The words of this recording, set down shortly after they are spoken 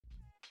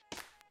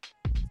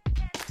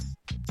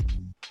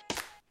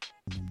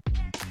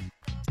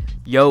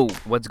Yo,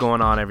 what's going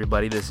on,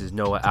 everybody? This is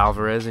Noah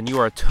Alvarez, and you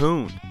are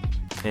tuned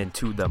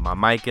into the My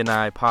Mike and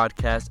I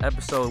podcast,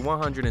 episode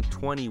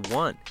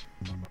 121.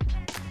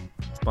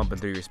 Bumping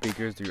through your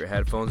speakers, through your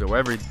headphones, or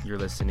wherever you're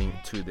listening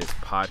to this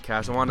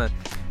podcast. I want to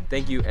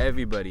thank you,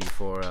 everybody,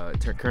 for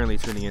currently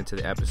tuning into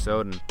the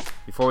episode. And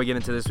before we get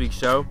into this week's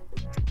show,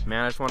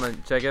 man, I just want to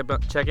check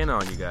in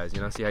on you guys,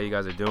 see how you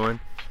guys are doing.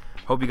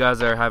 Hope you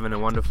guys are having a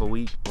wonderful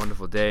week,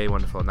 wonderful day,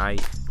 wonderful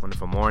night,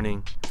 wonderful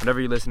morning. Whenever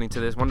you're listening to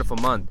this, wonderful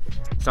month.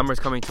 Summer's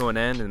coming to an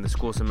end and the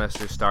school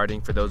semester is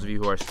starting. For those of you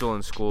who are still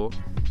in school,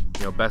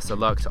 best of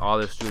luck to all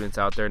the students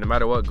out there, no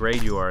matter what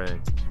grade you are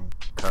in.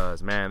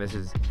 Because, man, this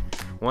is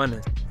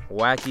one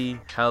wacky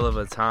hell of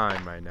a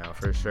time right now,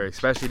 for sure,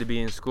 especially to be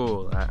in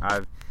school.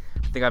 I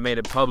think I made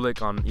it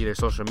public on either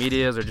social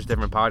medias or just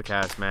different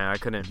podcasts, man. I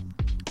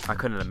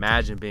couldn't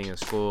imagine being in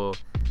school,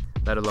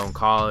 let alone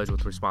college,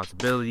 with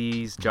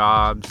responsibilities,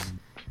 jobs.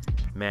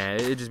 Man,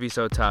 it'd just be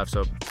so tough.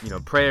 So,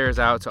 prayers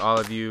out to all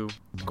of you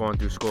going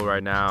through school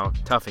right now,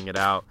 toughing it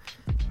out.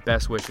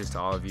 Best wishes to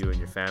all of you and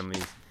your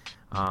families.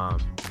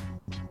 But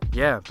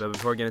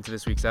before we get into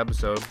this week's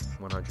episode,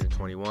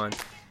 121,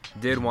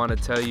 did want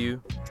to tell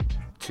you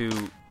to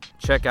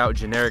check out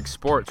Generic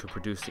Sports, who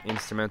produced the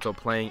instrumental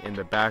playing in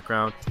the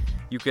background.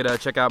 You could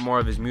check out more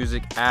of his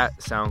music at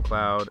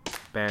SoundCloud,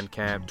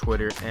 Bandcamp,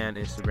 Twitter, and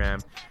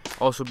Instagram.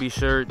 Also, be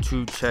sure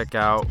to check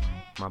out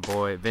my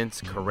boy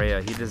Vince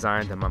Correa. He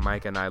designed the My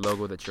Mike and I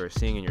logo that you're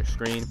seeing in your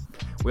screen.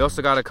 We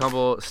also got a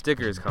couple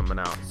stickers coming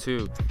out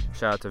too.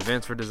 Shout out to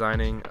Vince for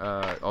designing.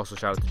 Also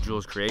shout out to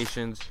Jules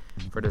Creations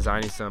for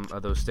designing some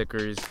of those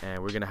stickers.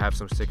 And we're going to have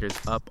some stickers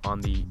up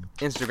on the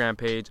Instagram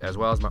page as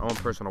well as my own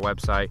personal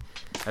website,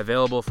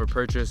 available for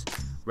purchase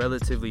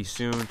relatively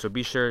soon. So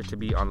be sure to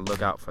be on the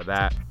lookout for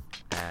that.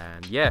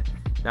 And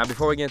now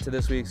before we get into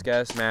this week's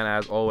guest, man,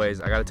 as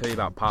always, I got to tell you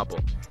about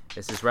Popl.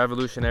 It's this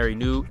revolutionary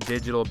new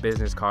digital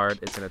business card.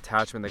 It's an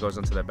attachment that goes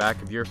onto the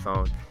back of your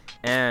phone.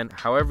 And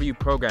however you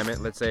program it,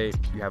 let's say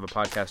you have a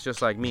podcast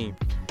just like me,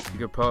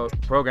 you could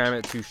program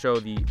it to show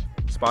the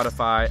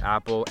Spotify,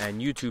 Apple, and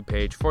YouTube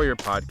page for your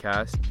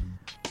podcast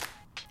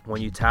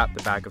when you tap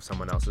the back of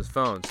someone else's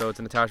phone. So it's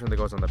an attachment that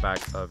goes on the back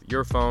of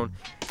your phone.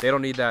 They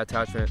don't need that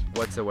attachment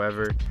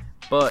whatsoever,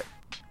 but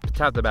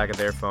tap the back of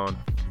their phone.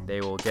 They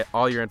will get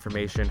all your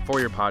information for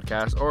your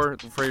podcast or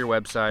for your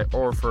website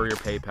or for your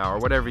PayPal or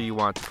whatever you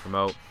want to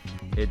promote.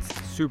 It's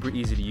super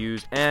easy to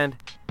use, and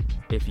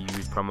if you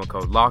use promo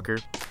code LOCKER,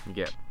 you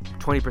get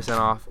 20%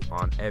 off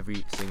on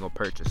every single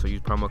purchase. So use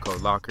promo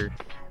code LOCKER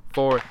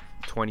for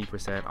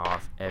 20%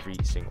 off every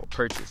single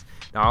purchase.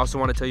 Now, I also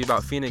want to tell you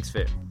about Phoenix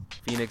Fit.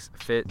 Phoenix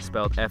Fit,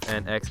 spelled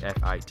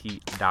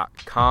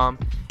FNXFIT.com.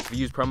 If you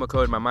use promo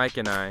code My Mike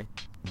and I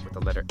with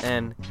the letter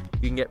N,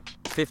 you can get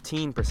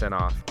 15%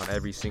 off on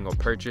every single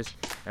purchase.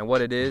 And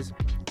what it is,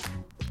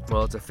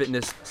 well, it's a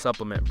fitness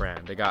supplement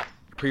brand. They got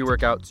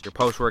pre-workouts, your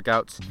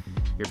post-workouts,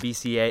 your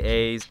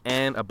BCAAs,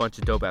 and a bunch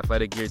of dope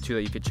athletic gear too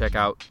that you could check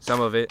out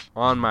some of it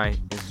on my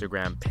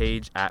Instagram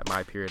page at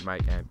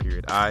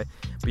my_Mike_I.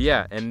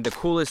 But and the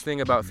coolest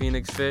thing about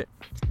Phoenix Fit,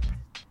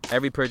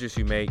 every purchase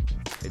you make,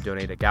 they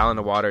donate a gallon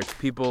of water to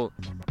people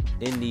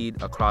in need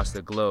across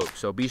the globe.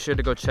 So be sure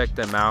to go check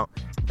them out.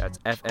 That's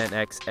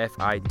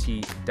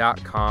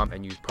FNXFIT.com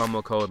and use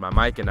promo code My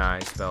Mike and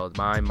I, spelled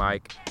My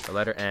Mike, the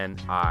letter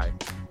N-I,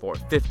 for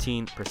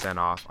 15%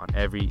 off on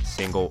every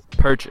single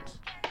purchase.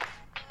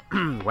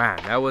 Wow,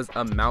 that was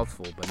a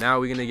mouthful. But now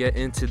we're gonna get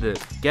into the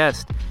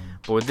guest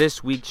for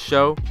this week's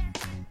show.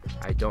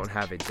 I don't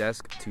have a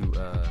desk to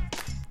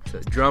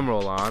drum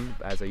roll on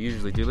as I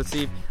usually do. Let's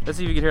see if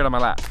you can hear it on my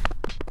lap.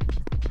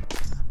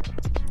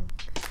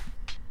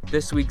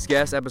 This week's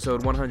guest,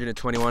 episode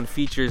 121,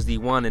 features the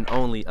one and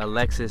only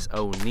Alexis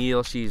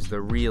O'Neal. She's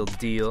the real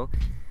deal.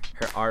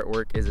 Her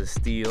artwork is a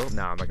steal.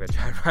 Nah, I'm not going to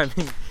try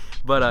rhyming.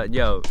 But,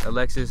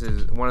 Alexis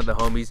is one of the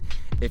homies.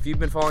 If you've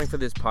been following for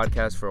this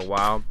podcast for a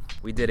while,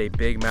 we did a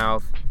Big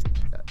Mouth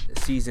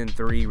Season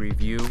 3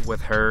 review with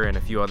her and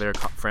a few other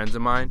friends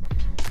of mine.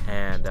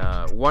 And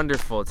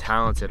wonderful,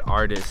 talented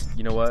artist.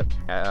 You know what?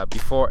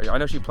 Before, I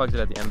know she plugged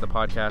it at the end of the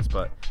podcast,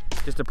 but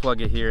just to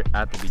plug it here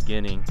at the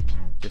beginning,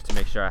 just to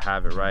make sure I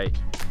have it right,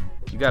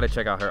 you got to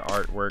check out her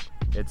artwork.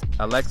 It's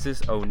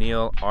Alexis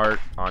O'Neal Art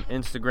on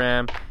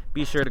Instagram.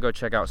 Be sure to go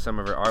check out some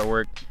of her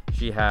artwork.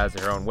 She has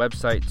her own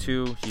website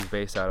too. She's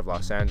based out of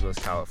Los Angeles,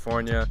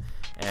 California.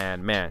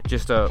 And man,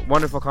 just a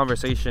wonderful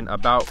conversation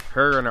about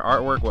her and her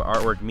artwork, what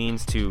artwork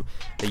means to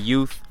the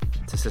youth,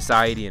 to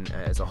society, and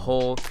as a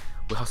whole.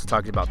 We also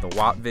talked about the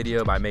WAP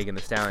video by Megan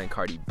Thee Stallion and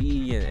Cardi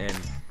B, and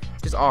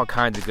just all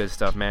kinds of good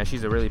stuff, man.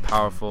 She's a really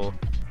powerful,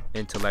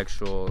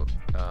 intellectual,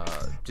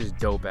 just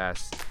dope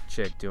ass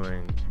chick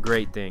doing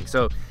great things.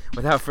 So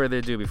without further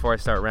ado, before I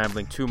start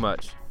rambling too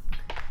much,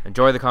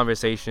 enjoy the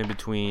conversation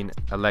between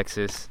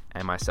Alexis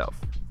and myself.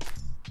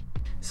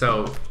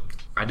 So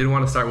I did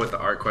want to start with the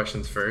art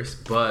questions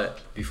first,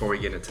 but before we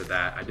get into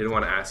that, I did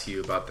want to ask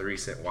you about the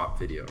recent WAP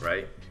video,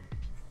 right?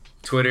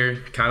 Twitter,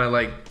 kind of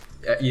like,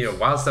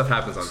 wild stuff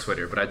happens on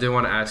Twitter, but I did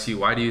want to ask you,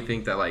 why do you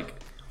think that, like,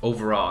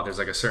 overall, there's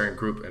like a certain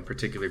group, in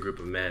particular group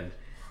of men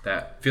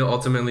that feel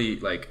ultimately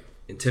like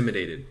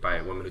intimidated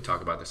by women who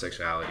talk about their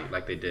sexuality,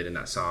 like they did in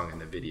that song and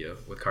the video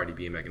with Cardi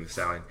B and Megan Thee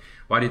Stallion.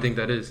 Why do you think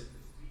that is?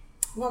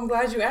 Well, I'm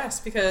glad you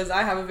asked, because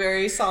I have a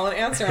very solid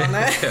answer on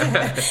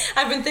that.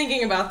 I've been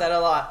thinking about that a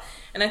lot.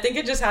 And I think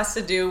it just has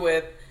to do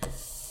with,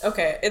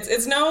 okay,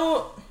 it's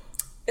no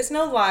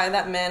lie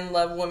that men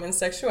love women's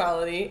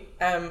sexuality,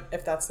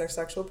 if that's their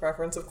sexual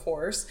preference, of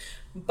course.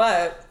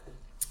 But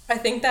I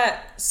think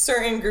that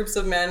certain groups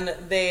of men,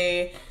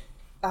 they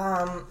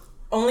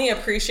only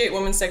appreciate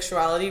women's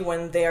sexuality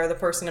when they are the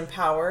person in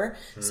power.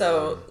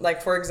 So,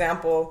 like, for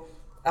example,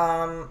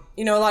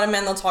 you know, a lot of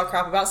men, they'll talk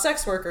crap about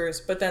sex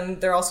workers, but then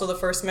they're also the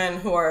first men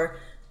who are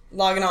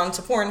logging on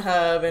to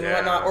Pornhub and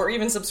whatnot, or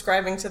even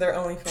subscribing to their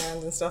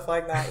OnlyFans and stuff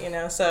like that, you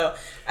know? So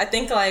I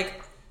think,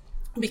 like,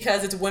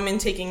 because it's women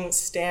taking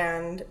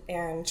stand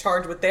and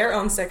charge with their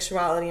own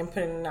sexuality and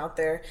putting it out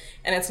there,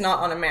 and it's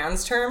not on a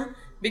man's term,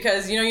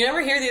 because, you know, you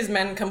never hear these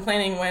men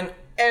complaining when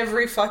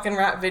every fucking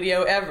rap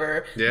video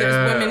ever,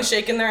 there's women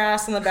shaking their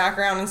ass in the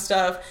background and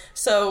stuff.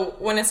 So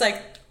when it's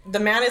like the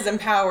man is in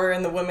power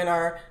and the women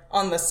are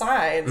on the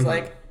sides,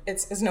 like,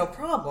 it's no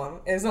problem.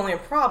 It's only a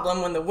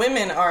problem when the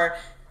women are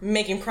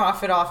making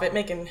profit off it,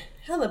 making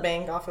hella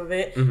bank off of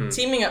it,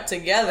 teaming up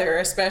together,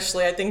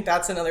 especially. I think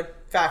that's another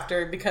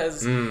factor,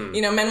 because,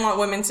 you know, men want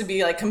women to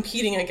be, like,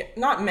 competing against,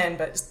 not men,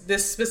 but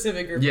this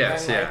specific group of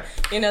men. Like,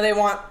 you know, they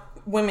want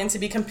women to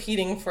be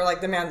competing for,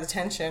 like, the man's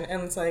attention.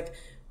 And it's like,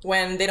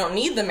 when they don't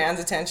need the man's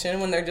attention,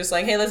 when they're just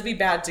like, hey, let's be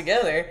bad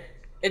together,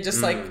 it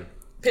just, like,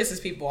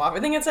 pisses people off. I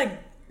think it's, like,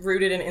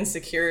 rooted in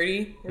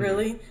insecurity,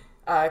 really.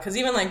 Because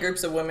even, like,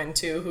 groups of women,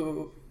 too,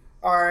 who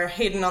are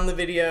hating on the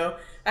video,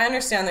 I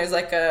understand there's,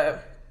 like,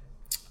 a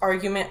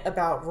argument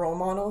about role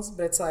models,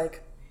 but it's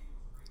like,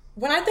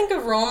 when I think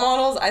of role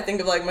models, I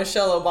think of, like,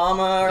 Michelle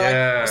Obama, or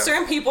like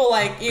certain people,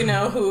 like, you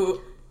know,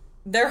 who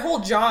their whole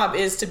job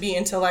is to be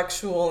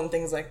intellectual and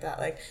things like that.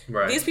 Like,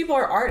 these people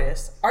are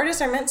artists.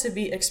 Artists are meant to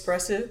be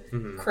expressive,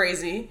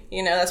 crazy,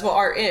 you know, that's what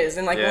art is.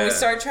 And, like, when we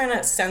start trying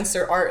to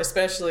censor art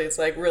especially, it's,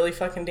 like, really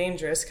fucking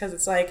dangerous, because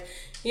it's like,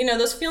 you know,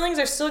 those feelings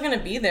are still going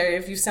to be there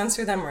if you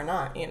censor them or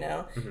not, you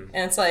know?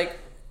 And it's like,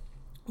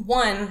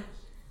 one,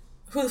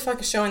 who the fuck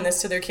is showing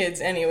this to their kids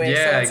anyway?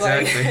 Yeah, so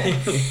it's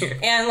exactly.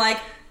 Like, and, like,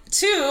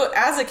 two,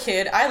 as a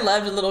kid, I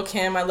loved Lil'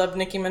 Kim. I loved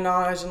Nicki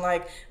Minaj. And,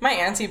 like, my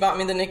auntie bought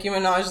me the Nicki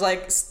Minaj,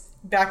 like,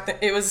 back then.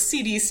 It was a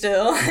CD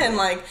still. And,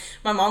 like,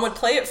 my mom would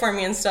play it for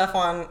me and stuff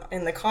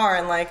in the car.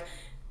 And, like,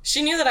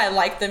 she knew that I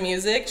liked the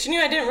music. She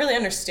knew I didn't really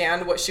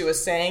understand what she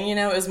was saying, you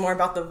know? It was more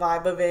about the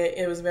vibe of it.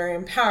 It was very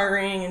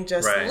empowering and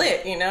just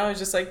lit, you know? It was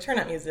just, like, turn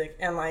up music.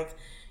 And, like,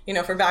 you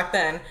know, for back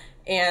then.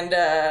 And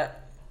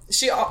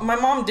my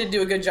mom did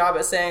do a good job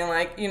at saying,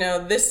 like, you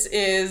know, this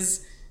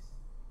is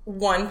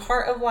one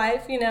part of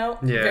life, you know?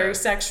 Very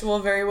sexual,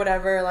 very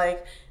whatever,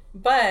 like,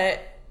 but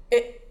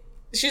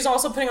she's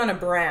also putting on a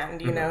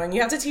brand, you know? And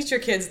you have to teach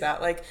your kids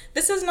that, like,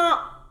 this is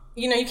not,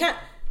 you know, you can't,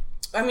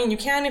 I mean, you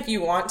can if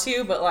you want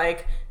to, but,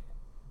 like,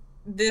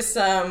 this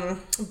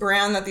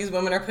brand that these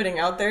women are putting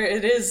out there,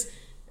 it's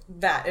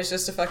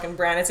just a fucking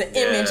brand. It's an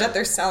image that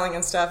they're selling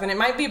and stuff, and it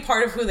might be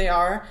part of who they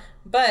are,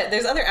 but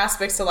there's other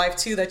aspects to life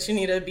too that you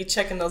need to be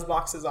checking those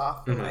boxes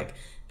off. And, like,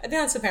 I think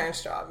that's the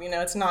parent's job, you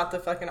know? It's not the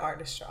fucking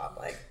artist's job,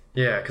 like.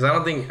 Yeah, because I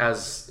don't think,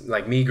 as,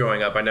 like, me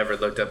growing up, I never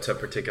looked up to a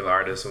particular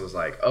artist and was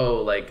like, oh,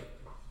 like,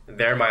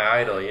 they're my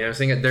idol, you know what I'm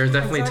saying? There's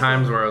definitely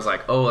times where I was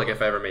like, oh, like,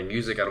 if I ever made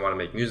music, I'd want to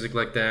make music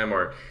like them,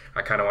 or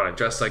I kind of want to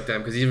dress like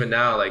them. Because even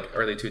now, like,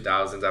 early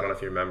 2000s, I don't know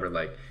if you remember,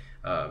 like,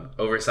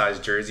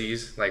 oversized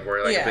jerseys, like,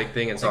 were, like, a big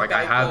thing. And so, like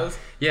I have,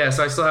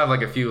 so I still have,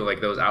 like, a few, like,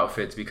 those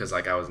outfits because,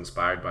 like, I was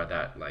inspired by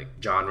that, like,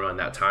 genre in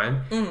that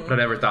time. But I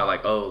never thought,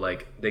 like, oh,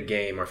 like, The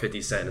Game or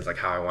 50 Cent is, like,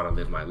 how I want to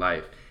live my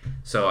life.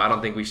 So I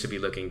don't think we should be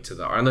looking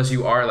to unless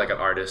you are, like, an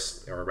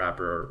artist or a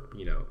rapper or,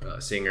 you know,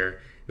 a singer,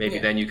 maybe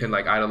then you can,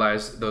 like,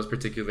 idolize those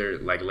particular,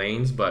 like,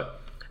 lanes.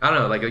 But I don't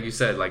know, like you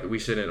said, like, we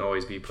shouldn't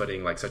always be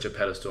putting, like, such a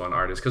pedestal on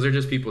artists, because they're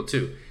just people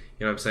too,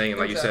 you know what I'm saying? And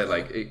like you said,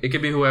 like, it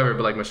could be whoever,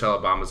 but, like, Michelle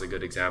Obama's a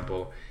good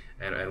example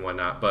and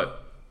whatnot.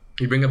 But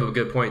you bring up a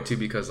good point too,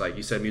 because, like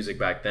you said, music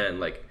back then,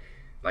 like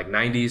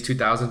 90s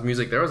 2000s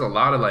music, there was a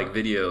lot of, like,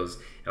 videos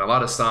and a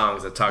lot of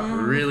songs that talk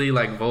really,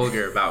 like,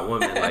 vulgar about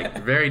women,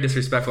 like, very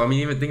disrespectful. I mean,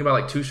 even think about,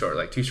 like, Too Short.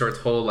 Like, Too Short's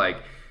whole,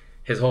 like,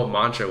 his whole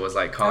mantra was,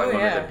 like, calling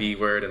women the B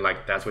word, and,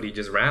 like, that's what he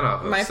just ran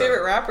off of. My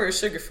favorite rapper is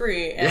Sugar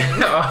Free. And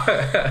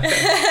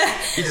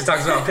he just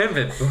talks about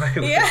pimping.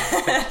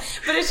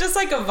 But it's just,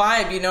 like, a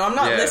vibe, you know? I'm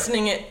not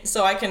listening it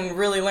so I can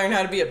really learn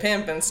how to be a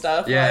pimp and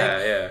stuff.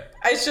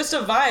 It's just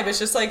a vibe. It's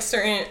just, like,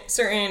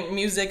 certain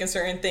music and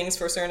certain things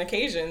for certain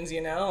occasions,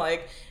 you know?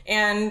 Like,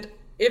 and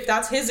if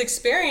that's his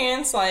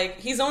experience, like,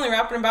 he's only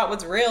rapping about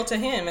what's real to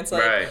him. It's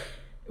like,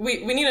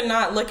 we need to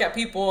not look at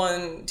people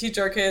and teach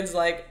our kids,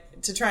 like,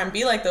 to try and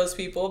be like those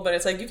people, but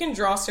it's like, you can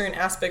draw certain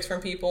aspects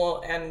from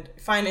people and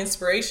find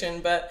inspiration,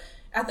 but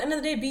at the end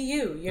of the day, be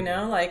you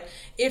know? Like,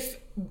 if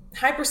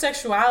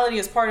hypersexuality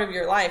is part of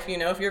your life, you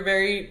know, if you're a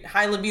very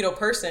high libido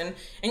person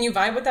and you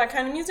vibe with that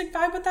kind of music,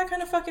 vibe with that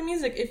kind of fucking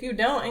music. If you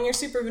don't and you're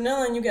super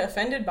vanilla and you get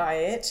offended by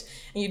it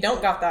and you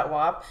don't got that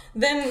wop,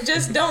 then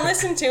just don't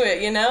listen to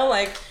it, you know?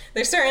 Like,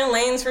 there's certain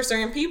lanes for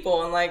certain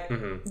people, and like,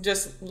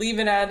 just leave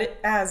it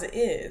as it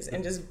is,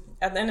 and just,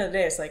 at the end of the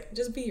day, it's like,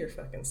 just be your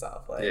fucking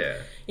self. Like,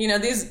 you know,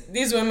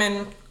 these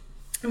women,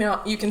 I mean,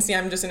 you can see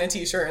I'm just in a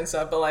t-shirt and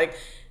stuff, but like,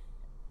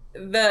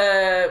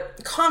 the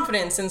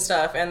confidence and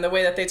stuff and the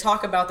way that they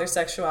talk about their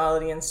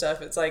sexuality and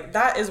stuff, it's like,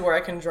 that is where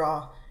I can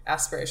draw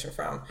aspiration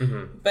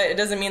from. But it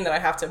doesn't mean that I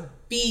have to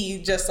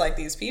be just like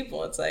these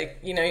people. It's like,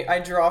 you know, I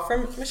draw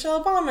from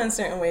Michelle Obama in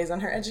certain ways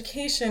on her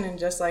education and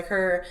just like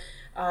her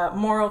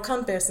moral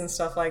compass and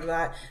stuff like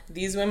that.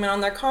 These women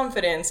on their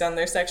confidence and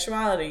their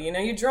sexuality, you know,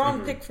 you draw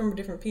and pick from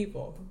different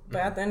people.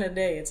 But at the end of the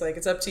day, it's like,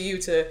 it's up to you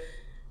to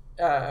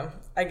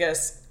I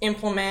guess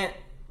implement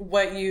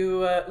what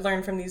you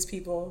learn from these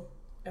people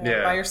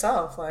by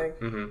yourself. Like,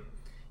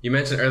 you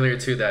mentioned earlier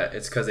too that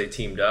it's because they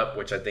teamed up,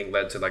 which I think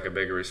led to like a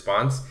bigger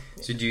response.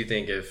 So do you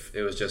think if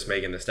it was just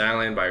Megan Thee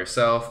Stallion by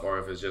herself, or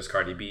if it was just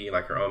Cardi B,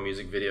 like her own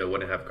music video,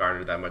 wouldn't have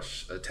garnered that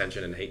much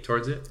attention and hate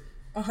towards it?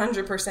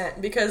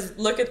 100%, because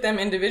look at them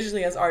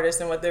individually as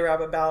artists and what they rap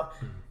about.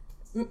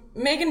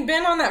 Megan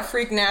been on that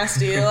freak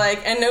nasty,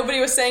 like, and nobody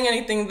was saying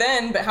anything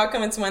then, but how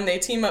come it's when they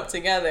team up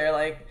together,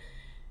 like,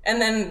 and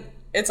then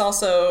it's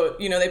also,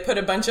 you know, they put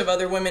a bunch of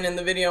other women in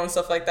the video and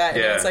stuff like that,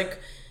 and it's like,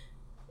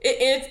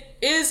 it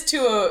is to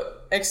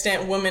a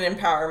extent woman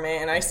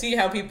empowerment, and I see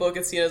how people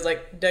could see it as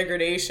like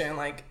degradation,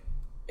 like,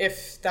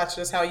 if that's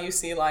just how you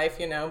see life,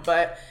 you know,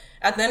 but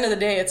at the end of the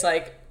day, it's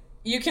like,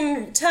 you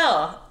can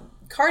tell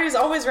Cardi's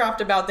always rapped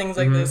about things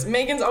like this.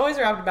 Megan's always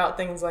rapped about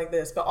things like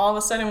this. But all of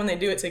a sudden when they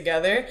do it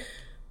together,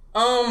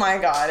 oh my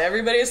God,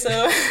 everybody's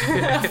so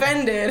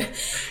offended.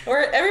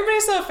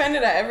 Everybody's so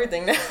offended at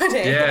everything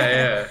nowadays.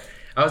 Yeah.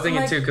 I was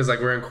thinking too, because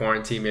like we're in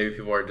quarantine, maybe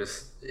people are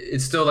just,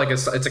 it's still like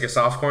it's like a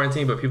soft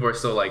quarantine, but people are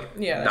still like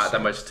not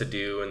that much to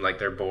do, and like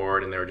they're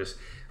bored and they're just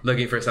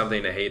looking for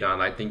something to hate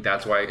on. I think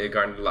that's why it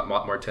garnered a lot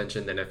more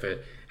attention than if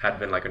it had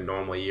been like a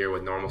normal year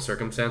with normal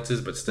circumstances.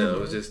 But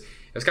still, it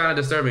was kind of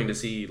disturbing to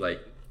see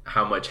like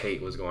how much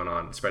hate was going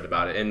on spread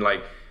about it, and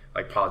like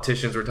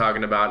politicians were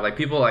talking about, like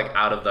people like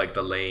out of like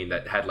the lane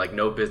that had like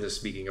no business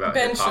speaking about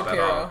Ben hip-hop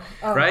Shapiro. at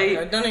all, right?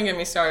 God, don't even get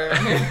me started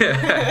on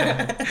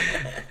him.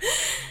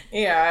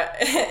 Yeah,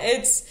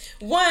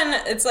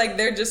 it's like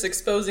they're just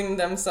exposing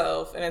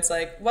themselves, and it's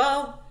like,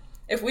 well,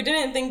 if we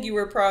didn't think you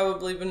were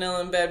probably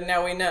vanilla in bed,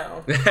 now we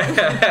know.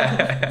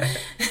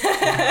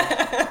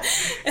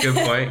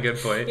 Good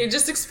point. You're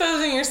just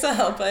exposing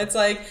yourself, but it's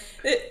like,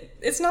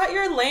 it's not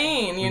your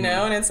lane, you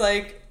know? And it's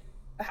like,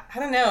 I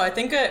don't know. I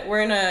think I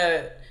don't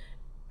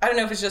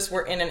know if it's just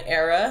we're in an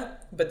era,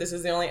 but this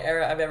is the only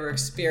era I've ever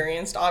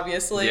experienced,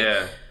 obviously.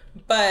 Yeah.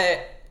 But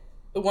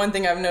one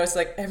thing I've noticed,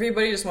 like,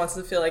 everybody just wants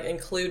to feel like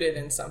included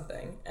in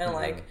something, and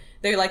like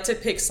they like to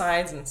pick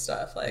sides and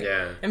stuff, like,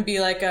 and be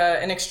like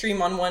an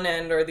extreme on one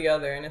end or the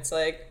other, and it's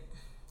like,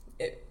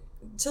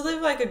 to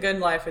live like a good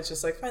life, it's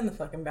just like, find the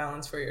fucking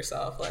balance for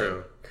yourself. Like,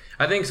 true.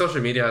 I think social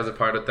media has a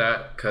part of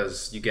that,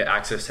 because you get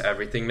access to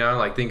everything now.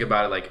 Like, think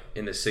about it, like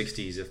in the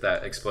 60s, if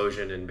that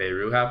explosion in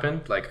Beirut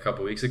happened like a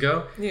couple weeks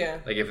ago,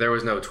 like if there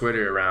was no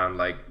Twitter around,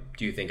 like,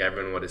 do you think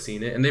everyone would have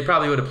seen it? And they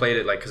probably would have played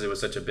it, like, because it was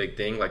such a big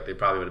thing, like they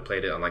probably would have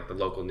played it on like the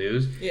local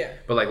news.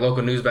 But like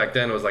local news back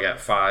then was like at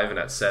 5 and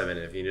at 7,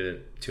 and if you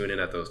didn't tune in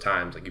at those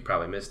times, like you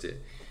probably missed it.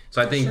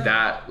 So I think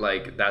that,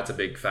 like, that's a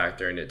big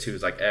factor in it too,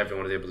 is like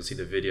everyone is able to see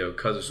the video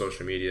because of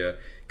social media,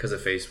 because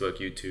of Facebook,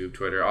 YouTube,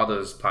 Twitter, all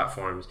those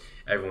platforms.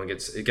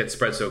 It gets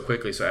spread so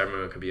quickly, so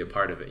everyone can be a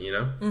part of it, you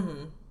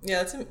know?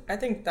 Yeah, I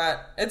think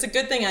that it's a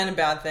good thing and a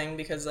bad thing,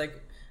 because like,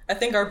 I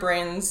think our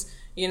brains,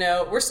 you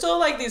know, we're still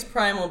like these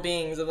primal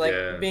beings of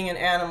like being an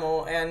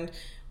animal, and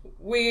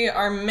we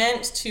are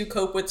meant to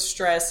cope with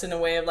stress in a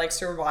way of like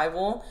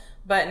survival.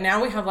 But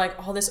now we have like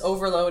all this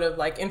overload of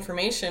like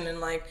information, and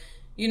like,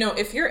 you know,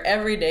 if you're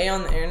every day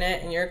on the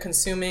internet and you're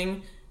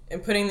consuming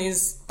and putting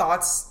these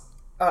thoughts,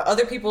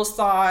 other people's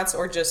thoughts,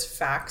 or just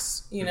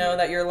facts, you know,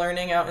 that you're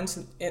learning out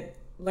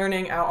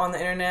on the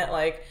internet,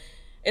 like,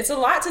 it's a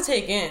lot to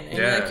take in,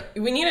 and like,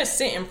 we need to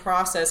sit and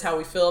process how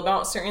we feel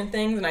about certain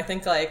things. And I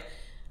think like,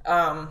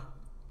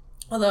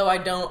 although I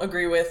don't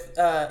agree with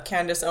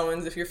Candace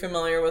Owens, if you're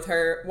familiar with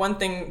her, one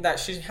thing that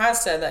she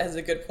has said that has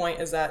a good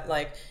point is that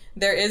like,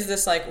 there is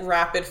this like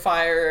rapid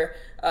fire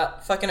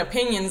fucking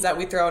opinions that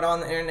we throw out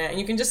on the internet, and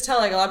you can just tell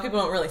like a lot of people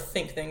don't really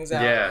think things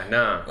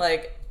out.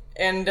 Like,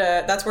 and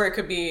that's where it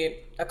could be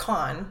a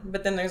con,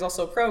 but then there's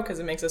also a pro, because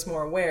it makes us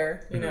more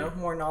aware, you know,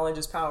 more knowledge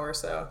is power.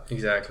 So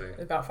exactly,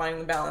 it's about finding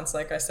the balance,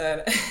 like I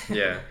said.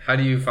 How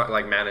do you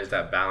like manage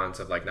that balance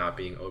of like not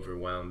being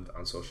overwhelmed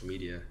on social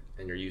media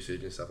and your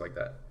usage and stuff like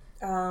that?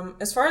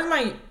 As far as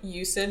my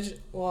usage,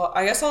 well,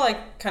 I guess I'll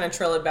like kind of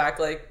trail it back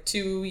like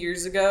 2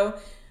 years ago.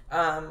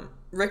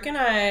 Rick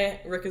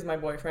is my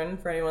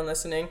boyfriend, for anyone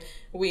listening.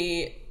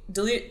 We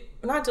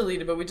not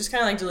deleted, but we just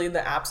kind of like deleted the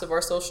apps of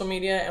our social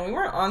media, and we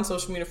weren't on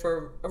social media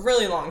for a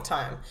really long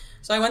time.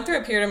 So I went through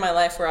a period of my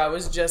life where I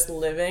was just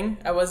living.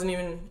 I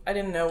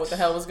didn't know what the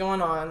hell was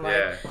going on.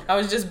 Like, I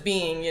was just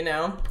being, you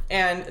know,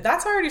 and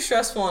that's already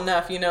stressful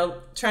enough, you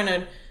know, trying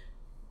to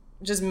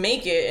just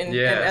make it and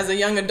as a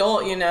young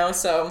adult, you know.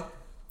 So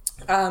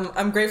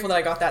I'm grateful that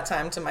I got that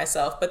time to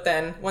myself. But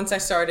then once I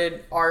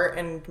started art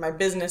and my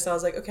business, I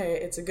was like, okay,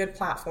 it's a good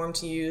platform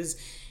to use.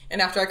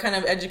 And after I kind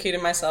of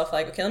educated myself,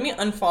 like, okay, let me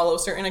unfollow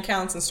certain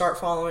accounts and start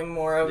following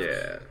more of,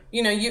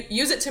 you know,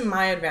 use it to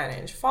my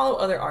advantage. Follow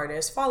other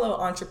artists, follow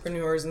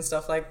entrepreneurs and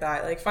stuff like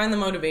that. Like, find the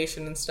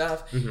motivation and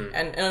stuff.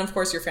 And of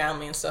course, your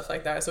family and stuff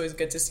like that. It's always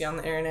good to see on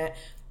the internet.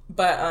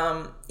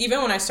 But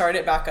even when I started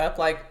it back up,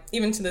 like,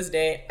 even to this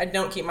day, I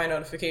don't keep my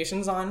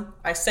notifications on.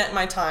 I set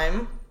my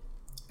time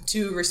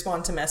to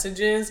respond to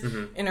messages,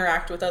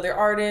 interact with other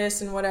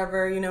artists and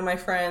whatever, you know, my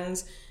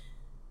friends.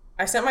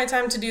 I set my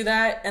time to do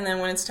that, and then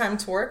when it's time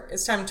to work,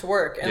 it's time to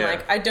work. And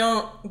like, I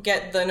don't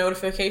get the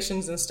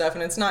notifications and stuff,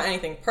 and it's not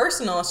anything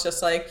personal. It's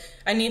just like,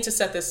 I need to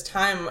set this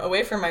time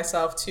away for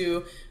myself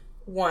to,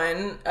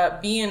 one,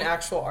 be an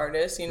actual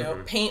artist, you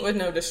know, paint with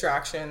no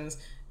distractions,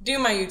 do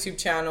my YouTube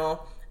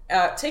channel,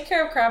 take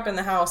care of crap in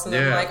the house, and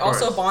then like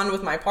also bond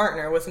with my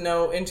partner with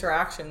no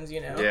interactions,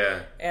 you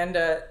know. And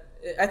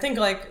I think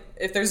like,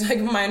 if there's like,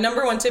 my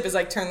number one tip is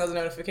like, turn those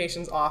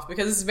notifications off,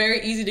 because it's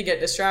very easy to get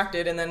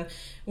distracted, and then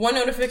one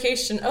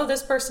notification, oh,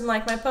 this person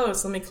liked my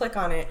post, let me click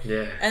on it.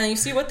 And then you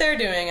see what they're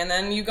doing, and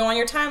then you go on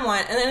your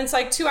timeline, and then it's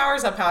like 2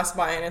 hours have passed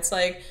by, and it's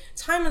like,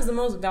 time is the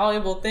most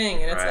valuable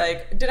thing, and it's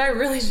like, did I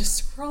really just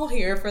scroll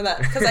here for that?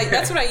 Because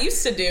that's what I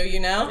used to do, you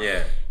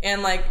know.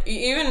 And like,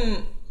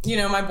 even, you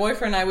know, my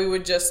boyfriend and I, we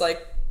would just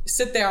like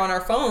sit there on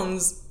our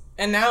phones,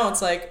 and now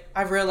it's like,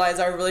 I've realized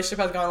our relationship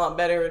has gone a lot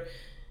better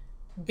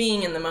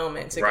being in the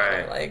moment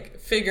together, like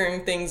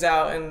figuring things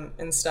out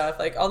and stuff.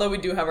 Like, although we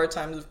do have our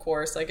times, of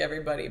course, like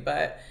everybody,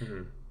 but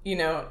you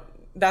know,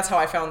 that's how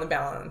I found the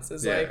balance,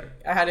 is like,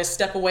 I had to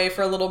step away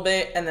for a little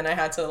bit, and then I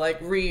had to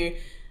like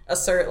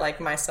reassert like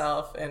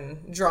myself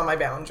and draw my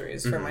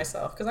boundaries for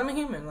myself, because I'm a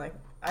human. Like,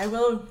 I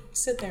will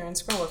sit there and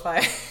scroll if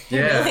I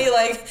really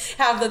like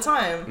have the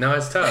time. No,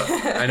 it's tough.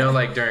 I know,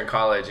 like during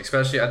college,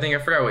 especially, I think I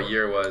forgot what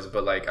year it was,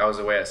 but like I was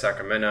away at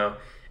Sacramento.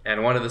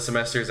 And one of the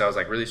semesters I was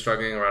like really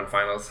struggling around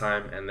finals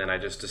time, and then I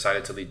just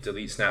decided to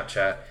delete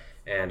Snapchat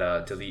and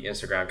delete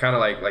Instagram, kind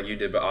of like you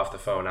did, but off the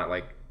phone, not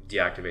like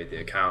deactivate the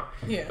account.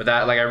 But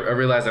that, like, I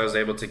realized I was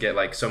able to get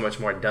like so much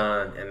more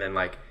done. And then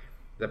like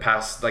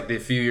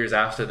the few years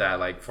after that,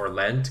 like for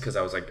Lent, because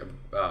I was like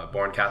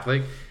born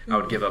Catholic, I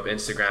would give up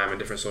Instagram and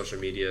different social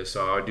media,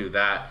 so I would do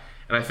that.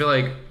 And I feel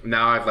like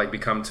now I've like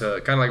become to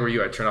kind of like where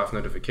you, I turn off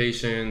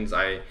notifications.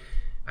 I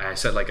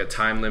set like a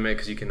time limit,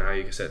 because you can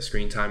set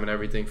screen time and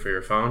everything for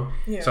your phone.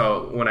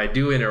 So when I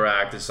do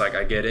interact, it's like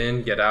I get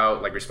in, get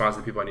out, like respond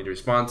to the people I need to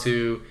respond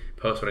to,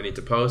 post what I need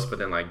to post, but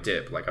then like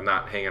dip. Like, I'm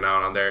not hanging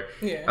out on there.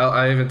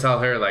 I even tell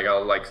her, like,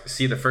 I'll like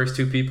see the first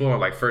 2 people or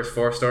like first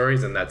 4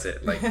 stories, and that's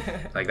it. Like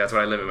like that's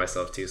what I limit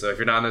myself to. So if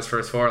you're not in those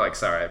first 4, like,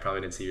 sorry, I probably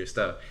didn't see your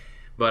stuff.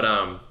 But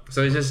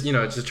so it's just, you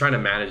know, it's just trying to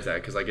manage that,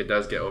 because like it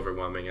does get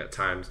overwhelming at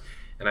times.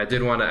 And I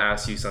did want to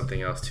ask you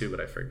something else too, but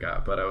I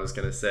forgot. But I was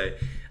gonna say,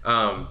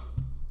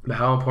 but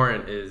how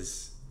important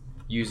is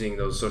using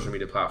those social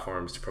media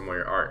platforms to promote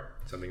your art,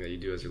 something that you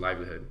do as your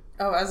livelihood?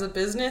 Oh, as a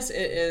business,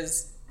 it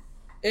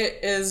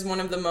is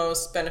one of the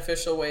most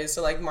beneficial ways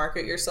to like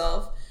market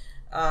yourself.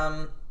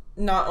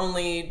 Not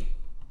only,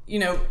 you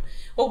know,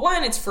 well,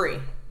 one, it's free.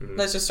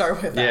 Let's just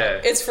start with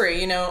that. It's free.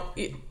 You know,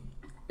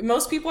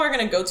 most people are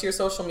going to go to your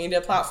social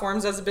media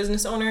platforms as a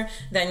business owner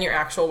than your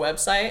actual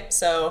website.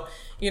 So,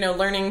 you know,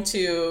 learning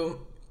to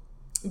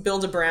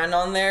build a brand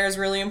on there is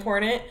really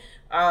important.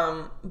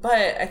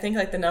 But I think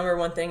like the number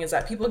one thing is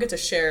that people get to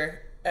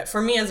share.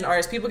 For me as an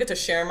artist, people get to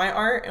share my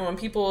art, and when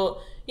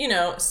people, you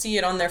know, see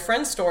it on their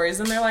friends' stories,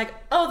 then they're like,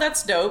 oh,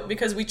 that's dope,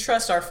 because we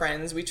trust our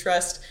friends. We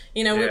trust,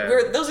 you know,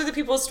 those are the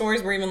people's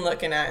stories we're even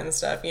looking at and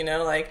stuff, you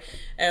know, like,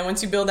 and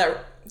once you build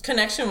that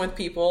connection with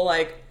people,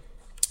 like,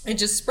 it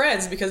just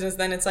spreads, because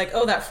then it's like,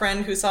 oh, that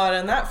friend who saw it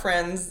and that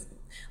friends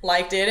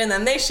liked it, and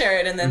then they share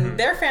it, and then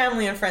their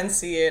family and friends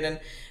see it, and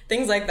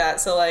things like that.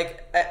 So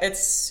like,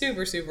 it's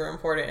super, super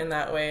important in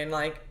that way. And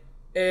like,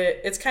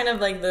 it's kind of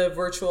like the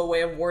virtual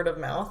way of word of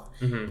mouth.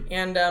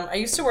 And I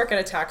used to work at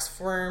a tax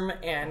firm,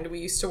 and we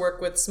used to work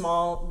with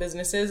small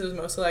businesses. It was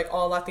mostly like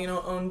all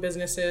Latino owned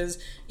businesses,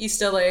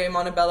 East LA,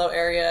 Montebello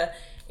area.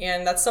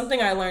 And that's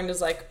something I learned,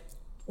 is like,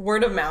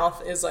 word of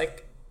mouth is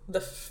like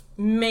the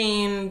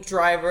main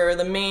driver,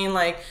 the main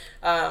like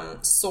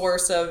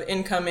source of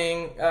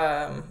incoming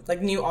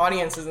like new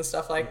audiences and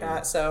stuff like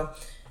that. So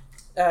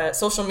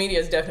social media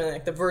is definitely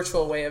like the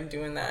virtual way of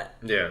doing that.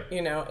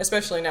 You know,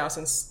 especially now,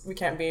 since we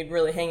can't be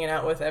really hanging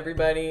out with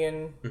everybody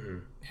and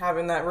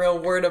having that real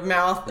word of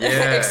mouth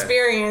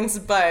experience,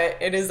 but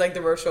it is like the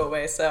virtual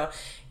way. So,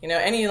 you know,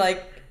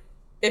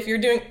 if you're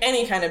doing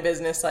any kind of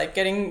business, like,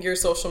 getting your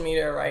social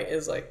media right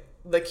is like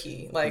the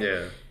key. Like,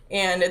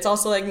 and it's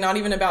also like not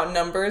even about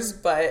numbers,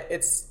 but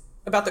it's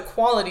about the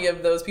quality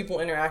of those people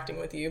interacting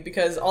with you,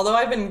 because although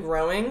I've been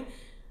growing,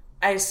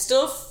 I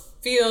still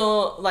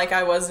feel like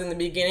I was in the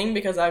beginning,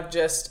 because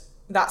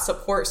that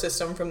support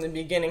system from the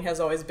beginning has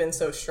always been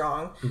so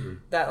strong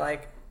that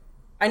like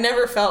I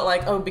never felt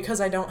like, oh, because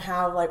I don't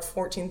have like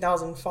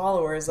 14,000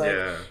 followers, like,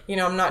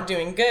 I'm not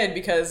doing good.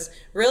 Because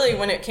really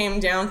when it came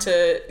down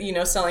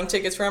to, selling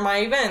tickets for my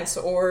events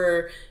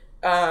or,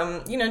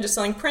 just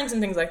selling prints and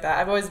things like that,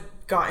 I've always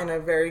gotten a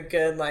very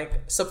good like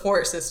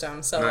support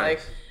system. So nice.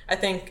 Like, I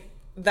think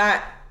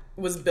that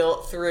was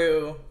built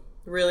through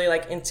really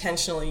like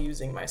intentionally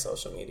using my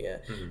social media.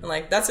 And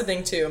like that's the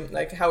thing too,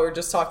 like how we're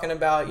just talking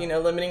about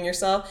limiting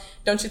yourself.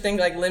 Don't you think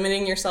like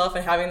limiting yourself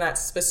and having that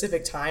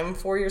specific time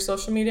for your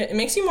social media, it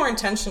makes you more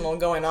intentional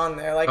going on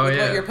there, like with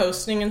what you're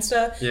posting and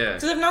stuff.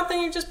 Because if not,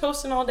 then you're just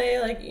posting all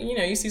day, like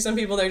you see some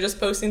people, they're just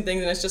posting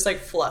things and it's just like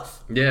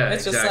fluff.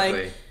 It's just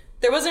like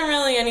there wasn't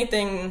really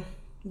anything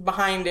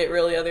behind it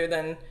really, other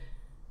than,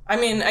 I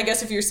mean, I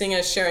guess if you're seeing it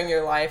as sharing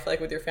your life, like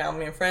with your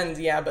family and friends,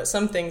 but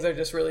some things are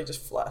just really just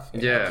fluff.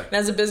 You know? And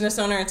as a business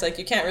owner, it's like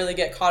you can't really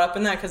get caught up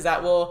in that, because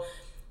that will,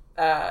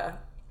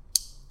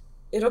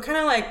 it'll kind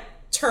of like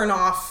turn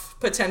off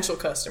potential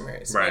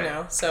customers,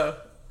 So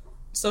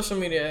social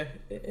media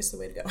is the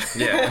way to go.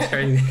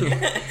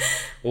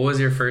 What was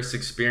your first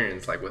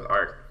experience like with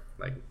art?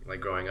 Like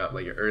growing up,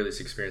 like your earliest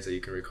experience that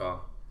you can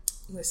recall?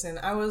 Listen,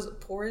 I was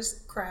poor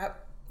as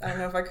crap. I don't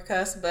know if I could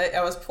cuss, but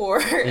I was poor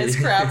as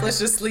crap. Let's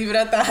just leave it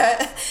at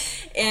that.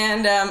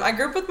 And I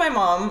grew up with my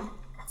mom.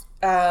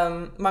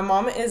 My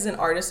mom is an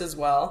artist as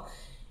well.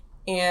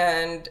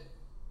 And,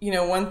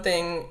 one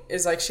thing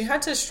is like she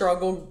had to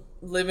struggle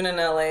living in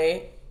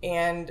LA,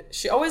 and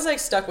she always like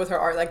stuck with her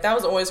art. Like that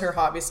was always her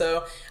hobby.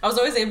 So I was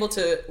always able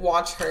to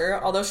watch her,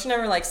 although she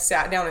never like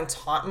sat down and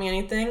taught me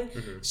anything.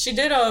 She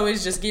did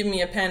always just give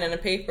me a pen and a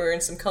paper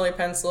and some color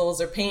pencils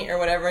or paint or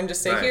whatever and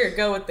just say, here,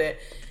 go with it.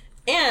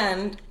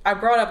 And I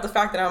brought up the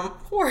fact that I'm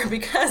poor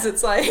because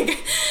it's like,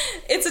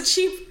 it's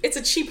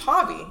a cheap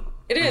hobby.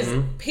 It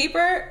is.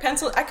 Paper,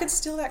 pencil, I could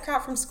steal that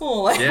crap from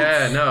school. Like,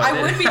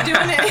 I would be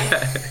doing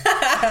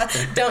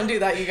it. Don't do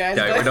that, you guys.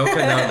 Yeah, don't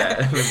condone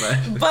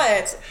that.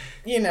 But,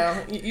 you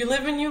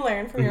live and you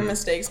learn from your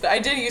mistakes. But I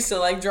did used to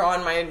like draw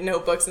in my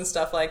notebooks and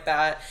stuff like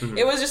that.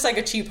 It was just like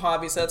a cheap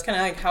hobby. So that's kind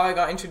of like how I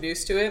got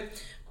introduced to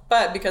it.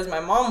 But because my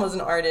mom was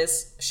an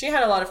artist, she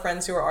had a lot of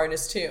friends who were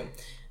artists too.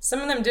 Some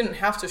of them didn't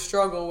have to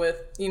struggle with,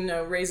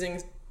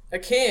 raising a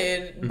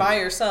kid by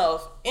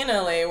yourself in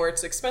LA where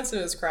it's expensive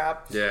as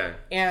crap.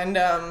 And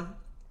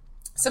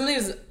some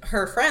of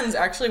her friends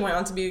actually went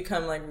on to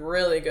become like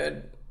really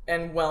good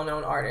and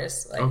well-known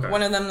artists. Like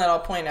one of them that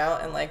I'll point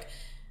out and like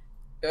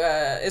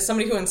is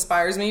somebody who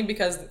inspires me,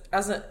 because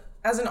as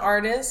an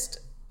artist,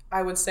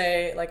 I would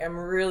say like I'm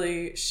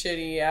really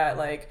shitty at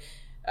like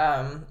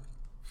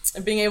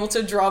being able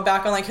to draw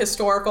back on like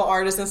historical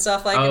artists and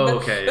stuff like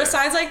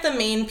besides like the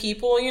main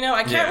people,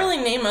 I can't really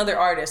name other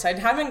artists. I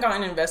haven't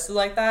gotten invested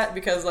like that,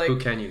 because like, who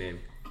can you name?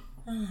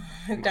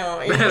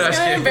 Don't. You're just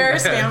gonna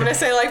embarrass me. I'm gonna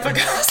say like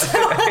Picasso.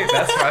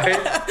 That's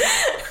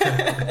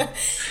right.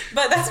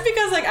 But that's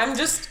because like I'm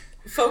just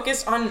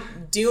focused on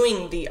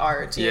doing the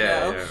art, you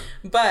know.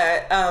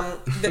 But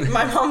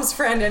my mom's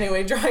friend,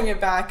 anyway, drawing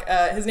it back,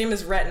 his name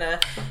is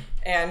Retna,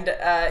 and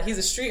he's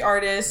a street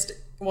artist.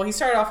 Well, he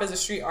started off as a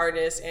street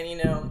artist,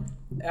 and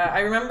I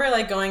remember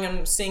like going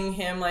and seeing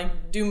him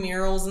like do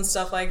murals and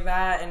stuff like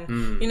that,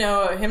 and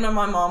him and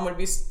my mom would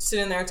be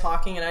sitting there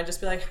talking, and I'd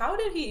just be like, how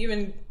did he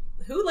even?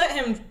 Who let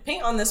him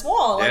paint on this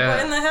wall? Like,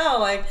 what in the hell?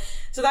 Like,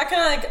 so that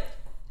kind of like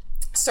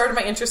started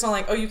my interest on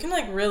like, oh, you can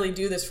like really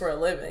do this for a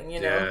living,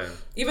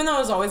 Even though it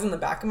was always in the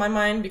back of my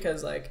mind,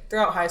 because like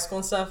throughout high school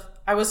and stuff,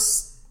 I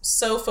was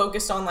so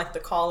focused on like the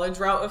college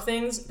route of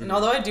things, and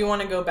although I do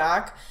want to go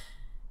back,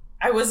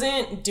 I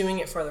wasn't doing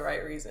it for the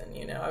right reason,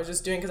 I was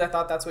just doing it because I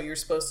thought that's what you were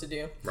supposed to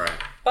do. Right.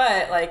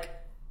 But like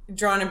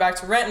drawing it back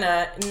to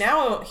Retna,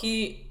 now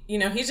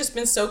he's just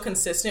been so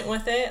consistent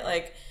with it,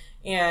 like.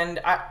 And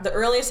the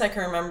earliest I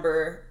can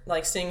remember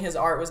like seeing his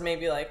art was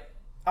maybe like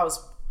I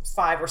was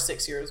 5 or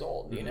 6 years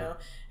old,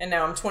 and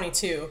now I'm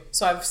 22.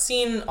 So I've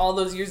seen all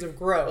those years of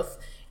growth,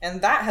 and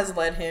that has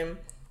led him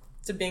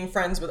to being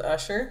friends with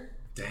Usher.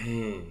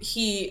 Dang.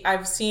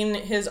 I've seen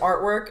his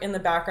artwork in the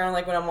background,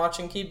 like when I'm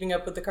watching Keeping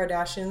Up with the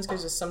Kardashians,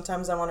 because just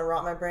sometimes I want to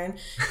rot my brain.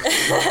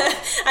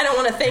 I don't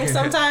want to think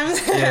sometimes.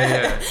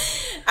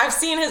 I've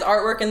seen his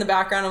artwork in the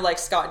background of like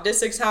Scott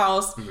Disick's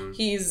house.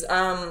 He's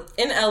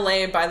in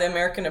LA by the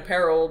American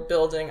Apparel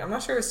building. I'm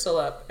not sure if it's still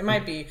up. It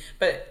might be,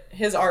 but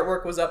his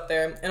artwork was up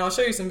there, and I'll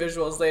show you some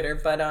visuals later.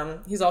 But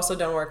he's also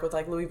done work with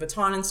like Louis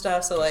Vuitton and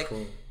stuff. So like,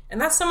 cool. And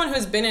that's someone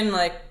who's been in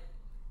like,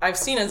 I've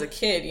seen as a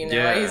kid,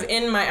 he's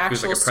in my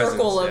actual like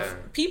circle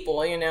of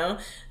people,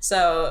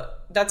 so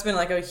that's been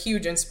like a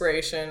huge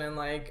inspiration, and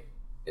like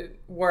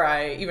where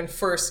I even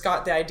first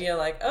got the idea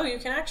like, oh, you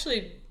can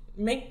actually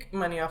make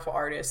money off of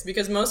artists,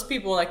 because most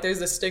people like there's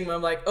this stigma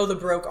of like, oh, the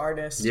broke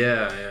artist.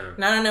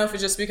 And I don't know if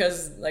it's just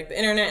because like the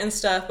internet and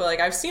stuff, but like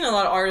I've seen a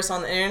lot of artists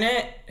on the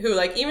internet who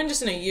like even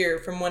just in a year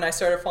from when I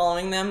started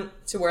following them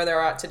to where they're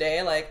at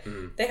today, like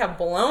they have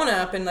blown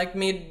up and like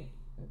made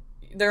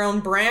their own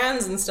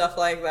brands and stuff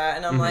like that.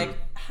 And I'm like,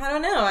 I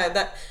don't know.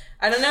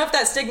 I don't know if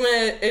that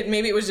stigma,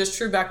 maybe it was just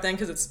true back then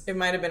because it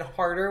might have been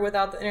harder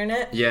without the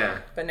internet. Yeah.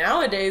 But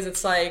nowadays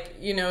it's like,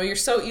 you know, you're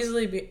so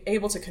easily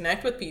able to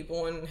connect with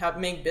people and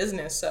make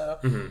business. So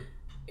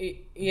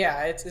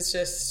yeah, it's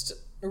just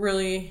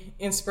really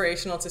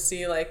inspirational to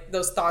see like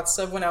those thoughts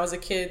of when I was a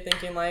kid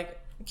thinking like,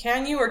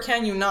 can you or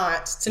can you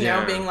not, to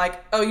now being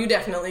like, oh, you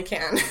definitely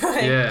can.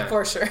 Like,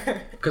 for sure.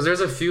 Because there's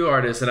a few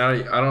artists, and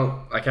I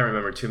can't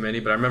remember too many,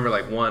 but I remember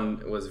like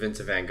one was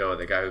Vincent van Gogh,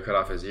 the guy who cut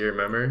off his ear,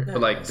 remember? But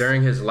like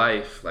during his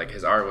life, like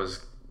his art was,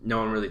 no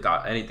one really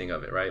thought anything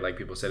of it, right? Like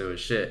people said it was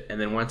shit.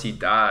 And then once he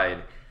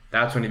died,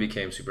 that's when he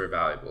became super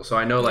valuable. So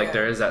I know like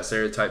there is that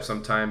stereotype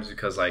sometimes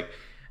because like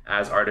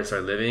as artists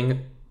are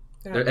living,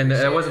 and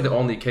that wasn't the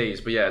only case,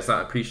 but yeah, it's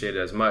not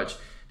appreciated as much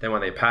than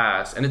when they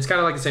pass. And it's kind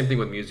of like the same thing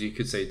with music, you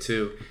could say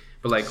too.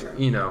 But like,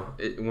 you know,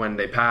 when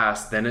they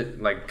pass, then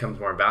it like becomes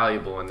more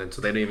valuable, and then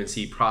so they don't even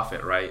see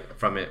profit, right,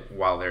 from it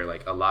while they're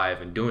like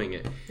alive and doing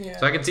it.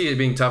 So I can see it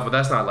being tough, but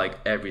that's not like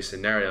every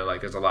scenario. Like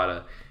there's a lot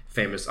of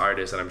famous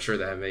artists, and I'm sure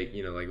that have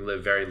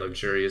live very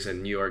luxurious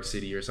in New York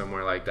City or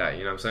somewhere like that.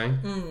 You know what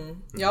I'm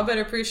saying? Y'all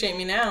better appreciate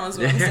me now, is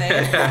what I'm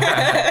saying.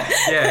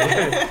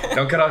 Yeah,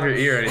 don't cut off your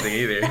ear or anything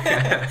either.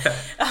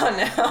 Oh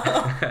no.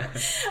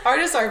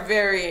 Artists are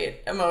very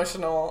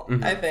emotional,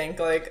 I think.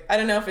 Like, I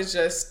don't know if it's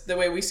just the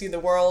way we see the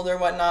world or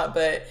whatnot,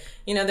 but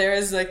you know, there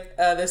is like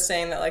this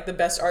saying that like the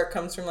best art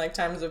comes from like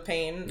times of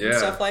pain and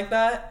stuff like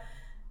that.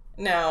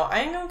 Now, I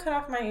ain't gonna cut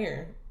off my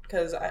ear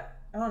because I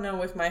don't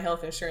know if my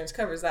health insurance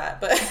covers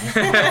that, but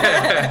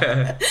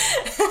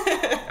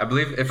I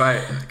believe,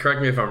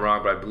 correct me if I'm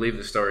wrong, but I believe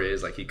the story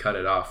is like he cut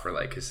it off for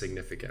like his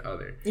significant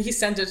other. He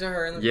sent it to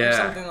her or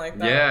something like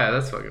that. Yeah,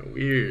 that's fucking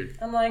weird.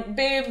 I'm like,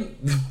 babe,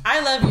 I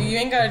love you. You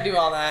ain't gotta do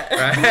all that.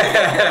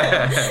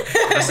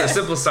 That's a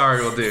simple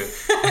sorry will do.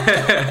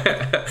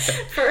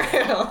 For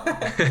real.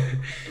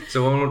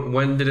 So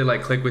when did it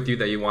like click with you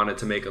that you wanted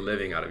to make a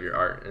living out of your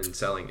art and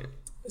selling it?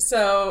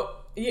 So,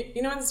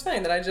 you know, it's funny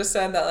that I just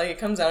said that, like, it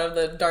comes out of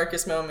the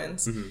darkest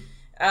moments.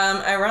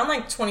 Around,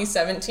 like,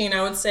 2017,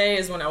 I would say,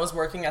 is when I was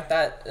working at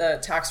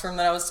that tax firm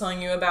that I was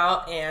telling you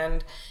about,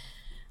 and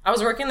I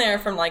was working there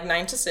from, like,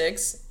 9 to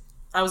 6.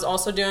 I was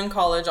also doing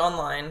college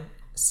online,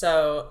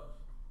 so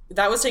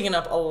that was taking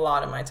up a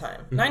lot of my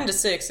time. 9 to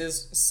 6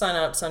 is sun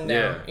up,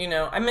 sundown, you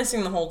know? I'm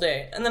missing the whole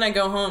day. And then I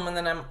go home, and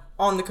then I'm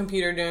on the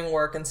computer doing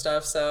work and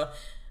stuff, so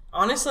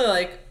honestly,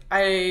 like,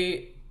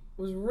 I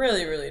was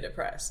really, really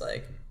depressed,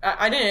 like,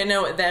 I didn't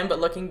know it then, but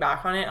looking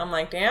back on it, I'm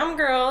like, damn,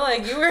 girl,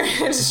 like, you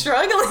were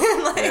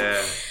struggling. Like,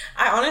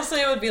 I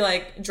honestly would be,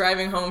 like,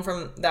 driving home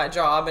from that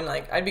job, and,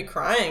 like, I'd be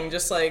crying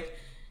just, like,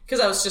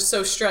 because I was just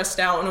so stressed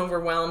out and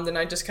overwhelmed, and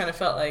I just kind of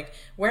felt like,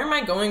 where am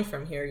I going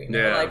from here, you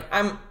know? Like,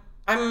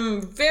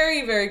 I'm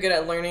very, very good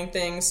at learning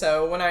things,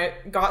 so when I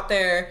got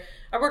there,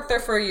 I worked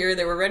there for a year,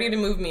 they were ready to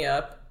move me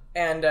up,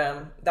 and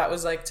that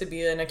was, like, to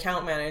be an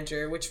account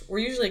manager, which were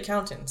usually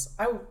accountants.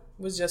 I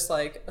was just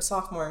like a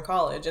sophomore in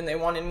college, and they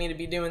wanted me to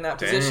be doing that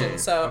position.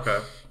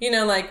 So, you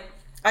know, like,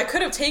 I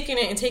could have taken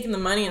it and taken the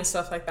money and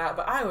stuff like that,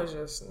 but I was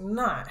just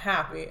not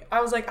happy.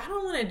 I was like, I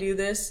don't want to do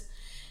this.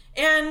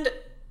 And,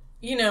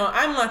 you know,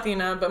 I'm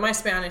Latina, but my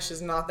Spanish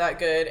is not that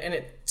good, and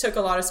it took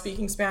a lot of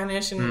speaking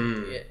Spanish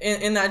and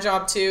in that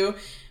job too,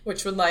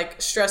 which would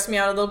like stress me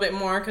out a little bit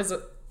more because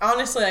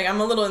honestly, like, I'm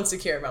a little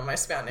insecure about my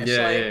Spanish,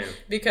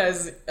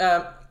 because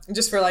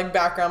just for like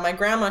background, my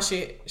grandma,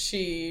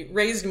 she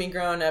raised me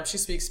growing up. She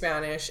speaks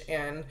Spanish,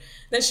 and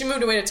then she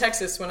moved away to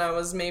Texas when I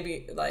was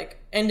maybe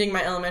like ending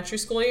my elementary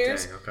school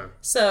years.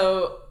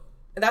 So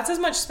that's as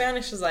much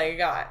Spanish as I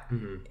got.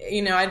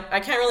 You know, I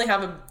can't really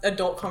have an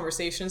adult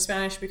conversation in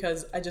Spanish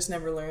because I just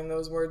never learned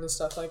those words and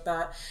stuff like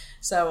that.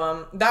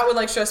 So that would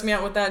like stress me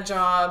out with that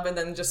job, and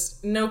then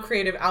just no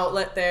creative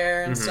outlet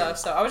there and stuff.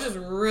 So I was just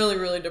really,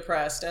 really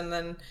depressed. And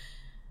then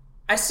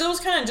I still was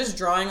kind of just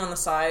drawing on the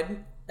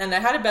side. And I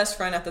had a best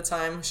friend at the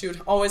time. She would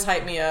always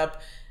hype me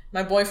up.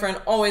 My boyfriend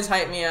always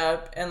hyped me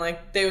up. And,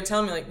 like, they would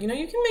tell me, like, you know,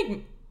 you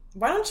can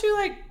why don't you,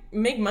 like,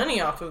 make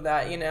money off of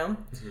that, you know?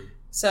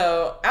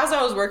 So as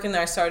I was working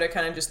there, I started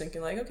kind of just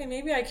thinking, like, okay,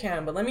 maybe I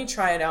can, but let me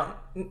try it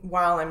out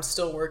while I'm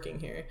still working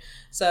here.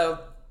 So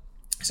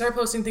I started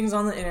posting things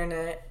on the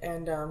internet.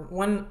 And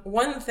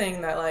one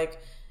thing that, like,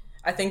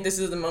 I think this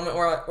is the moment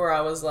where I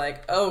was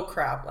like, oh,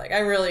 crap, like, I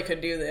really could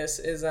do this,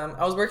 is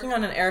I was working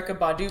on an Erykah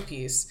Badu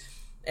piece.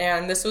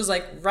 And this was,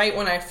 like, right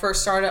when I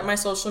first started up my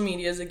social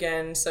medias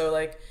again. So,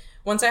 like,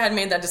 once I had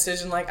made that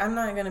decision, like, I'm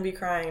not going to be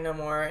crying no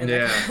more. And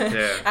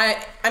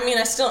I mean,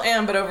 I still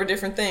am, but over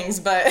different things.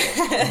 But,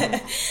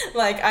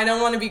 like, I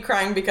don't want to be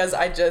crying because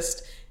I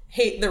just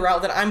hate the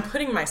route that I'm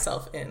putting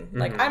myself in.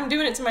 Like, I'm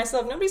doing it to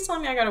myself. Nobody's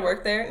telling me I got to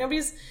work there.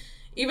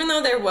 Even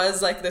though there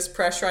was, like, this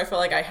pressure, I felt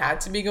like I had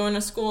to be going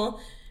to school.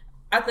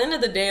 At the end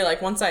of the day,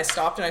 like, once I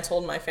stopped and I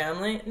told my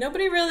family,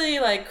 nobody really,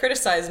 like,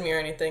 criticized me or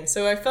anything.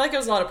 So I feel like it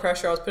was a lot of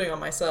pressure I was putting on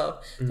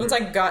myself. Once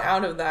I got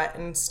out of that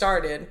and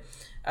started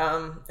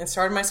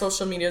my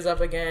social medias up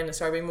again and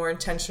started being more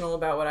intentional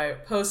about what I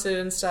posted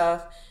and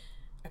stuff,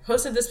 I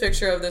posted this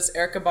picture of this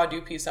Erykah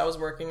Badu piece I was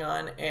working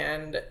on,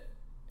 and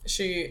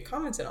she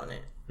commented on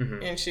it.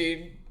 And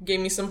she gave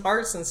me some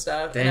hearts and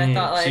stuff. Dang, and I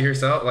thought, like, she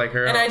herself, like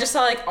her. And I just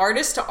thought, like,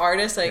 artist to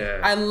artist, like,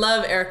 I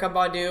love Erykah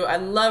Badu. I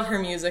love her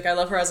music. I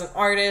love her as an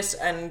artist.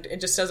 And it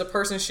just as a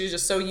person, she's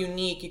just so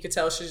unique. You could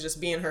tell she's just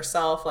being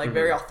herself, like,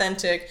 very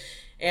authentic.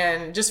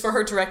 And just for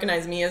her to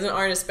recognize me as an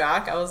artist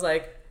back, I was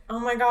like, oh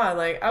my God,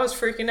 like, I was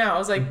freaking out. I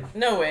was like,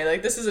 no way,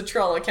 like, this is a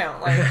troll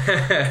account, like,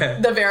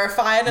 the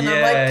verified, and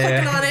I'm like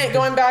clicking on it,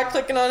 going back,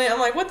 clicking on it. I'm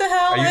like, what the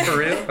hell? Are you for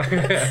real?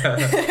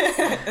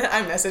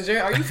 I messaged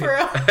her, are you for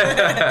real?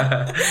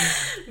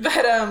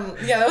 But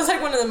yeah, that was like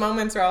one of the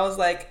moments where I was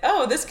like,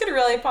 oh, this could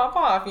really pop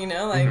off, you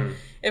know, like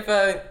if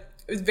a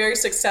very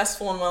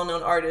successful and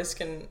well-known artist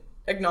can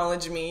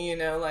acknowledge me, you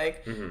know,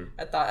 like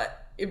I thought,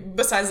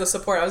 besides the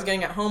support I was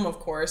getting at home, of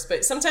course,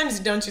 but sometimes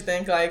don't you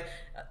think, like,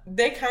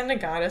 they kind of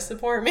gotta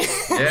support me?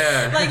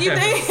 Yeah. Like, you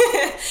think,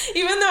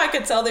 even though I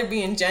could tell they're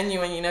being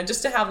genuine, you know,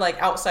 just to have, like,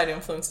 outside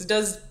influence, it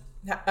does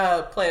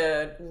play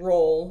a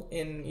role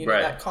in, you know,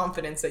 that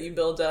confidence that you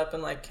build up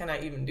and, like, can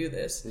I even do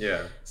this?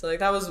 Yeah. So, like,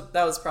 that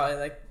was probably,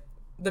 like,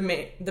 the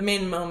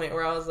main moment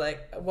where I was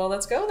like, well,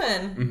 let's go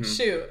then.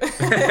 Shoot.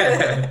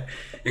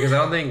 Because I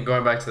don't think,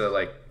 going back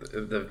to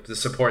the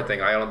support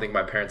thing, I don't think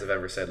my parents have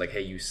ever said, like,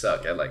 hey, you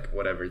suck at, like,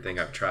 whatever thing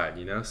I've tried,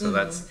 you know? So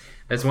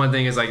that's one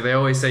thing, is, like, they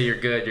always say you're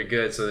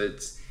good. So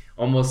it's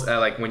almost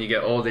like when you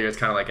get older, it's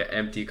kind of like an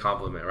empty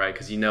compliment, right?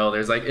 Because, you know,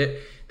 there's like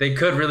they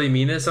could really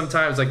mean it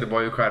sometimes, like The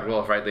Boy Who Cried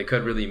Wolf, right? They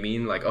could really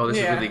mean, like, oh, this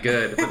is really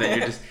good. But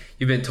then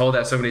you've been told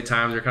that so many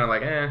times, you're kind of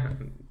like,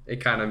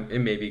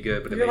 it may be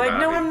good, but you're like,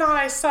 no, I'm not,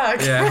 I suck.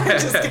 Yeah.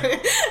 Just kidding.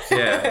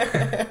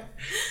 Yeah.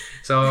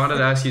 So I wanted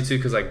to ask you too,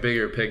 because, like,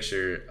 bigger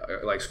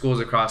picture, like, schools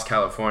across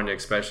California,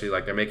 especially,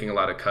 like, they're making a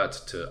lot of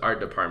cuts to art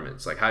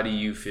departments. Like, how do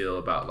you feel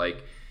about,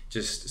 like,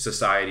 just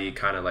society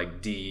kind of, like, I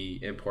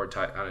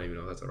don't even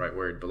know if that's the right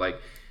word, but, like,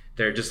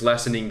 they're just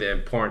lessening the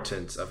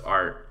importance of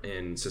art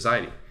in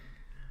society?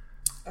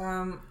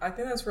 I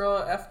think that's real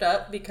effed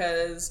up,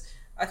 because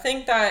I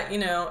think that, you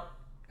know,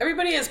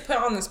 everybody is put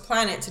on this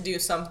planet to do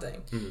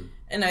something.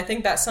 And I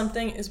think that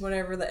something is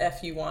whatever the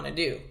F you want to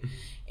do.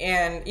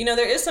 And, you know,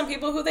 there is some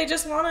people who they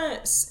just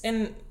want to,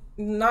 and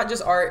not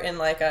just art in,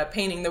 like,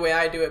 painting the way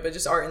I do it, but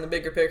just art in the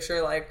bigger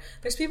picture. Like,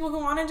 there's people who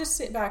want to just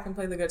sit back and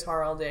play the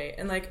guitar all day.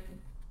 And, like,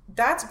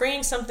 that's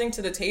bringing something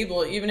to the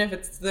table, even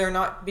if they're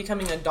not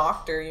becoming a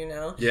doctor, you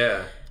know?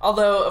 Yeah.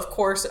 Although, of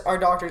course, our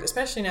doctors,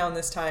 especially now in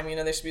this time, you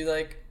know, they should be,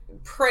 like,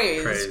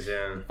 praised.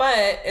 Yeah.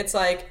 But it's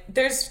like,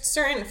 there's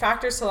certain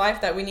factors to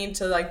life that we need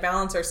to, like,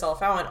 balance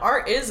ourselves out. And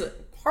art is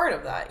part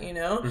of that, you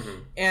know?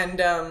 And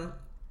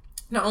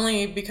not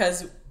only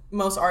because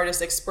most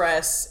artists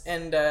express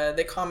and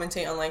they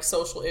commentate on, like,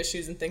 social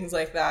issues and things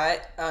like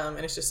that, and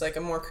it's just, like,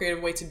 a more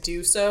creative way to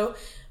do so.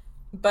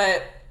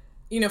 But,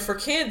 you know, for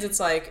kids,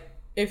 it's like,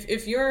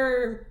 if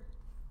you're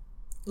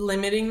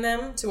limiting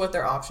them to what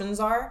their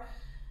options are,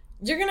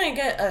 you're gonna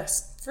get a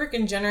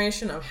freaking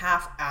generation of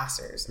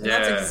half-assers. And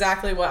that's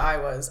exactly what I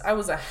was. I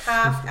was a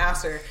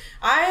half-asser.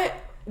 I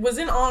was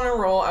in honor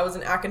roll. I was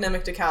in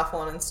academic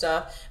decathlon and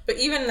stuff. But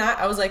even that,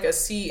 I was like a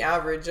C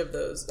average of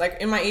those. Like,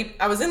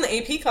 I was in the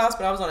AP class,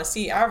 but I was on a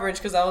C average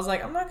because I was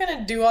like, I'm not going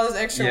to do all this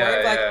extra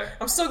work. Like,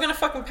 I'm still going to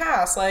fucking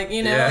pass. Like,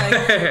 you know, like,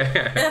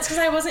 and that's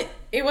because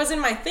it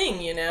wasn't my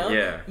thing, you know?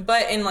 Yeah.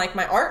 But in, like,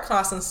 my art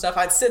class and stuff,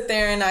 I'd sit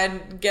there and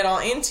I'd get all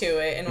into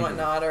it and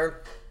whatnot.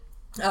 Or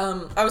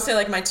I would say,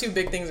 like, my two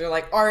big things are,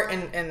 like, art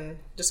and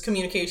just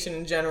communication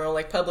in general,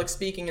 like public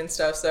speaking and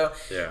stuff. So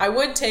I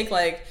would take,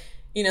 like,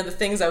 you know, the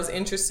things I was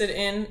interested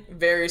in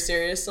very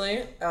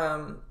seriously.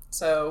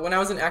 So when I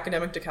was in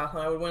academic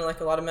decathlon, I would win,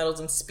 like, a lot of medals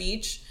in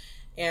speech.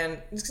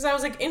 And it's because I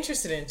was, like,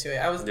 interested into it.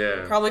 I was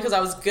probably because I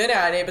was good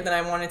at it, but then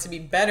I wanted to be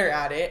better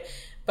at it.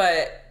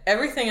 But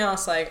everything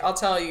else, like, I'll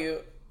tell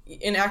you,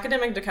 in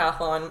academic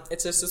decathlon,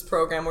 it's just this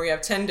program where you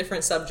have 10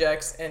 different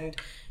subjects, and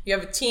you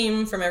have a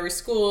team from every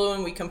school,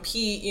 and we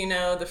compete, you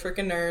know, the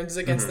freaking nerds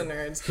against the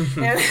nerds.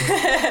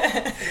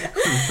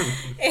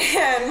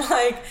 And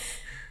like,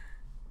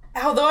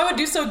 although I would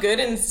do so good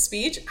in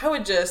speech, I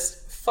would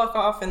just fuck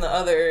off in the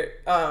other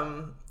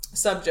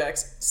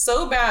subjects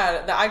so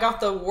bad that I got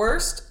the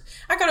worst.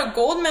 I got a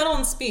gold medal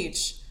in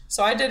speech,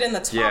 so I did in the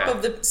top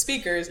of the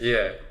speakers.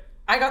 Yeah,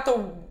 I got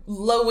the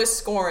lowest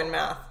score in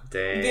math.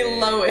 Dang. The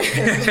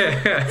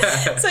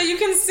lowest. So you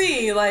can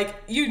see, like,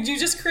 you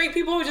just create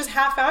people who just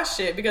half-ass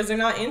shit because they're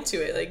not into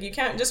it. Like, you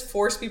can't just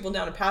force people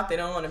down a path they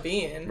don't want to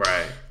be in.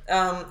 Right.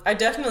 I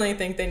definitely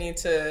think they need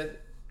to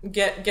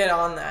get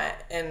on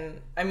that. And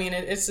I mean,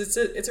 it's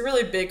a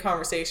really big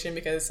conversation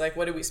because it's like,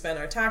 what do we spend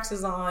our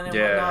taxes on and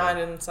whatnot?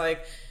 And it's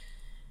like,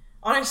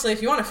 honestly,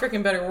 if you want a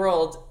freaking better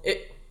world,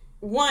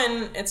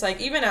 it's like,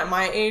 even at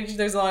my age,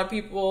 there's a lot of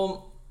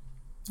people,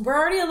 we're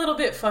already a little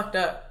bit fucked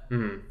up.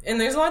 And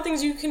there's a lot of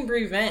things you can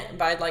prevent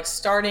by, like,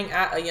 starting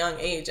at a young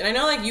age. And I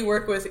know, like, you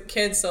work with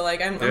kids, so,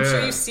 like, I'm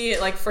sure you see it,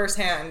 like,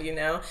 firsthand, you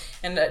know?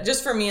 And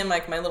just for me and,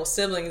 like, my little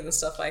siblings and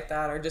stuff like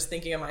that, or just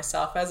thinking of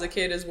myself as a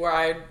kid is where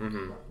I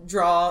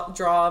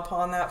draw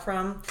upon that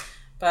from.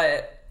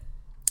 But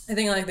I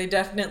think like they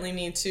definitely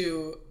need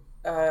to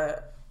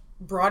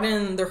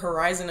broaden their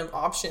horizon of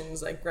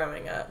options like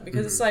growing up,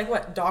 because it's like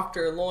what,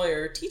 doctor,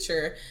 lawyer,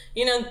 teacher,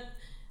 you know,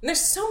 there's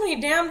so many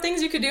damn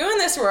things you could do in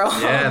this world.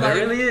 Yeah, there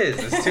really is.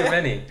 There's too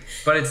many.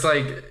 But it's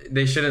like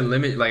they shouldn't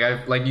limit,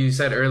 like you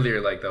said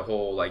earlier, like the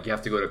whole like you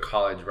have to go to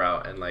college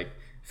route and like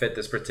fit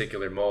this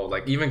particular mold.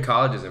 Like even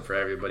college isn't for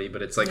everybody,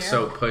 but it's like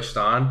so pushed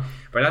on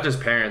by not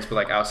just parents, but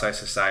like outside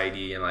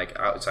society and like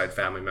outside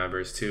family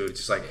members too.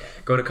 It's just like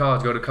go to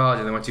college,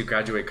 and then once you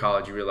graduate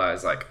college, you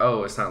realize like,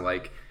 oh, it's not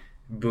like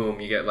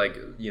boom, you get like,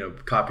 you know,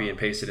 copy and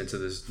pasted into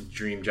this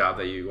dream job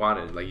that you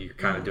wanted. Like you're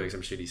kind of doing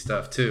some shitty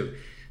stuff too.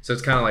 So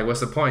it's kind of like,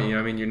 what's the point? You know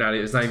what I mean?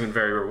 It's not even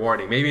very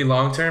rewarding. Maybe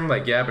long term,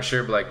 like, yeah, but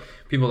sure. But like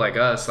people like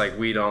us, like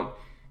we don't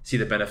see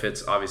the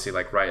benefits, obviously,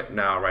 like right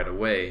now, right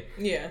away.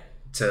 Yeah.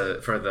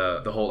 For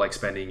the whole like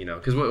spending, you know,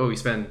 because what we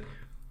spend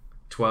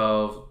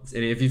 12,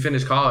 and if you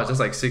finish college, that's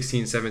like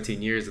 16,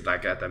 17 years of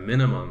like at the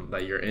minimum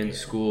that you're in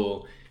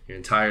school your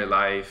entire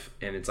life,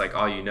 and it's like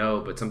all you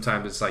know. But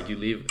sometimes it's like you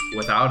leave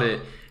without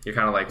it, you're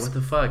kind of like, what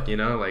the fuck, you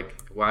know, like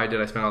why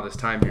did I spend all this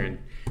time here? And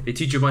they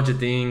teach you a bunch of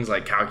things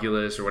like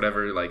calculus or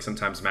whatever, like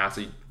sometimes math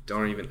that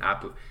aren't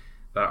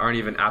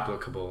even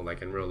applicable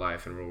like in real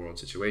life and real world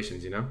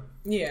situations, you know?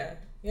 Yeah,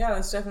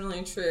 that's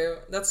definitely true.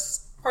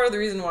 That's part of the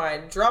reason why I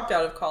dropped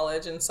out of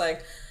college. And it's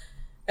like,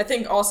 I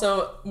think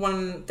also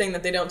one thing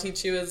that they don't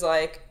teach you is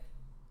like,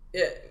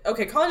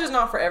 college is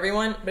not for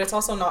everyone, but it's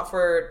also not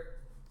for,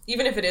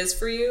 even if it is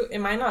for you, it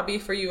might not be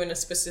for you in a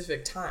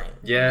specific time.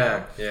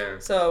 Yeah, you know?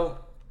 So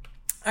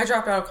I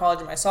dropped out of college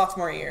in my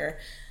sophomore year.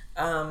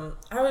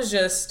 I was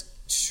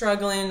just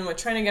struggling with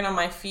trying to get on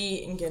my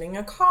feet and getting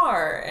a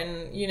car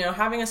and, you know,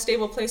 having a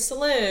stable place to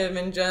live,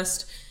 and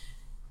just,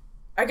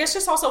 I guess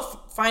just also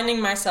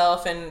finding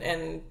myself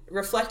and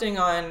reflecting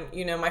on,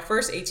 you know, my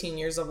first 18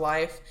 years of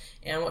life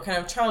and what kind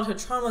of childhood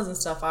traumas and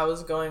stuff I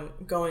was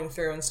going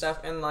through and stuff.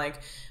 And like,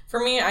 for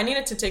me, I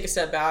needed to take a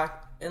step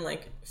back and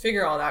like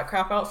figure all that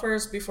crap out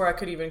first before I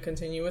could even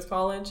continue with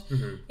college.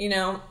 You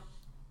know,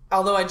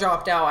 although I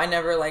dropped out, I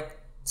never like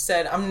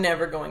said I'm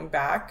never going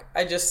back.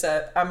 I just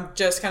said I'm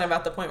just kind of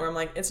at the point where I'm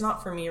like, it's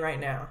not for me right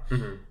now.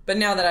 But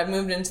now that I've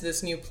moved into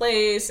this new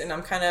place and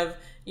I'm kind of,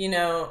 you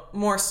know,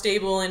 more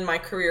stable in my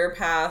career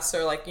paths,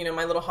 or like, you know,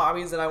 my little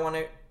hobbies that I want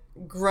to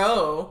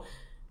grow,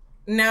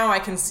 now I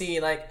can see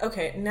like,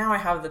 okay, now I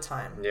have the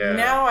time.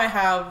 Now I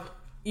have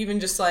even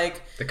just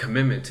like the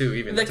commitment too,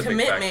 even the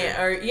commitment,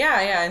 or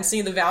and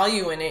see the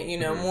value in it, you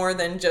know, more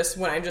than just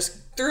when I just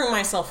threw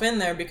myself in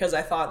there because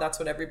I thought that's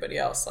what everybody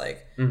else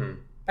like.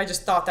 I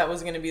just thought that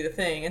was going to be the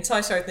thing until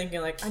I started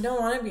thinking like, I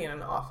don't want to be in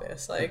an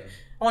office. Like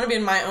I want to be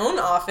in my own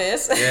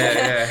office,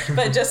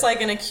 but just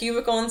like in a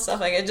cubicle and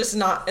stuff, like it's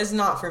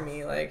not for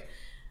me. Like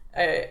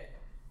I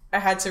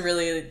had to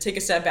really take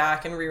a step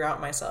back and reroute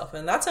myself,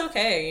 and that's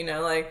okay. You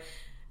know, like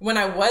when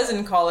I was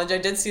in college, I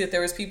did see that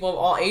there was people of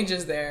all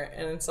ages there,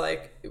 and it's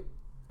like,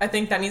 I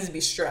think that needs to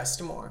be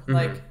stressed more.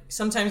 Like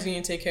sometimes you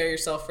need to take care of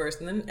yourself first,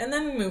 and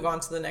then move on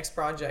to the next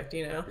project,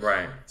 you know?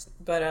 Right.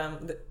 But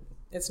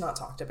it's not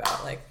talked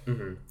about. Like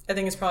I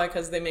think it's probably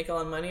because they make a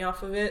lot of money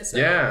off of it. So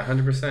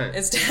 100%.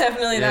 It's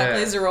definitely that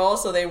plays a role.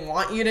 So they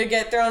want you to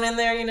get thrown in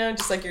there, you know,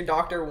 just like your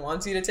doctor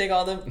wants you to take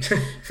all the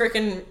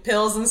freaking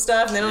pills and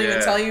stuff, and they don't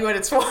even tell you what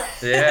it's for.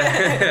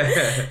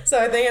 So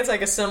I think it's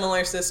like a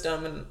similar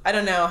system, and I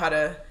don't know how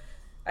to.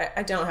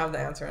 I don't have the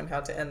answer on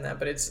how to end that,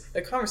 but it's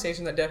a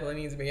conversation that definitely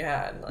needs to be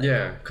had. Like,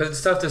 because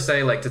it's tough to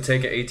say, like, to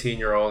take an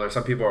 18-year-old, or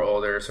some people are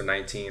older, so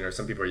 19, or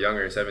some people are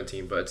younger,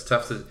 17, but it's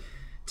tough to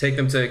take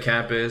them to a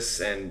campus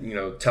and, you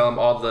know, tell them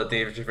all the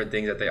different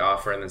things that they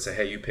offer, and then say,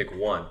 hey, you pick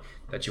one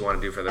that you want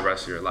to do for the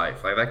rest of your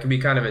life. Like, that can be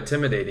kind of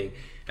intimidating.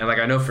 And, like,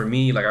 I know for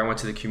me, like, I went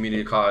to the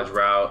community college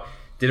route,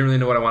 didn't really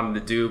know what I wanted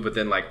to do, but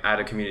then, like, at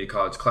a community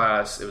college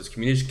class, it was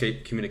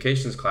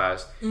communications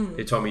class.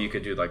 They told me you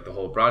could do, like, the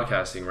whole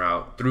broadcasting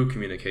route through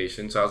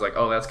communication. So I was like,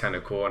 oh, that's kind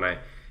of cool. And I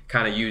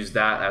kind of used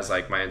that as,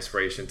 like, my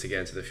inspiration to get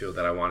into the field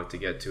that I wanted to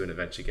get to and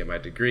eventually get my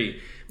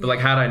degree. But, like,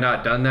 had I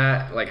not done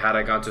that, like, had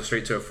I gone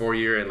straight to a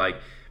 4-year and, like,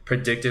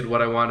 predicted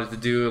what I wanted to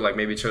do, like,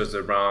 maybe chose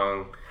the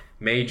wrong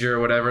major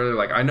or whatever.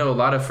 Like, I know a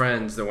lot of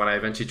friends that when I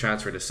eventually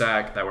transferred to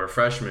SAC that were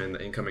freshmen,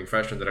 incoming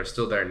freshmen, that are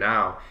still there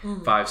now,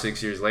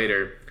 5-6 years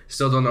later,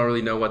 still don't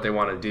really know what they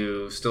want to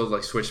do, still,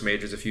 like, switched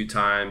majors a few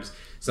times.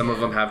 Some of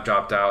them have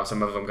dropped out,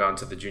 some of them gone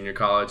to the junior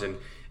college, and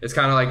it's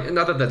kind of like,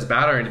 not that that's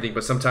bad or anything,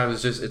 but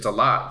sometimes it's a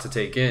lot to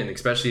take in,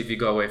 especially if you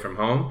go away from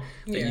home.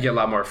 Like, you get a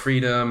lot more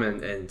freedom,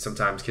 and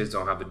sometimes kids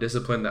don't have the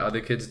discipline that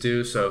other kids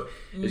do, so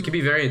it can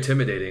be very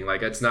intimidating.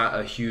 Like, it's not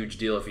a huge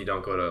deal if you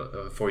don't go to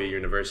a 4-year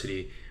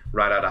university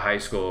right out of high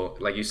school.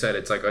 Like you said,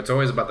 it's like, it's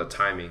always about the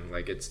timing.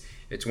 Like, it's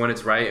when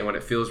it's right and when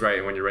it feels right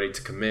and when you're ready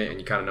to commit and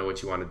you kind of know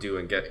what you want to do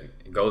and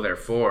go there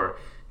for,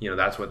 you know,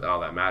 that's what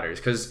all that matters.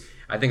 Because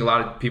I think a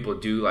lot of people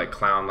do, like,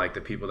 clown, like,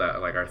 the people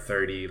that, like, are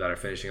 30 that are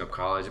finishing up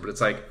college, but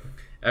it's like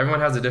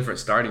everyone has a different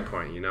starting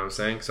point, you know what I'm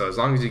saying? So as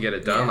long as you get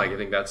it done, like, I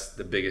think that's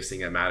the biggest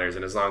thing that matters,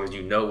 and as long as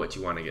you know what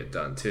you want to get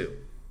done too.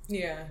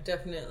 Yeah,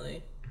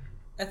 definitely.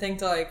 I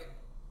think, like,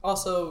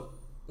 also,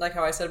 like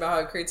how I said about how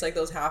it creates like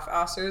those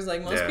half-assers.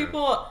 Like most Yeah.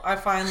 people, I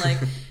find like,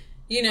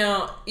 you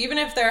know, even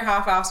if they're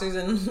half-assers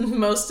in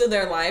most of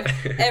their life,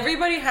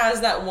 everybody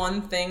has that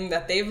one thing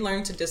that they've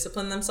learned to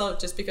discipline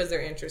themselves just because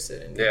they're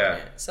interested in doing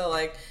it. So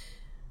like,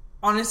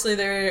 honestly,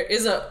 there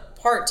is a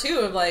part too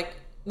of like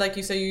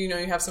you say, you know,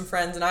 you have some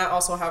friends, and I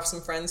also have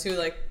some friends who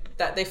like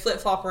that they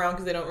flip-flop around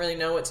because they don't really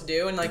know what to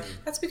do, and like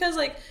that's because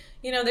like,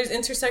 you know, there's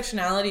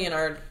intersectionality in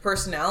our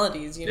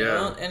personalities, you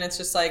know, and it's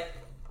just like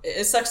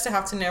it sucks to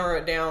have to narrow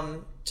it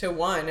down to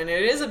one, and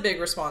it is a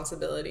big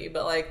responsibility.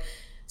 But like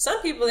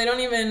some people, they don't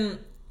even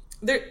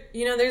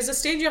you know, there's a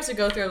stage you have to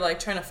go through of like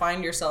trying to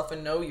find yourself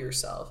and know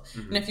yourself.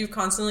 And if you've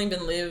constantly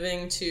been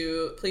living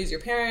to please your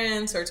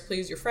parents or to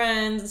please your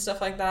friends and stuff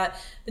like that,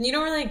 then you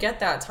don't really get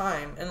that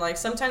time. And like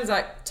sometimes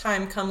that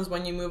time comes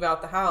when you move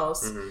out the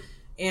house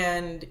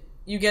and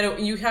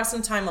you have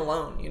some time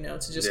alone, you know,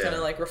 to just kind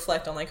of like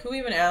reflect on like, who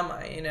even am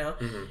I, you know?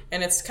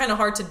 And it's kind of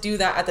hard to do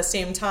that at the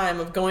same time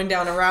of going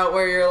down a route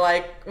where you're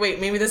like,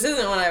 wait, maybe this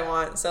isn't what I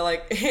want. So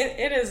like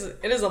it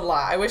is a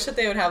lot. I wish that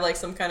they would have like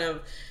some kind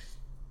of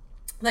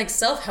like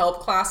self-help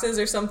classes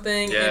or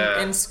something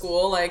in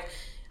school, like,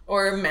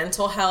 or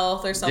mental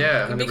health or something.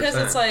 Yeah, 100%. Because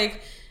it's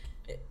like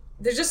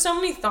there's just so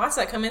many thoughts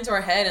that come into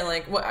our head, and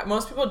like what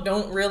most people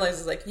don't realize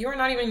is like you are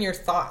not even your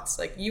thoughts.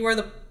 Like you are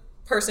the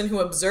person who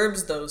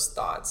observes those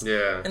thoughts.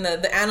 Yeah. And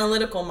the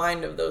analytical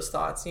mind of those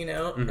thoughts, you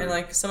know? And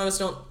like some of us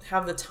don't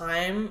have the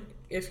time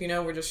if, you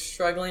know, we're just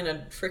struggling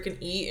to freaking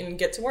eat and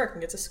get to work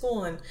and get to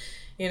school and,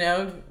 you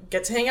know,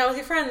 get to hang out with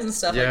your friends and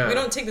stuff. Like we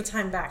don't take the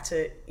time back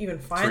to even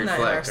find that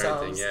in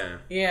ourselves.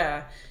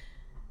 Yeah.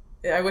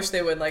 I wish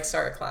they would like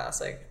start a class.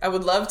 Like I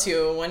would love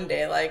to one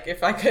day, like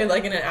if I could,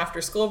 like in an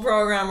after school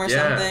program or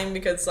something,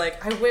 because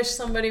like I wish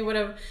somebody would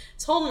have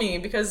told me,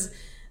 because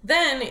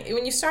then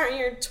when you start in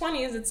your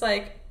 20s, it's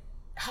like,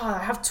 oh, I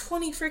have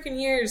 20 freaking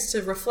years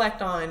to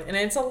reflect on, and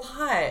it's a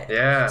lot.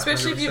 Yeah.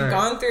 Especially 100%. If you've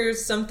gone through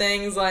some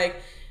things, like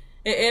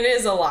it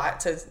is a lot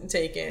to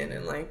take in,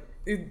 and like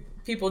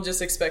people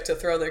just expect to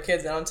throw their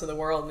kids out into the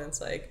world, and it's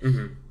like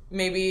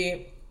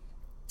maybe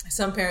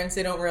some parents,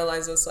 they don't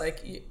realize it's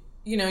like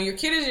you know, your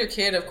kid is your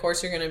kid. Of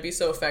course, you're going to be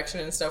so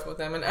affectionate and stuff with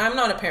them. And I'm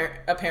not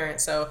a parent,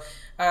 so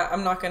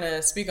I'm not going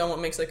to speak on what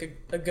makes like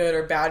a good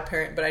or bad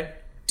parent. But I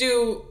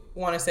do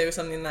want to say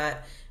something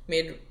that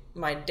made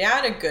my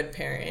dad a good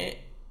parent.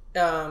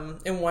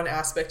 In one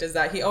aspect is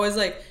that he always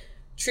like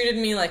treated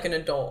me like an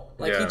adult.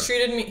 Like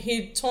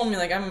he told me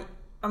like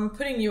I'm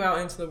putting you out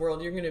into the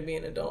world. You're going to be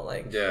an adult.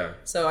 Like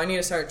so I need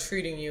to start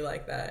treating you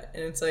like that.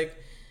 And it's like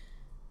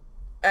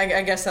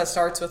I guess that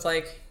starts with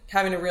like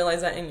having to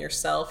realize that in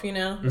yourself, you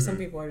know? But some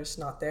people are just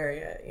not there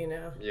yet, you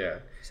know? Yeah.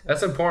 So.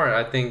 That's important.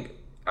 I think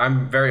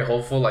I'm very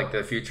hopeful, like,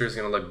 the future is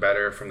going to look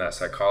better from that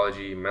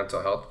psychology,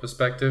 mental health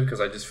perspective, because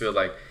I just feel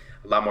like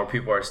a lot more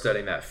people are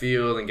studying that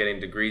field and getting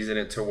degrees in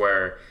it to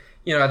where,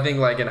 you know, I think,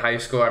 like, in high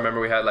school, I remember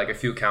we had, like, a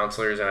few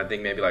counselors and I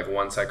think maybe, like,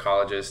 one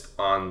psychologist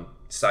on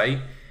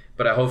site.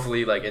 But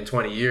hopefully, like, in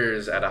 20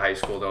 years at a high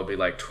school, there'll be,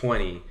 like,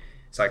 20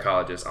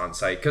 psychologists on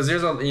site, because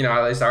there's a, you know,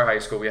 at least our high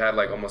school, we had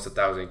like almost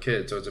 1,000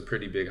 kids, so it's a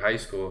pretty big high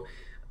school.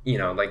 You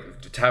know,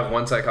 like to have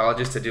one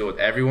psychologist to deal with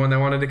everyone that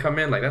wanted to come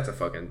in, like that's a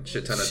fucking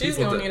shit ton of people. She's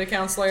gonna need a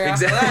counselor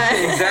after that.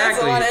 Exactly.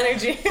 That's a lot of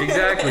energy.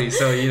 Exactly.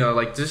 So, you know,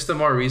 like just the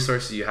more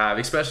resources you have,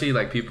 especially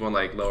like people in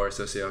like lower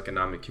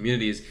socioeconomic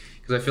communities,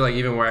 because I feel like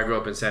even where I grew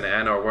up in Santa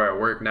Ana or where I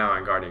work now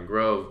in Garden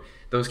Grove,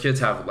 those kids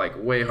have like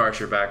way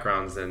harsher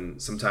backgrounds than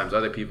sometimes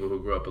other people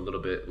who grew up a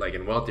little bit like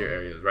in wealthier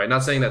areas, right?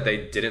 Not saying that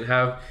they didn't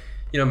have,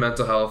 you know,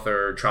 mental health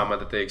or trauma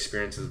that they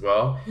experience as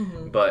well.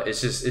 But it's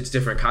just, it's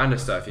different kind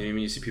of stuff. You know,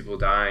 you see people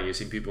dying, you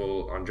see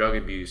people on drug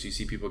abuse, you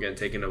see people getting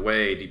taken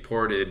away,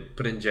 deported,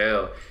 put in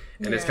jail.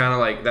 And it's kind of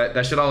like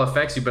that shit all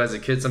affects you. But as a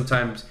kid,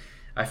 sometimes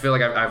I feel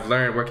like I've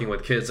learned working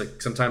with kids, like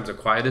sometimes the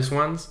quietest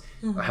ones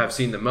have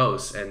seen the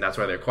most. And that's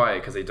why they're quiet,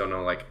 because they don't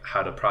know like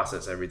how to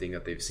process everything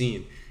that they've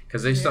seen.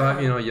 Because they still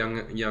have, you know,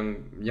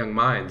 young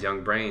minds,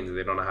 young brains, and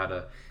they don't know how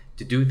to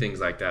do things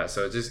like that.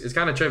 So it's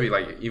kind of trippy,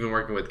 like even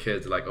working with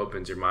kids, like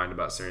opens your mind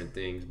about certain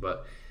things.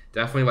 But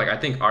definitely, like I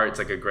think art's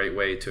like a great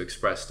way to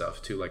express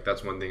stuff too. Like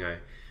that's one thing I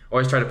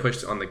always try to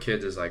push on the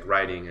kids is like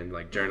writing and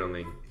like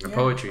journaling and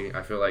poetry.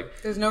 I feel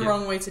like there's no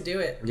wrong way to do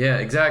it. Yeah,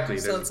 exactly.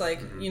 So it's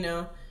like, you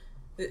know,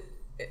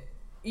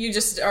 you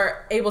just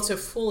are able to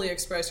fully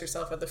express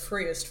yourself at the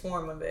freest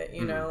form of it,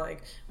 you know,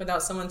 like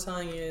without someone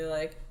telling you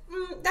like,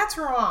 that's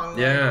wrong.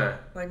 Yeah.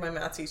 Like my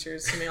math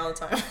teachers to me all the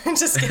time.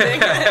 Just kidding.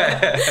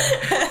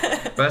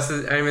 That's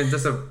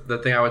the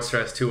thing I would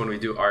stress too when we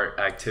do art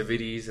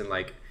activities, and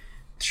like,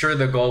 sure,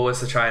 the goal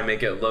was to try and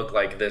make it look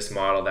like this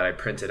model that I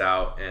printed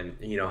out and,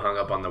 you know, hung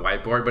up on the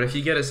whiteboard. But if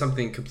you get it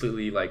something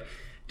completely like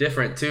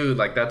different too,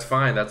 like that's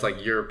fine. That's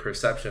like your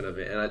perception of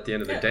it. And at the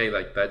end of the day,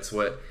 like that's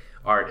what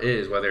art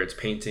is, whether it's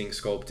painting,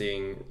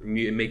 sculpting,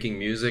 making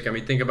music. I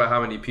mean, think about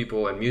how many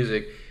people in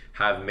music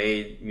have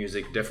made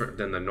music different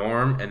than the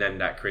norm, and then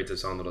that creates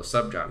its own little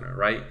subgenre,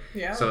 right?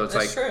 Yeah, so it's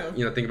like, true.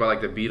 You know, think about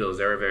like the Beatles.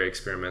 They were very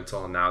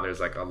experimental, and now there's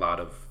like a lot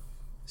of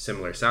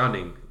similar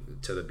sounding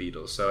to the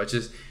Beatles. So it's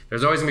just,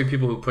 there's always gonna be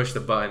people who push the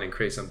button and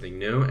create something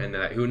new, and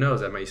that, who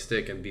knows, that might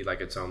stick and be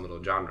like its own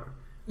little genre.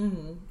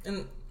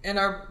 And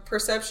our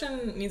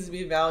perception needs to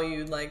be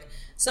valued like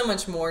so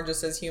much more,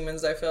 just as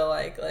humans. I feel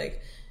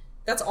like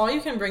that's all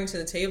you can bring to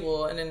the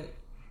table, and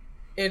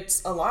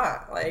it's a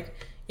lot. Like,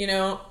 you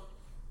know,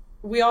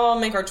 we all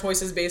make our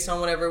choices based on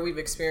whatever we've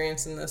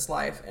experienced in this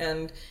life,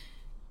 and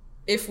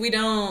if we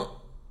don't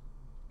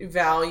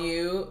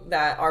value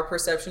that our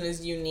perception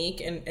is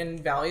unique and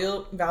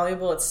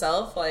valuable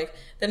itself, like,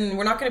 then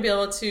we're not going to be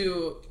able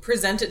to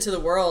present it to the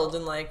world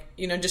and, like,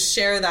 you know, just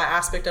share that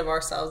aspect of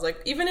ourselves.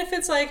 Like, even if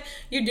it's like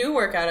you do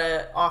work at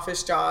an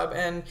office job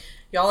and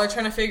y'all are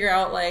trying to figure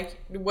out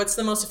like what's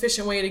the most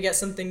efficient way to get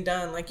something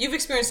done, like, you've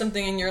experienced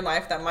something in your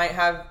life that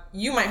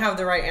you might have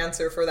the right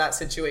answer for that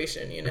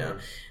situation, you know.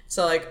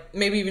 So like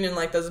maybe even in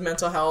like those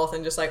mental health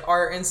and just like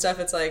art and stuff,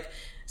 it's like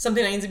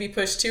something that needs to be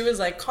pushed too is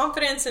like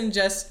confidence and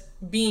just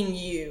being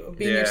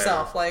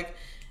yourself, like,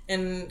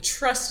 and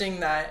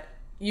trusting that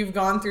you've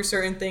gone through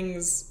certain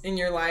things in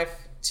your life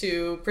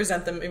to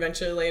present them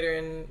eventually later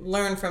and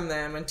learn from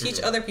them and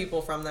teach other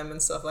people from them and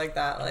stuff like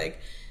that. Like,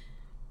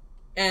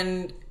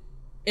 and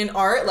in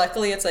art,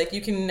 luckily, it's like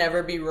you can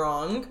never be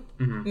wrong,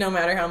 no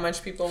matter how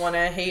much people want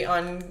to hate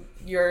on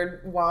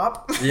your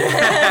WAP.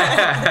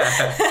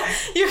 Yeah.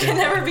 You can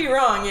never be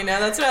wrong, you know?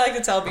 That's what I like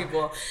to tell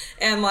people.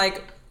 And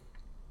like,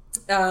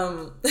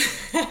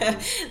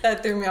 that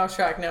threw me off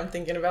track. Now I'm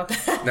thinking about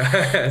that. No,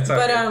 it's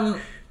okay. But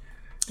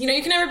you know,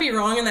 you can never be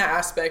wrong in that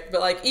aspect.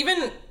 But like,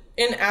 even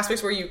in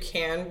aspects where you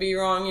can be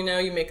wrong, you know,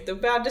 you make the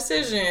bad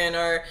decision,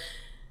 or,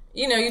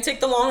 you know, you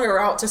take the longer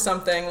route to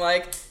something,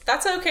 like,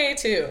 that's okay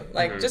too.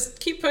 Like, just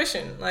keep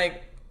pushing.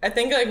 Like, I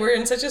think like we're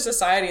in such a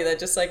society that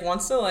just like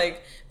wants to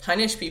like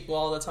punish people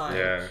all the time.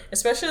 Yeah.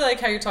 Especially like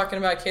how you're talking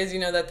about kids, you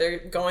know, that they're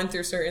going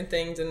through certain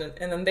things and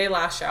then they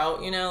lash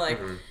out, you know, like.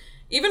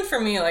 Even for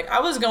me, like, I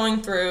was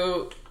going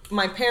through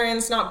my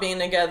parents not being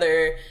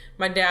together.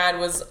 My dad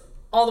was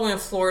all the way in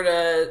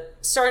Florida,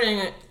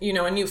 starting, you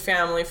know, a new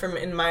family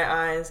in my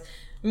eyes.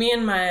 Me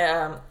and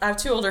I have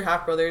two older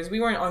half brothers. We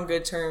weren't on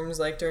good terms,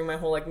 like, during my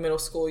whole, like, middle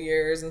school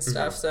years and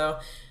stuff. So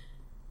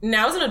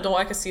now as an adult,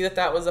 I could see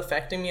that was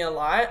affecting me a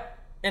lot.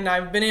 And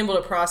I've been able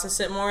to process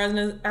it more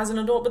as an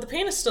adult, but the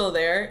pain is still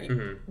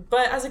there.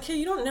 But as a kid,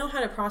 you don't know how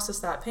to process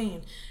that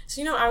pain.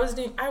 So, you know, I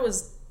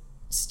was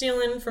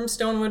stealing from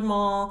Stonewood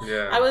Mall.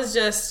 Yeah. I was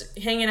just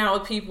hanging out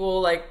with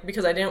people, like,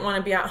 because I didn't want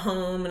to be at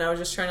home, and I was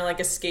just trying to like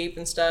escape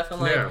and stuff. And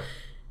like,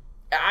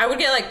 I would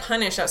get like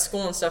punished at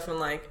school and stuff, and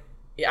like,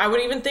 I would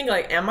even think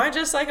like, am I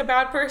just like a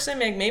bad person?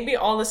 Like, maybe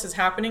all this is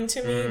happening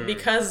to me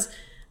because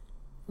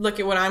look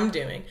at what I'm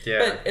doing.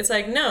 But it's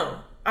like, no,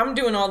 I'm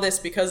doing all this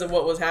because of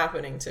what was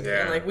happening to me.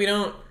 And like, we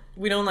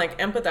don't like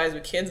empathize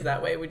with kids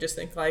that way. We just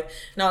think like,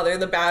 no, they're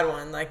the bad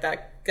one. Like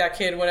that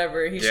kid,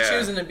 whatever, he's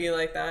choosing to be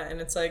like that.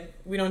 And it's like,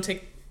 we don't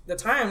take the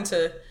time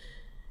to,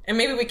 and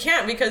maybe we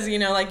can't because, you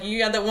know, like you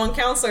got that one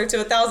counselor to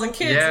 1,000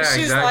 kids and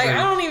she's like,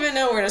 I don't even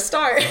know where to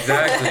start.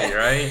 Exactly,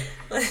 right?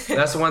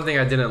 That's the one thing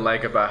I didn't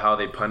like about how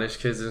they punish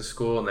kids in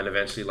school and then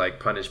eventually like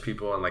punish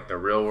people in like the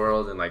real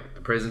world and like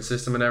the prison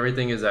system and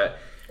everything, is that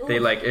they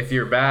like, if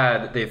you're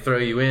bad, they throw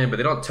you in, but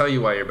they don't tell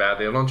you why you're bad.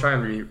 They don't try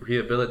and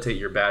rehabilitate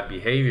your bad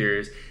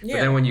behaviors. But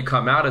then when you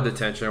come out of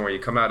detention, or you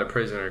come out of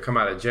prison or come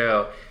out of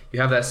jail, you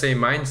have that same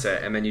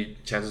mindset, and then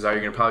chances are you're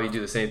going to probably do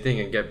the same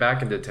thing and get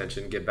back in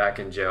detention, get back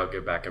in jail,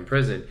 get back in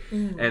prison.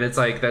 And it's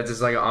like, that's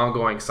just like an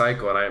ongoing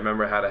cycle. And I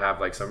remember I had to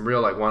have like some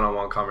real like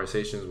one-on-one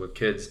conversations with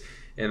kids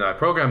in a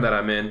program that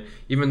I'm in,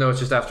 even though it's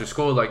just after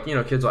school, like, you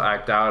know, kids will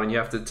act out and you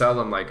have to tell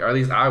them, like, or at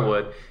least I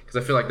would, because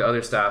I feel like the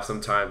other staff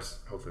sometimes,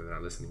 hopefully they're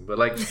not listening, but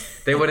like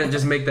they wouldn't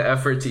just make the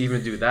effort to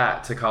even do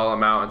that, to call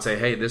them out and say,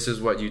 hey, this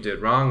is what you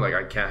did wrong. Like,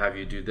 I can't have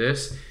you do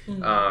this. You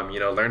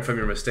know, learn from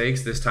your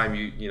mistakes. This time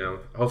you know,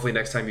 hopefully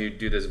next time you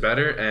do this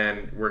better,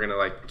 and we're going to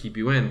like keep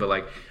you in. But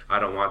like, I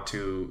don't want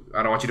you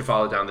to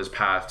follow down this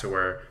path to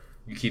where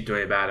you keep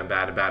doing it bad and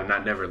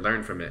not never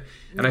learn from it.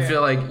 And I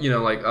feel like, you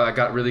know, like I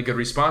got really good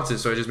responses.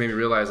 So it just made me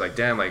realize, like,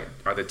 damn, like,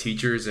 are the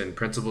teachers and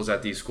principals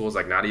at these schools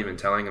like not even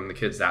telling them the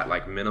kids that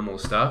like minimal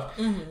stuff?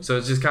 So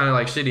it's just kind of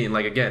like shitty. And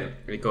like, again,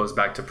 it goes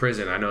back to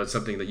prison. I know it's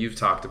something that you've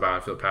talked about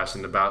and feel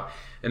passionate about.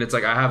 And it's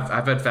like,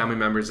 I've had family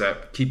members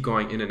that keep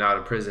going in and out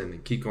of prison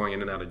and keep going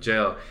in and out of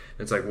jail.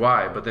 And it's like,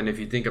 why? But then if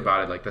you think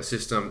about it, like, the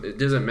system,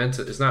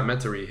 it's not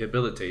meant to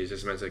rehabilitate. It's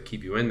just meant to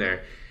keep you in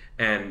there.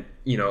 And,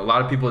 you know, a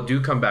lot of people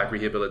do come back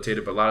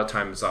rehabilitated, but a lot of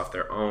times it's off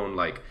their own,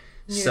 like,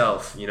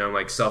 self, you know,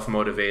 like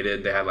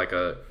self-motivated. They had like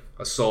a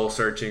soul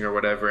searching or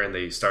whatever, and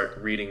they start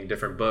reading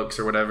different books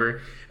or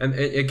whatever. And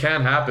it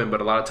can happen, but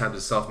a lot of times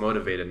it's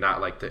self-motivated,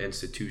 not like the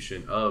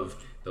institution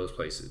of those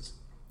places.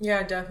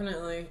 Yeah,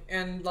 definitely.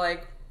 And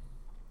like,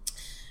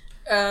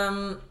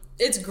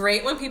 it's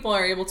great when people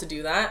are able to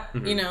do that,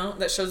 you know,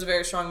 that shows a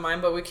very strong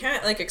mind, but we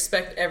can't like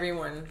expect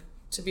everyone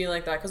to be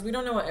like that, because we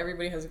don't know what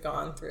everybody has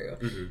gone through.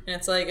 And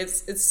it's like,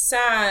 it's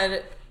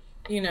sad,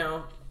 you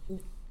know,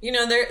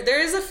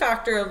 there is a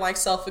factor of like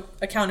self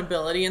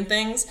accountability and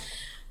things,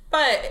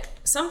 But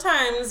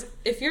sometimes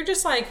if you're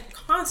just like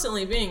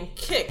constantly being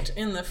kicked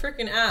in the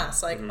freaking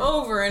ass, like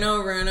over and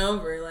over and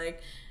over,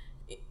 like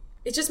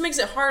it just makes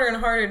it harder and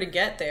harder to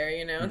get there,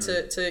 you know,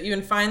 to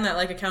even find that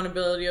like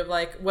accountability of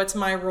like, what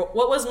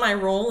was my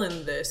role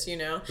in this, you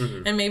know?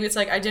 And maybe it's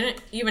like, I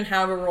didn't even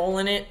have a role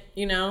in it,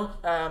 you know?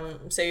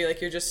 Say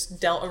like you're just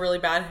dealt a really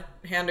bad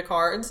hand of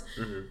cards.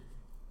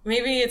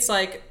 Maybe it's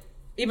like,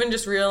 even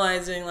just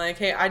realizing like,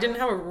 hey, I didn't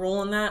have a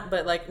role in that,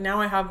 but like now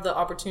I have the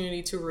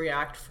opportunity to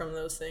react from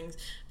those things.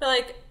 But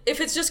like, if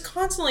it's just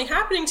constantly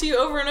happening to you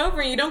over and over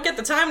and you don't get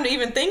the time to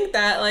even think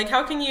that, like,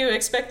 how can you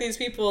expect these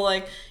people,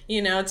 like,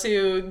 you know,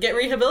 to get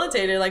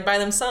rehabilitated like by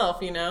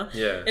themselves, you know?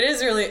 Yeah. It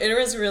is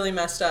really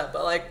messed up.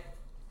 But like,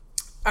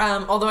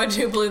 although I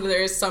do believe that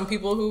there's some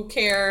people who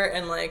care,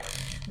 and like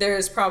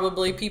there's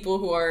probably people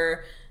who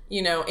are,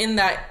 you know, in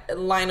that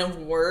line of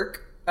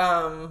work,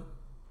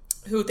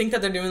 who think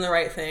that they're doing the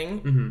right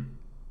thing.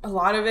 A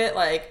lot of it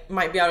like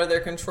might be out of their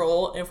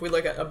control if we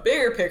look at a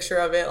bigger picture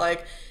of it,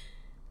 like,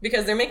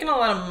 because they're making a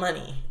lot of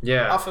money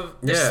off of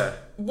this.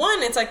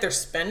 One, it's like they're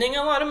spending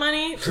a lot of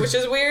money, which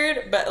is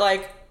weird, but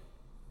like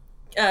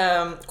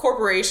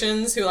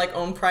corporations who like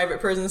own private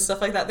prisons and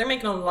stuff like that, they're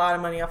making a lot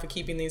of money off of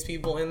keeping these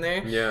people in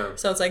there.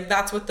 So it's like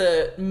that's what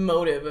the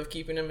motive of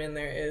keeping them in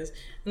there is,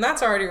 and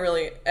that's already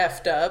really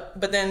effed up.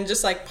 But then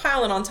just like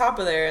pile it on top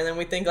of there, and then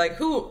we think like,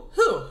 who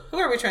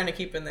are we trying to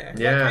keep in there?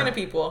 What kind of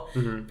people?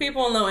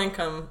 People in low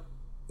income,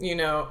 you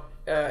know,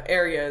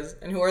 areas.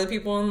 And who are the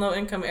people in low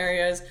income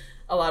areas?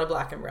 A lot of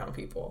black and brown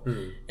people.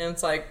 And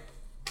it's like,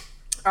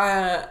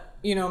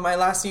 you know, my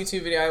last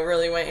YouTube video, I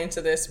really went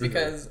into this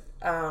because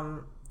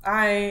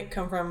I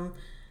come from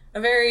a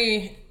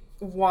very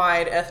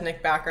wide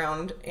ethnic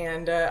background,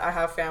 and I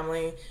have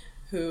family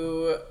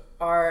who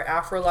are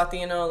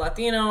Afro-Latino,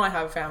 Latino. I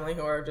have family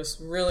who are just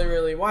really,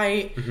 really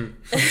white.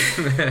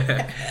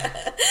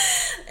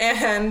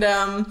 And,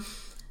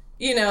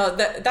 you know,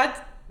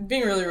 that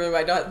being really, really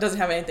white doesn't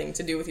have anything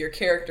to do with your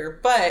character,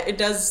 but it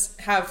does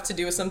have to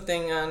do with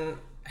something on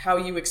how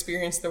you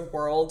experience the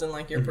world and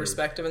like your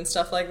perspective and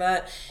stuff like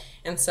that.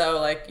 And so,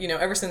 like, you know,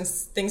 ever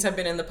since things have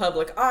been in the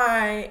public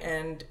eye,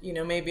 and, you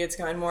know, maybe it's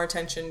gotten more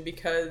attention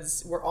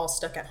because we're all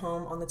stuck at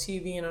home on the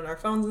TV and on our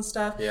phones and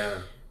stuff.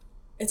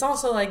 It's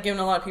also, like, given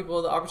a lot of people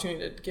the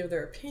opportunity to give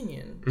their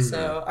opinion.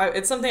 So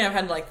it's something I've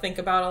had to, like, think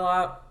about a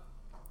lot.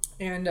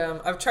 And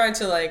I've tried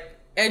to, like,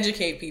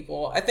 educate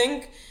people. I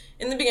think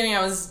in the beginning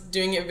I was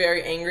doing it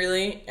very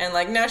angrily. And,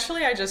 like,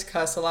 naturally I just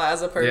cuss a lot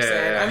as a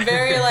person. I'm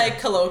very, like,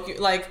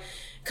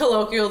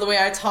 colloquial the way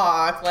I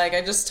talk. Like,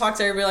 I just talk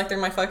to everybody like they're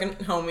my fucking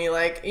homie,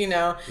 like, you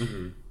know.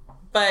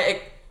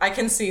 But I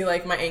can see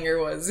like my anger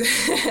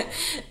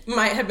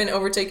might have been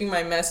overtaking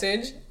my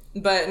message.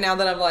 But now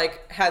that I've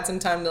like had some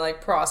time to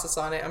like process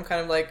on it, I'm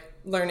kind of like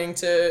learning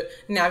to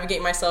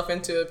navigate myself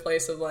into a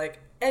place of like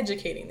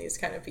educating these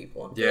kind of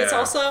people. It's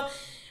also,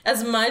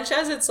 as much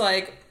as it's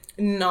like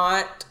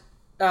not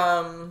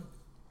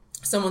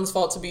someone's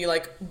fault to be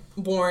like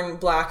born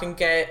black and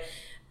get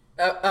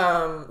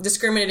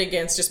discriminated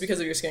against just because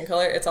of your skin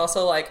color, it's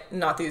also like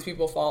not these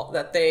people's fault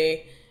that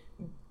they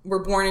were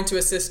born into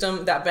a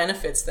system that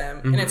benefits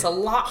them. And it's a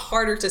lot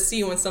harder to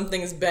see when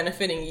something is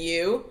benefiting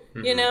you,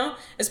 you know,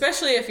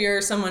 especially if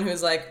you're someone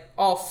who's like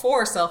all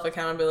for self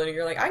accountability.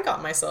 You're like, I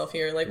got myself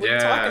here, like, what are you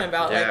talking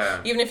about?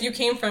 Like, even if you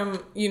came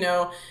from, you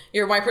know,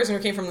 you're a white person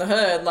who came from the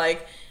hood,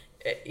 like,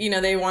 you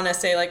know, they want to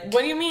say like,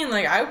 what do you mean,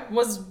 like, I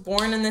was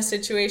born in this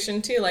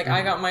situation too, like,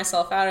 I got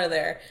myself out of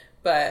there.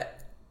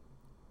 But,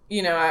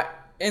 you know,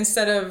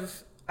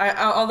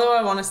 although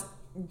I want to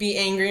be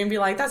angry and be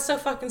like, that's so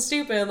fucking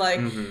stupid,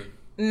 like,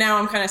 now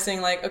I'm kind of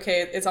saying like,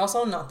 okay, it's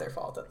also not their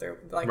fault that they're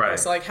like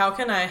this. So like, how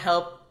can I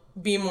help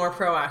be more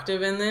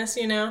proactive in this,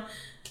 you know?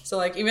 So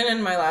like, even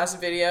in my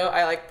last video,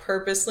 I like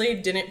purposely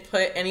didn't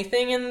put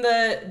anything in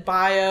the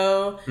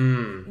bio,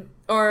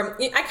 or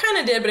I kind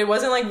of did, but it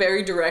wasn't like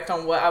very direct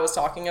on what I was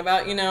talking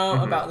about, you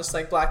know, about just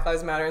like Black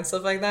Lives Matter and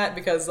stuff like that,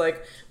 because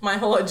like my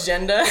whole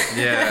agenda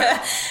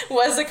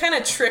was to kind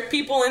of trick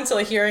people into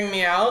like hearing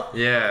me out.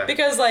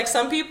 Because like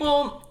some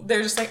people,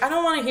 they're just like, I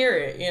don't want to hear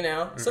it, you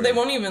know, so they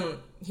won't even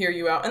hear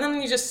you out, and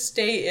then you just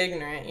stay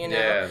ignorant, you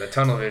know. The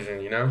tunnel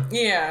vision, you know.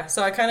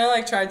 So I kind of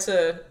like tried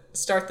to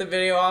start the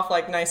video off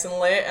like nice and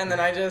lit, and then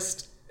I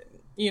just,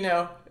 you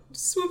know,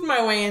 swooped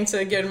my way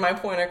into getting my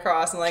point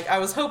across, and like I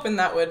was hoping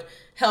that would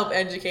help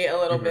educate a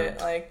little bit.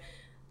 Like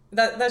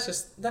that's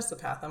the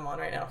path I'm on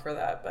right now for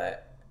that.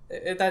 But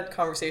that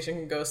conversation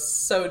can go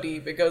so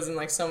deep. It goes in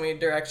like so many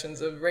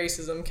directions of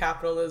racism,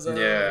 capitalism,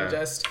 and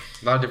just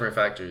a lot of different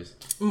factors.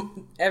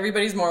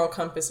 Everybody's moral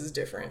compass is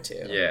different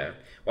too.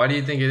 Why do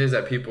you think it is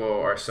that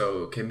people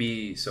can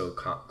be so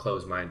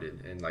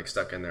closed-minded and like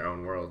stuck in their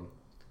own world?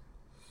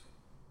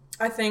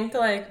 I think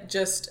like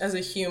just as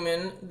a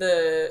human,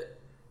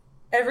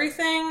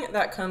 everything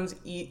that comes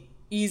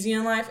easy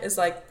in life is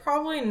like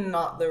probably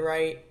not the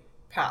right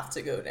path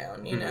to go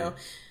down, you know?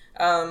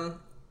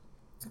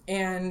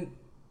 And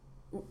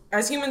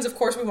as humans, of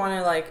course, we want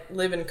to like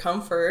live in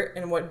comfort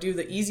and do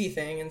the easy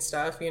thing and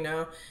stuff, you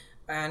know?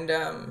 And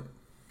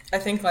I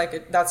think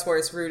like that's where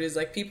it's rooted, is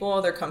like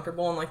people, they're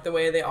comfortable in like the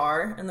way they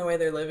are and the way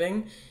they're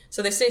living,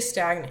 so they stay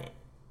stagnant,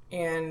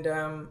 and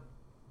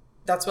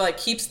that's what like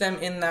keeps them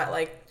in that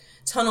like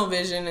tunnel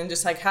vision and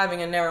just like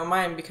having a narrow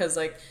mind, because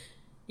like,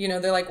 you know,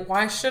 they're like,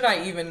 why should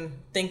I even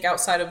think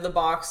outside of the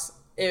box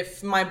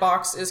if my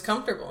box is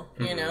comfortable,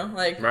 you know?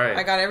 Like, right.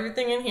 I got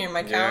everything in here,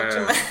 my couch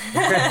and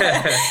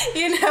my,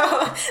 you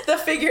know, the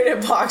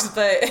figurative box.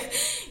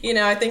 But, you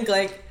know, I think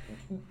like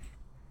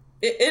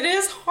it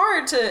is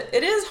hard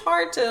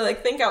to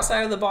like think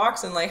outside of the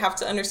box and like have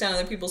to understand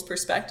other people's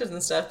perspectives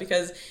and stuff,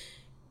 because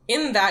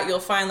in that you'll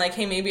find like,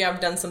 hey, maybe I've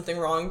done something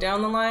wrong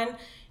down the line.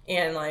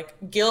 And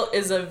like guilt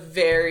is a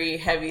very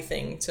heavy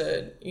thing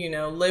to, you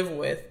know, live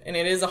with. And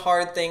it is a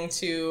hard thing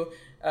to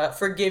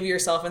forgive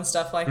yourself and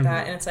stuff like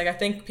that. And it's like, I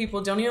think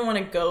people don't even want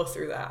to go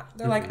through that.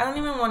 They're like, I don't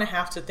even want to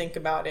have to think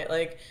about it.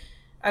 Like,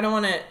 I don't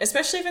want to,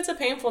 especially if it's a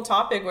painful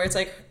topic where it's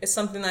like, it's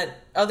something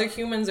that other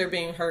humans are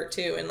being hurt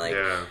too. And like,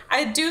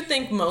 I do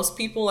think most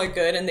people are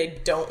good and they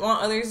don't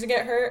want others to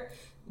get hurt.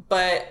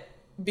 But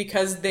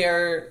because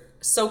they're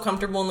so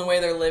comfortable in the way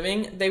they're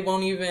living, they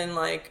won't even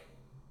like,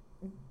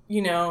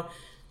 you know,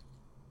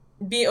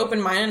 be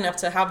open-minded enough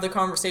to have the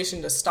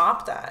conversation to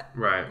stop that.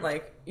 Right.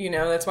 Like, you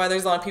know, that's why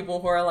there's a lot of people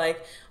who are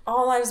like,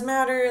 all lives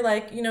matter.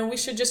 Like, you know, we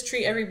should just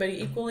treat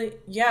everybody equally.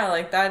 Yeah,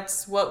 like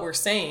that's what we're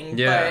saying.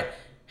 Yeah. But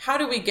how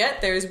do we get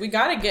there is we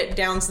got to get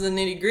down to the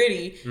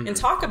nitty-gritty and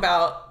talk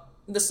about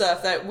the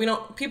stuff that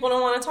people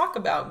don't want to talk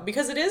about,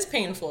 because it is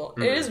painful.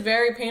 It is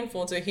very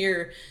painful to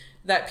hear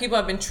that people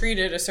have been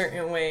treated a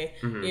certain way,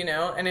 you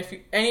know? And if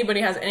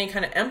anybody has any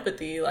kind of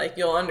empathy, like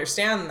you'll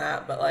understand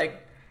that. But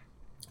like,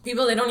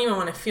 people, they don't even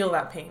want to feel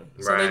that pain.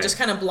 So they just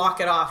kind of block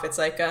it off. It's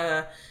like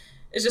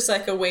it's just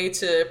like a way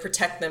to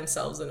protect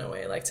themselves in a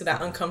way, like to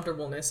that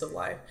uncomfortableness of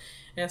life.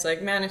 And it's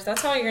like, man, if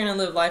that's how you're going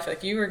to live life,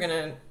 like you are going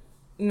to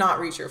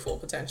not reach your full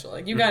potential.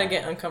 Like you got to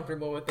get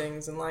uncomfortable with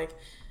things and like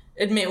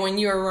admit when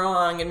you're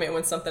wrong, admit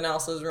when something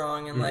else is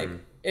wrong. And like,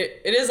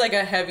 it is like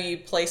a heavy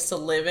place to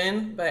live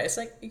in, but it's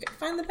like, you can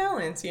find the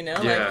balance, you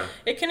know? Like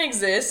it can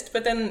exist,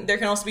 but then there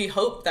can also be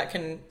hope that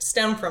can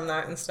stem from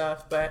that and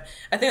stuff. But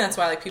I think that's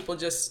why like people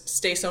just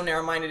stay so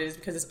narrow-minded, is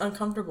because it's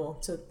uncomfortable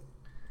to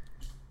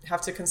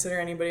have to consider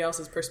anybody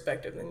else's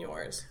perspective than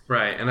yours.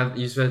 Right. And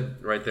you said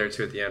right there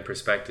too at the end,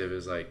 perspective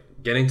is like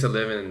getting to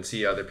live and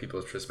see other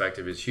people's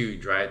perspective is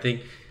huge, right? I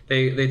think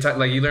they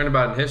like you learned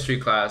about in history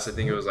class, I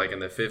think it was like in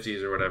the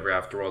 50s or whatever,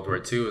 after World War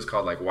II, it was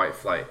called like white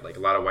flight. Like a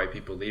lot of white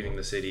people leaving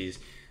the cities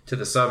to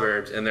the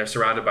suburbs, and they're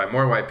surrounded by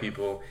more white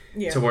people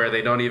to where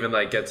they don't even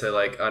like get to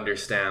like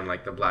understand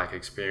like the black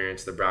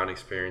experience, the brown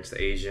experience,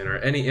 the Asian or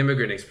any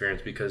immigrant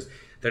experience, because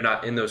they're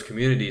not in those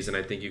communities. And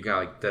I think you got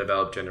like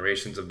develop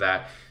generations of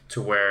that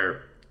to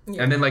where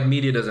and then like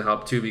media doesn't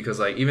help too, because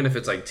like even if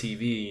it's like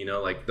TV, you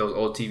know, like those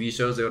old TV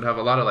shows, they would have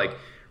a lot of like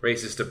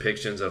racist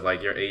depictions of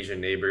like your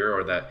Asian neighbor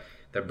or that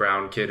the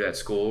brown kid at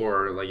school,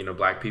 or like, you know,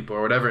 black people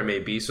or whatever it may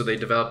be. So they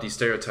develop these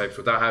stereotypes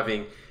without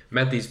having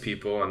met these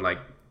people and like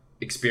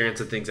experience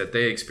the things that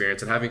they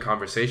experience and having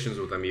conversations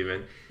with them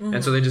even.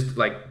 And so they just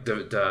like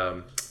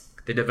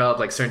they develop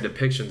like certain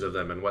depictions of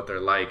them and what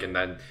they're like, and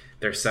then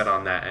they're set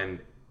on that, and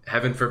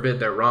heaven forbid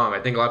they're wrong.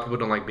 I think a lot of people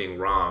don't like being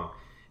wrong.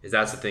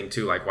 That's the thing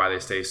too, like why they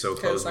stay so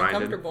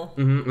close-minded.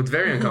 It's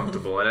very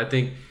uncomfortable. And I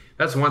think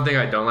that's one thing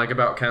I don't like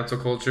about cancel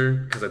culture,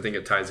 because I think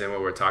it ties in what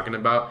we're talking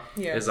about.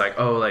 Is like,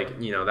 oh, like,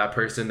 you know, that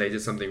person, they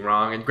did something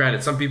wrong. And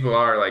granted, some people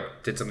are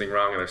like, did something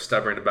wrong and they're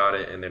stubborn about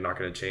it and they're not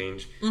going to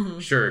change.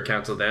 Sure,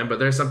 cancel them. But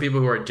there's some people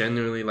who are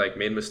genuinely like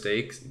made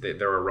mistakes, they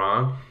were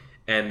wrong.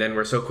 And then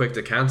we're so quick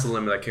to cancel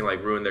them that can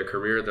like ruin their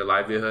career, their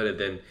livelihood, and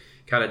then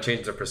kind of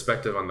change their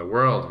perspective on the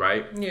world,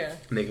 right? Yeah.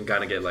 And they can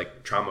kind of get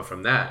like trauma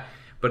from that.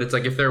 But it's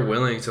like, if they're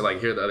willing to like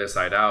hear the other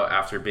side out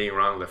after being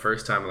wrong the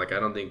first time, like I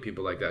don't think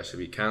people like that should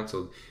be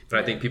canceled. But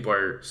I think people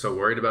are so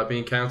worried about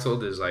being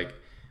canceled is like,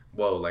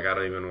 whoa, like I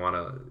don't even want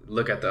to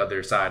look at the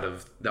other side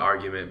of the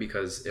argument,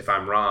 because if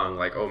I'm wrong,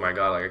 like, oh my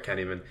God, like I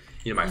can't even,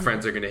 you know, my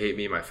friends are going to hate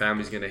me, my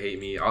family's going to hate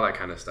me, all that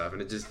kind of stuff. And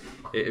it just,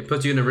 it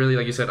puts you in a really,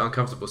 like you said,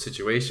 uncomfortable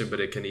situation, but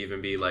it can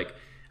even be like,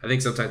 I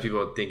think sometimes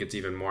people think it's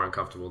even more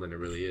uncomfortable than it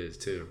really is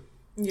too.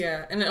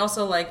 Yeah, and it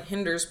also like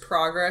hinders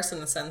progress in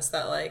the sense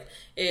that like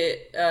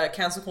it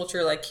cancel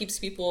culture like keeps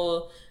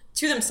people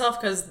to themselves,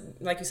 because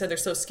like you said, they're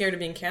so scared of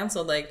being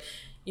canceled. Like,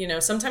 you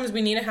know, sometimes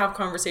we need to have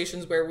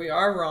conversations where we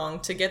are wrong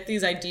to get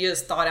these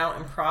ideas thought out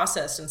and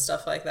processed and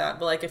stuff like that.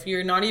 But like if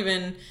you're not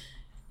even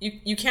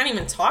you can't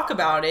even talk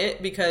about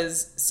it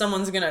because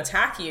someone's gonna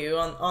attack you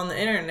on the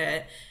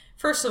internet.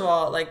 First of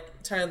all,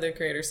 like Tyler the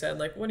Creator said,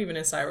 like, what even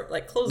is cyber?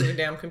 Like, close your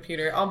damn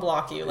computer. I'll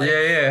block you. Like,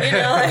 you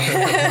know,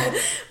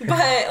 like,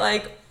 but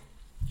like,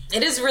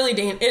 it is really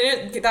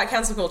that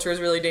cancel culture is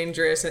really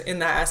dangerous in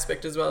that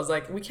aspect as well. As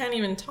like, we can't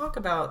even talk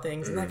about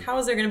things, and like, how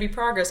is there going to be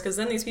progress? Because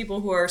then these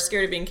people who are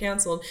scared of being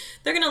canceled,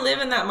 they're going to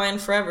live in that mind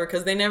forever,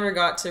 because they never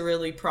got to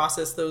really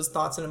process those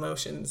thoughts and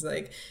emotions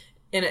like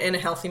in a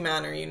healthy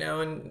manner, you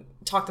know, and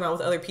talk them out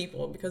with other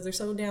people because they're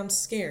so damn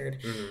scared.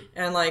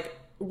 And like,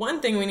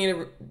 one thing we need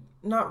to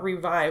not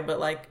revive, but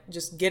like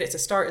just get it to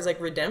start is like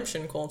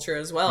redemption culture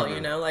as well.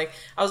 You know, like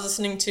I was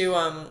listening to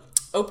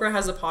Oprah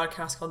has a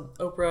podcast called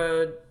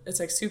Oprah. It's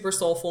like Super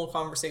Soulful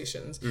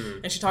Conversations,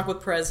 and she talked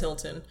with Perez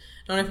Hilton.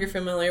 I don't know if you're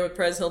familiar with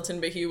Perez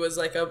Hilton, but he was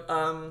like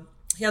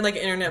he had like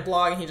an internet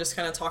blog, and he just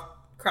kind of talked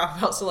crap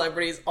about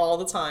celebrities all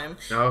the time.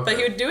 Oh, okay. But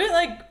he would do it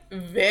like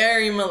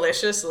very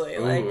maliciously.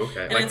 Ooh, like,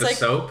 okay. And Like it's the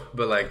soap,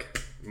 but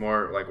like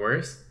more like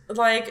worse?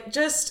 Like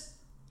just...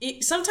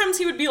 Sometimes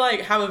he would be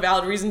like have a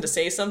valid reason to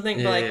say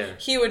something, but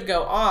like he would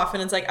go off,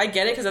 and it's like I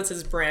get it because that's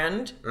his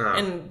brand,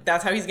 and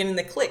that's how he's getting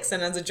the clicks.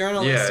 And as a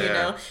journalist, you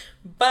know,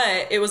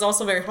 but it was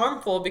also very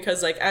harmful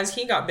because like as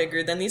he got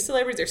bigger, then these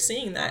celebrities are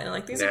seeing that, and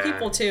like these are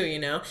people too, you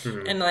know,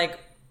 and like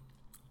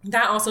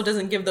that also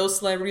doesn't give those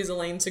celebrities a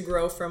lane to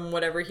grow from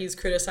whatever he's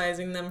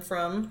criticizing them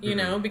from, you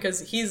know,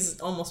 because he's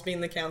almost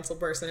being the cancel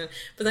person.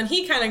 But then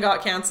he kind of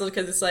got canceled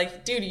because it's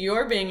like, dude,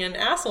 you're being an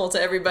asshole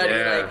to everybody.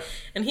 Like,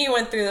 and he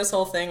went through this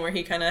whole thing where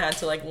he kind of had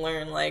to like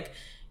learn, like,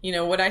 you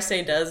know, what I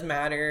say does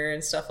matter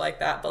and stuff like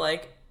that. But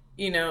like,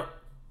 you know,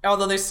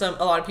 although there's a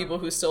lot of people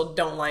who still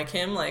don't like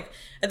him, like,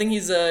 I think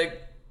he's a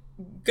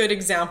good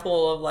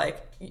example of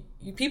like,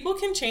 people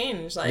can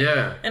change. Like,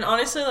 and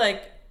honestly,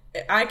 like,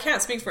 I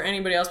can't speak for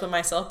anybody else but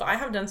myself, but I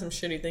have done some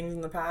shitty things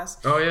in the past.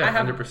 Oh yeah, I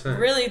have 100%.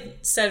 really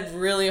said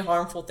really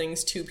harmful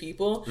things to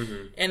people,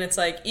 and it's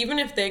like even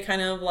if they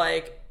kind of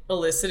like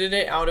elicited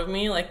it out of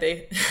me, like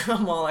they,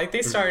 well, like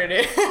they started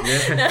it,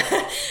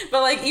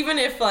 but like even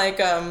if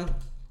like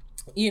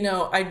you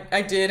know,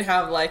 I did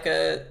have like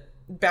a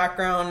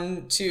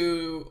background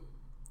to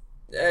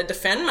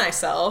defend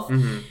myself.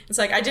 It's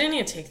like I didn't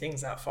need to take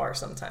things that far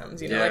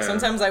sometimes. You know, like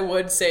sometimes I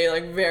would say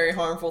like very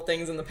harmful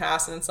things in the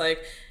past, and it's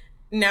like.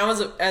 Now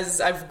as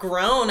I've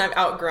grown, I've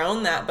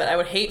outgrown that, but I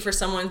would hate for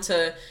someone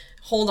to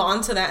hold on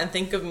to that and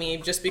think of me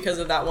just because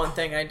of that one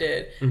thing I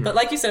did. But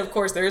like you said, of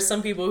course, there are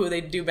some people who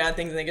they do bad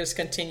things and they just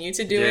continue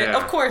to do it.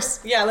 Of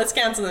course, let's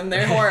cancel them.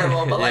 They're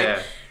horrible. But like,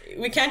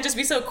 we can't just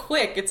be so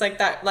quick. It's like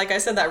that, like I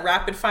said, that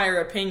rapid fire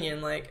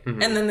opinion, like,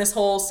 and then this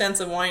whole sense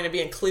of wanting to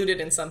be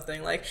included in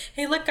something like,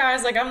 hey, look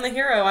guys, like I'm the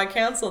hero. I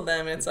canceled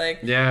them. And it's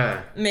like,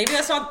 maybe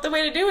that's not the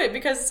way to do it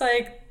because it's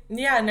like,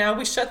 now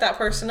we shut that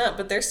person up,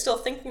 but they're still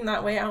thinking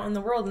that way out in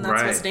the world, and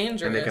that's what's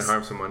dangerous. And they can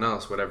harm someone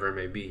else, whatever it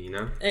may be, you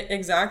know?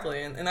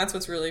 Exactly, and that's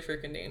what's really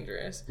freaking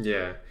dangerous.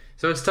 Yeah.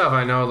 So it's tough.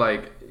 I know,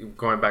 like,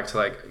 going back to,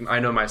 like, I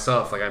know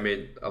myself, like, I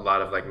made a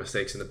lot of, like,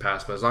 mistakes in the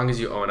past, but as long as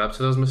you own up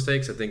to those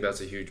mistakes, I think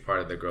that's a huge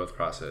part of the growth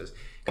process.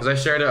 Because I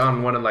shared it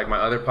on one of, like, my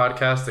other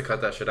podcasts, the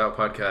Cut That Shit Out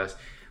podcast.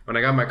 When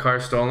I got my car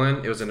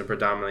stolen, it was in a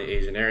predominantly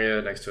Asian area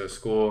next to a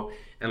school.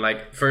 And,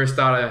 like, first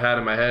thought I had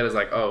in my head is,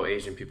 like, oh,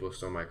 Asian people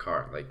stole my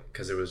car. Like,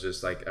 because it was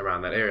just, like,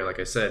 around that area, like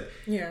I said.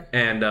 Yeah.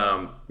 And,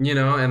 you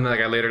know, and, like,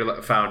 I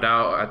later found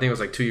out, I think it was,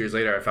 like, 2 years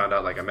later, I found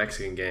out, like, a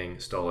Mexican gang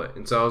stole it.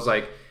 And so I was,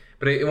 like,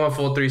 but it went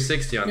full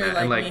 360 on that. Like,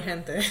 and, like, mi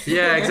gente.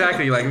 Yeah,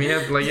 exactly. Like, mi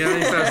gente. Like, you know what I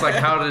mean? So it's, like,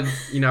 how did,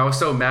 you know, I was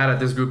so mad at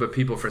this group of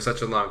people for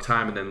such a long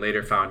time. And then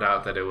later found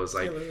out that it was,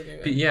 like,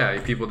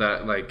 people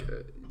that, like...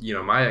 you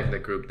know, my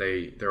ethnic group,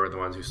 they were the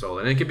ones who stole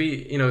it. And it could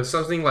be, you know,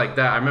 something like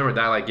that. I remember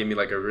that, like, gave me,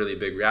 like, a really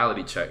big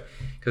reality check.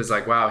 Because,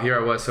 like, wow, here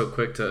I was so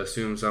quick to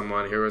assume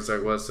someone. Here I was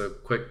so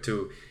quick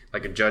to,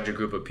 like, judge a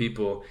group of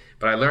people.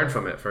 But I learned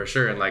from it, for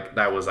sure. And, like,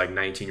 that was, like,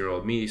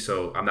 19-year-old me.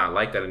 So I'm not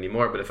like that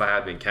anymore. But if I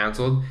had been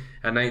canceled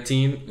at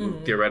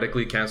 19,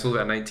 theoretically canceled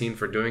at 19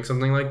 for doing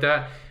something like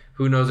that,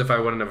 who knows if I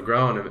wouldn't have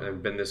grown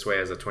and been this way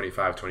as a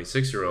 25,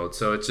 26-year-old.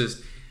 So it's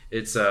just...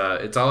 It's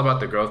all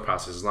about the growth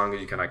process as long as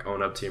you can like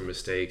own up to your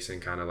mistakes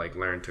and kind of like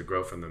learn to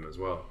grow from them as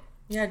well.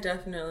 Yeah,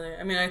 definitely.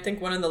 I mean, I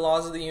think one of the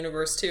laws of the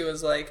universe too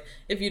is like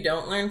if you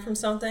don't learn from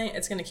something,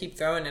 it's going to keep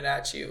throwing it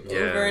at you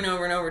over and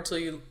over and over until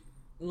you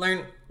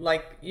learn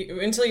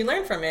until you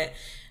learn from it.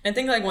 And I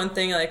think like one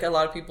thing like a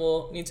lot of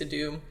people need to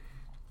do,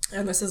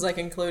 and this is like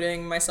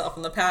including myself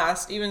in the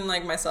past, even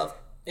like myself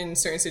in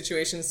certain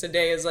situations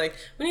today, is like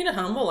we need to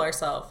humble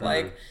ourselves.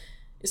 Like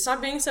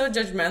stop being so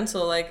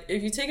judgmental. Like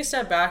if you take a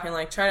step back and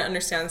like try to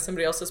understand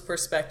somebody else's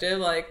perspective,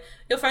 like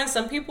you'll find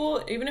some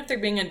people, even if they're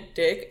being a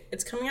dick,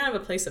 it's coming out of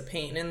a place of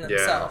pain in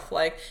themselves.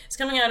 Like it's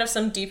coming out of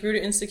some deep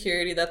rooted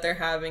insecurity that they're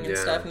having and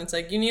stuff. And it's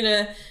like you need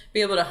to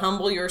be able to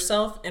humble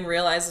yourself and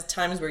realize the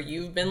times where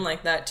you've been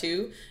like that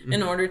too,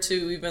 in order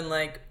to even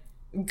like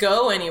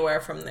go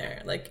anywhere from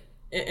there. Like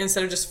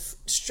instead of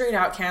just straight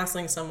out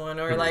canceling someone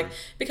or like,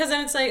 because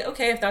then it's like,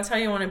 okay, if that's how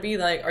you want to be,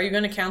 like, are you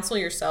going to cancel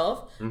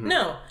yourself?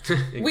 No,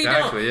 exactly, we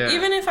don't.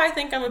 Even if I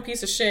think I'm a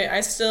piece of shit,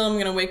 I still am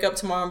going to wake up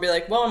tomorrow and be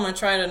like, well, I'm going to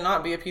try to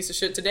not be a piece of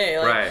shit today.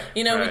 Like,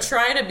 you know, we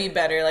try to be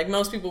better. Like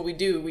most people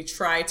we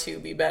try to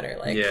be better.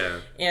 Like,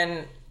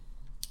 and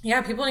yeah,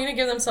 people need to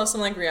give themselves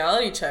some like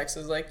reality checks.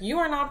 It's like, you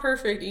are not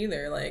perfect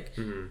either. Like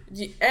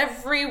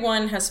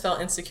everyone has felt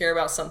insecure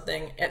about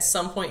something at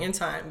some point in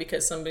time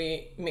because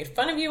somebody made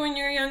fun of you when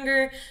you were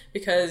younger,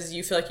 because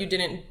you feel like you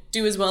didn't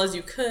do as well as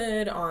you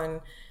could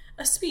on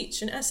a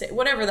speech, an essay,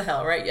 whatever the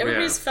hell, right?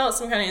 Everybody's felt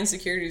some kind of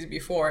insecurities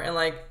before, and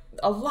like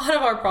a lot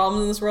of our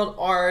problems in this world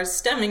are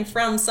stemming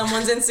from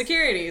someone's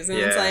insecurities. And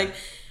it's like,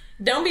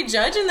 don't be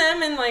judging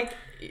them and like,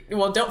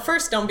 well,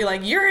 don't be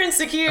like, you're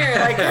insecure.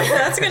 Like,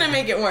 that's going to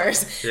make it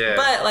worse. Yeah.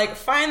 But, like,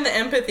 find the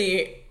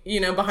empathy,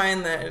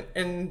 behind that.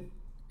 And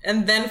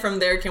then from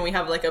there, can we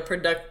have, like, a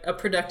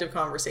productive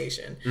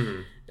conversation?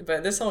 Mm-hmm.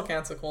 But this whole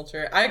cancel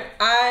culture,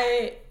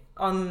 I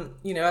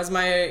as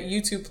my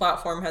YouTube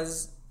platform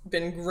has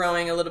been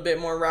growing a little bit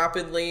more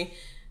rapidly,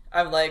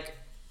 I've, like,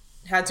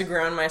 had to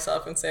ground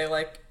myself and say,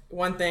 like,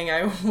 one thing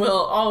I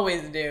will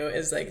always do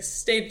is, like,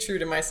 stay true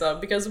to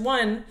myself. Because,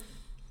 one,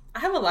 I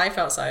have a life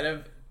outside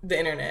of the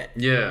internet.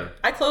 Yeah.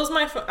 I close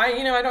my phone. I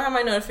don't have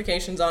my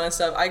notifications on and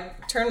stuff. I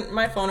turn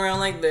my phone around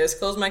like this,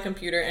 close my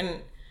computer,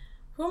 and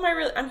who am I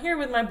really? I'm here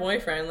with my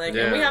boyfriend. Like,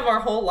 and we have our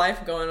whole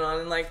life going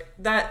on, and, like,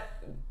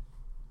 that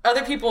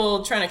other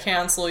people trying to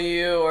cancel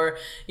you or,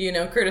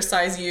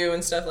 criticize you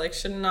and stuff, like,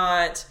 should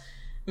not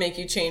make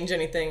you change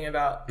anything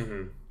about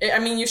it. I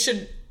mean, you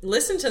should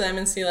listen to them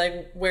and see,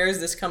 like, where is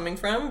this coming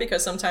from?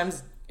 Because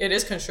sometimes it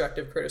is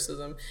constructive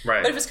criticism.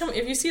 Right. But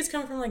if you see it's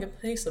coming from, like, a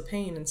place of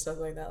pain and stuff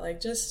like that,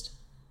 like, just,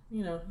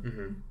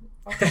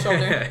 off the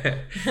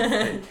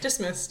shoulder.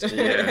 Dismissed.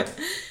 Yeah.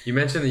 You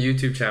mentioned the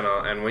YouTube channel,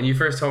 and when you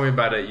first told me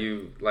about it,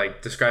 you,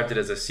 like, described it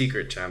as a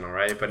secret channel,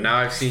 right? But now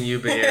I've seen you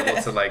be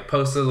able to, like,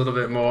 post a little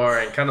bit more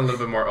and kind of a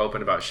little bit more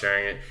open about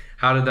sharing it.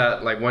 How did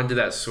that, like, when did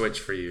that switch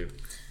for you?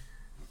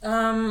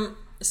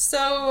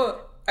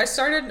 So I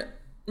started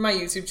my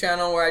YouTube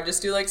channel where I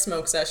just do, like,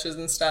 smoke sessions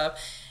and stuff.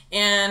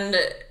 And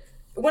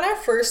when I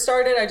first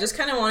started, I just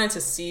kind of wanted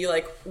to see,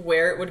 like,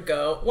 where it would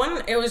go.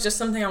 One, it was just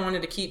something I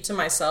wanted to keep to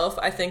myself.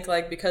 I think,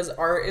 like, because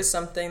art is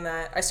something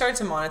that I started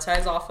to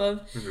monetize off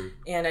of,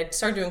 and I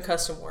started doing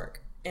custom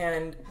work.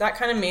 And that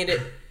kind of made it,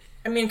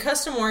 I mean,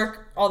 custom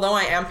work, although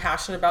I am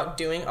passionate about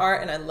doing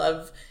art and I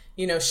love,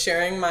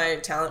 sharing my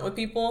talent with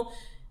people,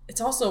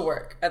 it's also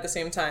work at the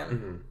same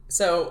time.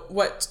 So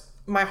what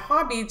my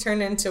hobby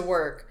turned into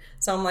work.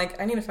 So I'm like,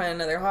 I need to find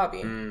another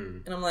hobby.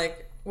 And I'm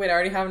like, wait, I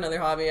already have another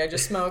hobby. I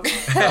just smoke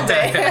all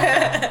day.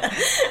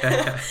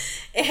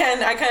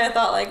 And I kind of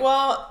thought, like,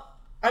 well,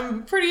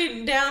 I'm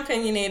pretty damn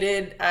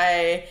opinionated.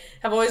 I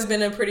have always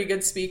been a pretty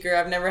good speaker.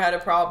 I've never had a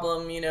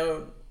problem,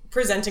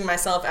 presenting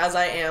myself as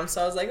I am.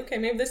 So I was like, okay,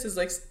 maybe this is,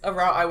 like, a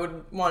route I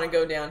would want to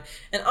go down.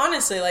 And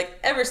honestly, like,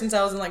 ever since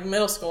I was in, like,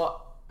 middle school,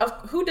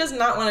 who does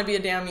not want to be a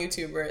damn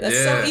YouTuber? That's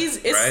so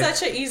easy. It's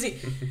such a easy.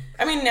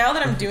 I mean, now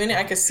that I'm doing it,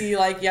 I can see,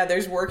 like, yeah,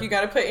 there's work you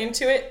got to put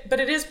into it, but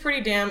it is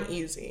pretty damn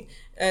easy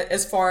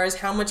as far as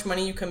how much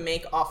money you can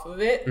make off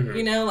of it.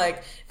 Like,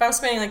 if I'm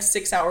spending, like,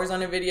 6 hours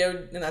on a video,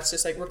 and that's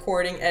just, like,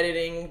 recording,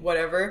 editing,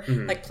 whatever,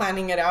 like,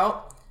 planning it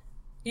out.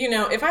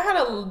 If I had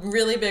a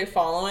really big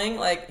following,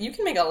 like, you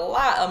can make a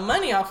lot of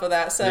money off of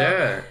that.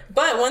 So,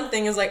 but one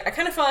thing is, like, I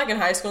kind of felt like in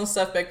high school and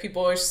stuff, like,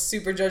 people were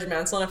super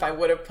judgmental, and if I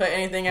would have put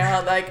anything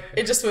out, like,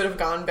 it just would have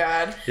gone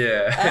bad.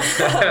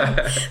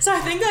 So I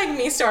think, like,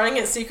 me starting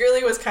it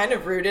secretly was kind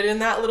of rooted in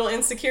that little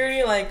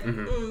insecurity, like,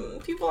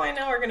 people I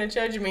know are going to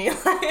judge me.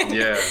 So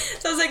I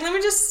was like, let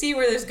me just see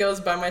where this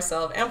goes by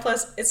myself. And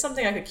plus, it's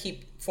something I could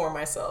keep for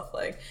myself,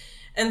 like,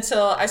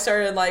 until I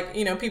started, like,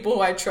 people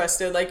who I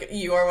trusted, like,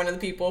 you are one of the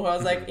people who I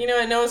was like,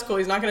 no, it's cool.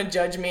 He's not going to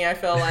judge me, I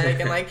feel like.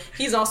 And, like,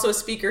 he's also a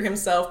speaker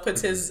himself,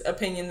 puts his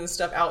opinions and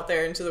stuff out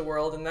there into the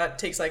world. And that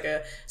takes, like,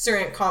 a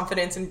certain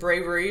confidence and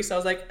bravery. So I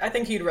was like, I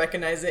think he'd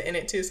recognize it in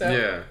it too.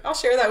 So I'll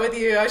share that with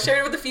you. I shared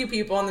it with a few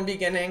people in the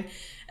beginning.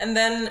 And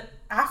then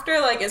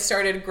after, like, it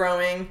started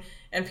growing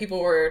and people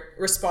were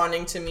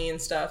responding to me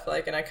and stuff,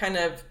 like, and I kind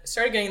of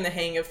started getting the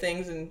hang of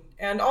things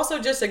and also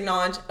just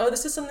acknowledge, oh,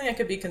 this is something I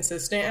could be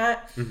consistent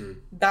at.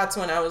 That's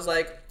when I was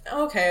like,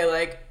 okay,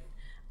 like,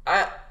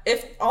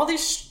 if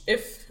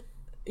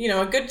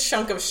a good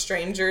chunk of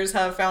strangers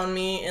have found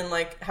me and,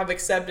 like, have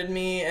accepted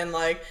me and,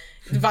 like,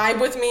 vibe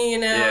with me,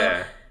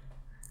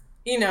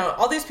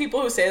 all these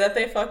people who say that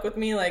they fuck with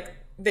me, like,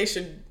 they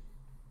should,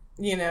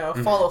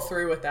 follow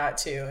through with that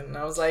too. And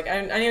I was like,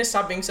 I need to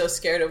stop being so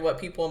scared of what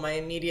people in my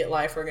immediate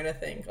life are going to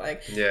think.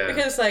 Like,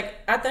 because, like,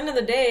 at the end of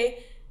the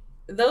day,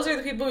 those are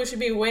the people who should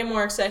be way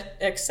more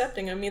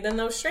accepting of me than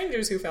those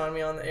strangers who found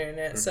me on the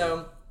internet.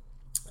 So,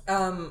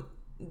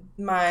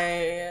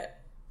 my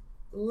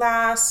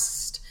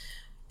last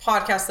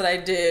podcast that I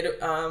did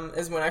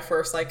is when I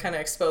first, like, kind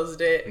of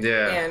exposed it.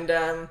 And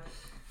then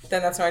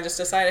that's when I just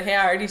decided, hey,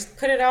 I already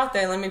put it out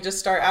there. Let me just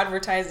start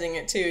advertising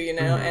it too,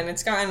 And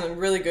it's gotten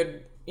really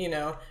good,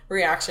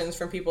 reactions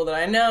from people that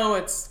I know.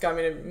 It's got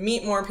me to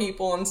meet more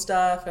people and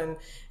stuff. And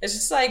it's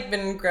just, like,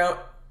 been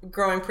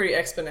growing pretty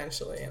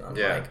exponentially. And I'm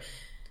like,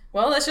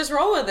 well, let's just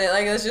roll with it.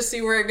 Like, let's just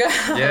see where it goes.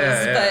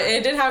 But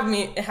it did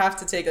have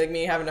to take, like,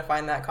 me having to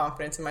find that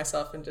confidence in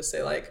myself and just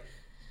say, like,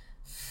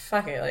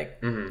 fuck it.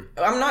 Like,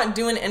 I'm not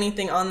doing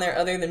anything on there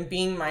other than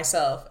being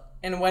myself.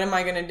 And what am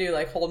I going to do?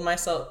 Like, hold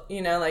myself,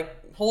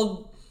 like,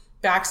 hold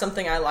back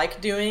something I like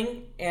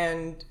doing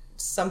and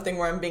something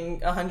where I'm being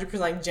 100%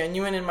 like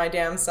genuine in my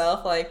damn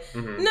self. Like,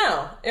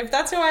 no, if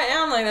that's who I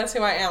am, like, that's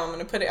who I am. I'm going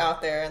to put it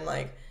out there and,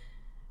 like,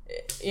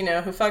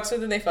 who fucks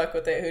with it, they fuck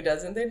with it. Who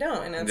doesn't, they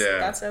don't. And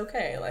that's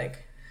okay.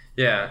 Like,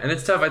 Yeah, and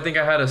it's tough. I think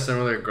I had a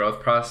similar growth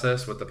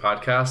process with the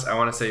podcast. I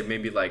want to say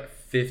maybe like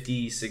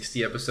 50,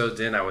 60 episodes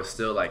in, I was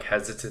still like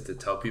hesitant to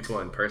tell people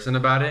in person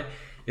about it.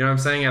 You know what I'm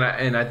saying?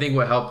 And I think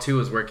what helped too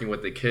was working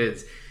with the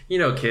kids. You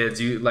know,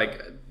 kids, you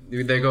like,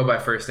 they go by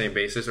first name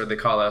basis, or they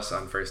call us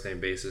on first name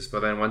basis.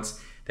 But then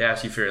once they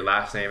ask you for your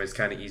last name, it's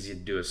kind of easy to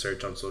do a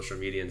search on social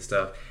media and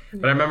stuff.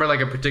 But I remember like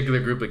a particular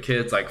group of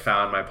kids like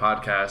found my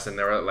podcast, and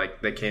they were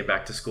like, they came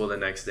back to school the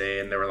next day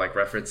and they were like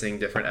referencing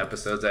different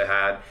episodes I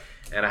had.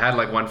 And I had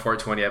like one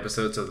 420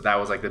 episode, so that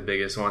was like the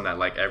biggest one that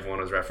like everyone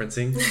was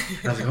referencing.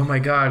 And I was like, oh my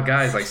god,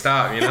 guys, like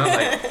stop, you know?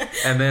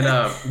 Like, and then,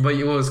 but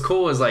what was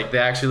cool is like they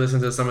actually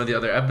listened to some of the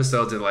other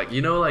episodes and like,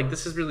 you know, like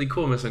this is really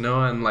cool, Mr.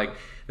 Noah. And like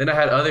then I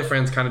had other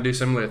friends kind of do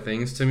similar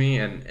things to me,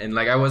 and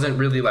like I wasn't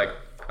really like,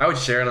 I would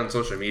share it on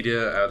social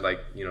media, I would like,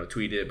 you know,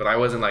 tweet it, but I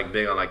wasn't like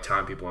big on like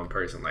telling people in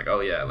person like,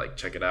 oh yeah, like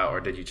check it out, or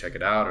did you check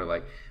it out, or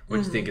like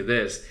what'd you think of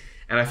this?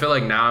 And I feel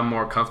like now I'm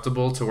more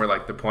comfortable to where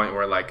like the point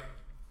where like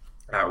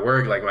at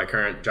work, like my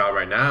current job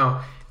right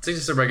now, it's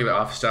just a regular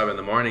office job in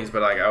the mornings,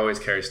 but like I always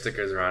carry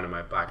stickers around in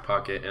my back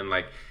pocket. And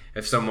like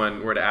if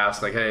someone were to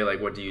ask like, hey,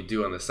 like what do you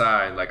do on the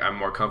side, like I'm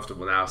more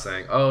comfortable now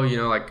saying, oh, you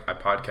know, like I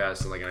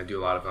podcast and like I do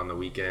a lot of it on the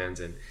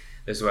weekends and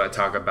this is what I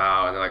talk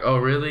about. And they're like, oh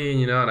really?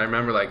 And you know, and I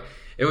remember like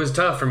it was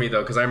tough for me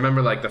though, because I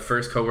remember like the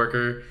first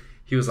coworker,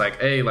 he was like,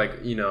 hey,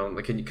 like, you know,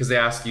 like, because they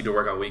ask you to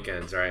work on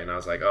weekends, right? And I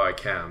was like, oh, I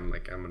can.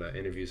 Like, I'm going to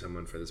interview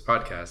someone for this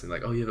podcast. And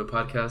like, oh, you have a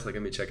podcast? Like,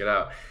 let me check it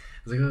out.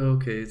 I was like, oh,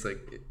 okay. It's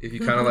like, if you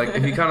kind of like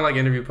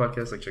interview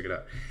podcasts, like check it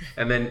out.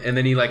 And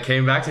then he like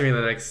came back to me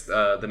the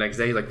next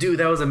day. He's like, dude,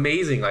 that was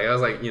amazing. Like, I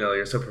was like, you know,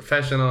 you're so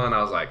professional. And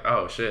I was like,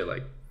 oh shit.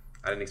 Like,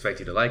 I didn't expect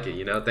you to like it,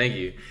 you know? Thank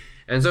you.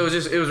 And so it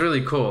was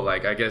really cool.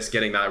 Like, I guess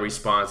getting that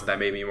response that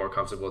made me more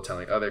comfortable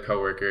telling other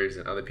coworkers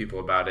and other people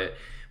about it.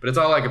 But it's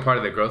all like a part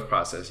of the growth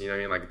process. You know what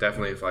I mean? Like,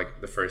 definitely for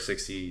like the first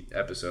 60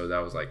 episodes, I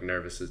was like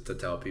nervous to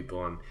tell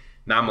people. And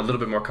now I'm a little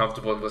bit more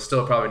comfortable, but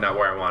still probably not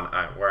where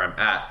I'm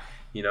at.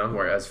 You know,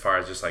 where as far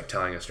as just like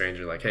telling a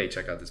stranger like, hey,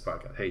 check out this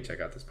podcast. Hey, check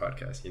out this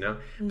podcast, you know?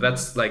 Mm-hmm. But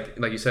that's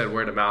like you said,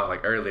 word of mouth,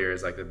 like earlier,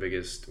 is like the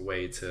biggest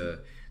way to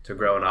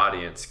grow an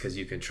audience, because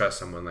you can trust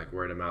someone like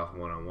word of mouth,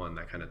 one-on-one,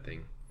 that kind of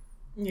thing.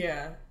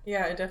 Yeah,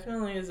 it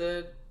definitely is.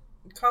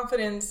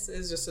 Confidence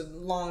is just a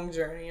long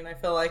journey, and I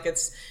feel like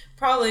it's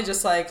probably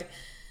just like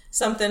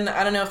something,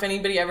 I don't know if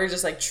anybody ever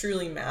just like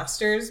truly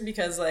masters,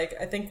 because like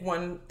I think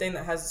one thing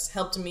that has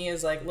helped me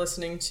is like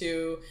listening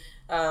to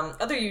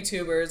other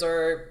YouTubers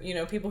or, you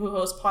know, people who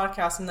host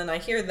podcasts, and then I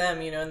hear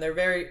them, you know, and they're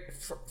very,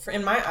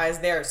 in my eyes,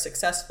 they're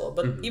successful,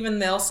 but even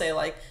they'll say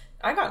like,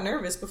 I got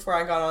nervous before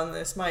I got on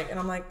this mic, and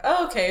I'm like,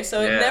 oh, okay,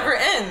 so it never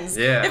ends.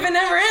 Yeah. If it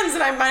never ends,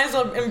 then I might as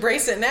well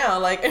embrace it now,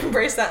 like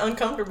embrace that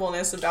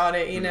uncomfortableness about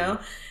it, you know?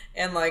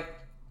 And like,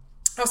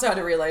 I also had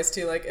to realize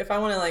too, like if I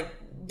want to like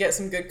get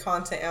some good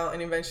content out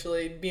and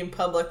eventually be in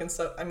public and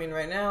stuff, I mean,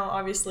 right now,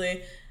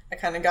 obviously, I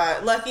kind of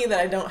got lucky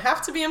that I don't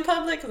have to be in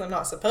public because I'm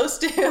not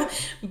supposed to.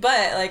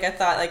 But like I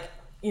thought, like,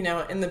 you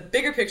know, in the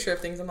bigger picture of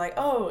things, I'm like,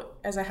 oh,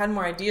 as I had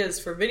more ideas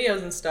for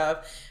videos and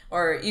stuff,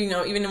 or, you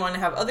know, even want to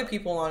have other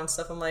people on and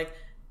stuff, I'm like,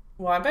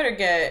 well, I better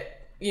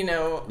get, you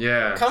know,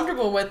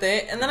 comfortable with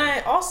it. And then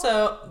I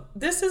also,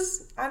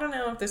 I don't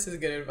know if this is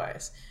good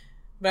advice,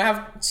 but I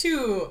have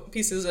two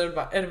pieces of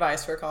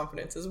advice for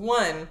confidence. Is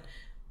one,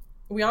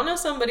 we all know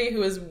somebody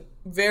who is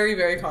very,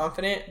 very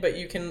confident, but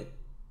you can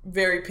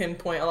very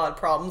pinpoint a lot of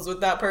problems with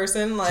that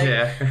person, like,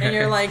 and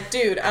you're like,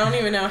 dude, I don't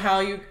even know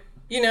how you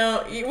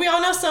know, we all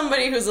know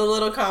somebody who's a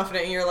little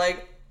confident, and you're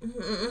like, and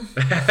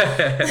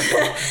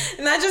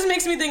that just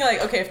makes me think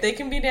like, okay, if they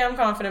can be damn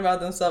confident about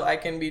themselves, I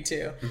can be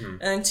too.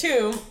 And then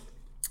two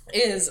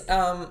is,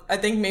 I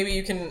think maybe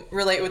you can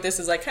relate with this,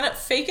 is like kind of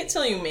fake it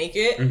till you make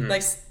it.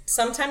 Like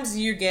sometimes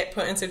you get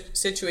put into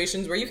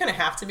situations where you kind of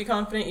have to be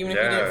confident, even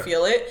if you didn't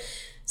feel it.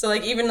 So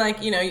like even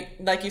like, you know,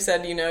 like you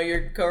said, you know,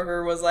 your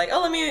coworker was like,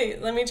 oh,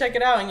 let me check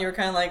it out, and you were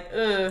kind of like,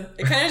 ugh.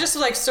 It kind of just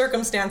was like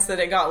circumstance that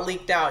it got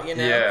leaked out, you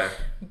know. Yeah.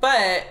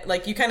 But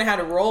like you kind of had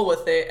to roll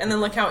with it, and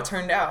then look how it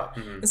turned out.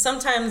 And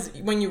sometimes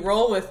when you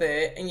roll with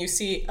it and you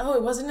see, oh,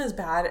 it wasn't as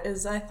bad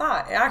as I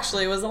thought. It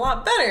actually was a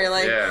lot better.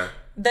 Like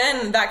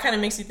then that kind of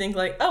makes you think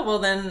like, oh, well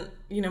then,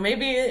 you know,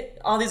 maybe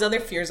all these other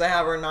fears I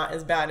have are not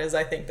as bad as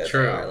I think that they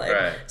are.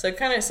 Like, so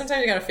kind of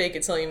sometimes you gotta fake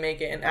it till you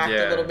make it and act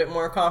a little bit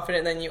more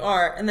confident than you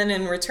are, and then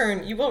in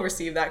return you will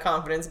receive that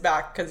confidence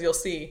back, because you'll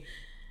see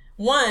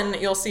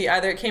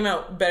either it came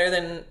out better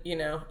than, you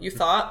know, you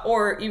thought,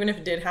 or even if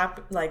it did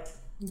happen, like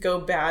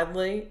go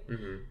badly,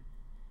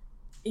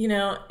 you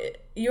know,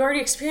 you already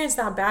experienced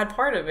that bad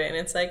part of it, and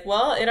it's like,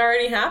 well, it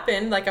already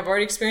happened. Like I've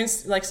already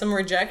experienced like some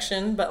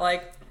rejection, but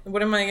like,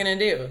 what am I gonna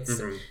do?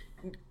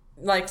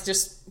 Like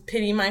just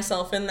pity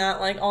myself in that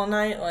like all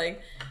night,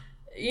 like,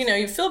 you know,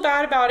 you feel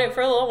bad about it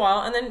for a little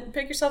while and then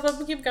pick yourself up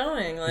and keep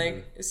going,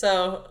 like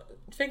so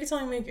fake it till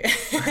you make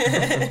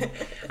it.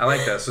 I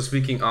like that. So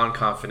speaking on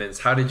confidence,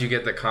 how did you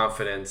get the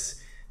confidence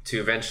to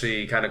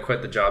eventually kind of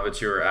quit the job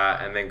that you were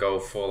at and then go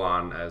full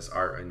on as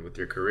art and with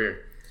your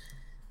career?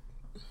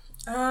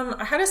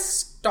 I had to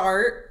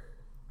start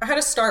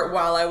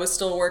while I was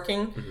still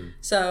working.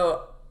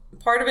 So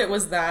part of it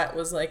was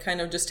like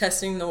kind of just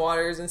testing the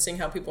waters and seeing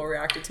how people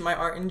reacted to my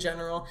art in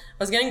general.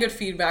 I was getting good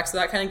feedback, so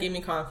that kind of gave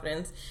me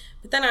confidence.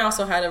 But then I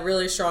also had a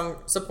really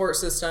strong support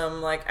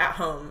system, like at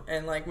home,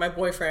 and like my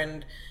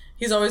boyfriend,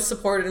 he's always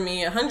supported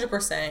me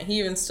 100%. He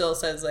even still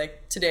says,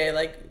 like, today,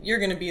 like, you're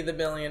gonna be the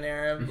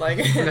billionaire. Like,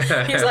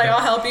 he's like,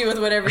 I'll help you with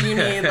whatever you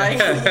need. Like,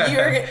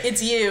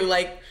 it's you.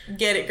 Like,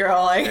 get it,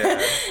 girl. Like,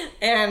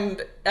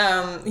 and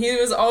he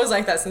was always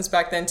like that since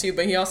back then too.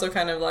 But he also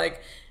kind of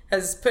like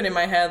has put in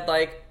my head,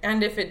 like,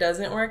 and if it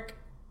doesn't work,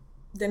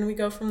 then we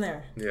go from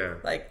there. Yeah.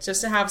 Like,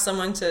 just to have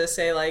someone to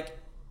say, like,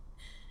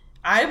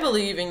 I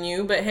believe in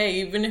you, but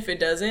hey, even if it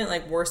doesn't,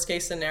 like, worst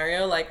case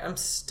scenario, like, I'm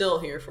still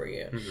here for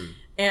you. Mm-hmm.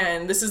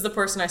 And this is the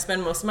person I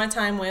spend most of my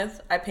time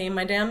with. I pay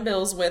my damn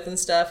bills with and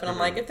stuff. And I'm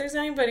like, if there's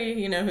anybody,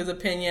 you know, whose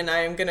opinion I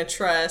am going to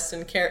trust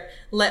and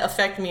let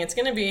affect me, it's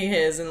going to be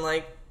his. And,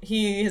 like,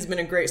 he has been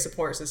a great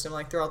support system,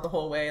 like, throughout the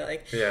whole way.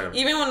 Like,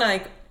 even when,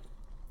 like,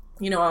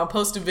 you know, I'll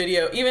post a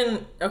video,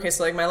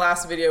 so, like, my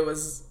last video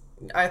was,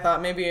 I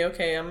thought maybe,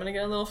 okay, I'm going to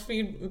get a little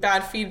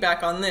bad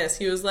feedback on this.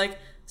 He was like,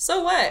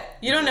 so what?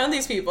 You don't know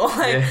these people.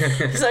 Like,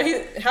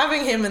 so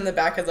having him in the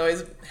back has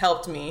always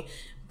helped me.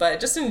 But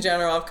just in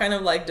general, I've kind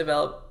of like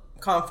developed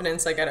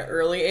confidence like at an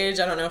early age.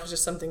 I don't know if it's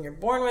just something you're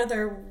born with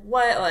or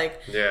what. Like,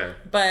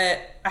 but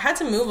I had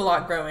to move a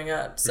lot growing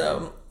up.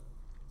 So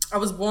I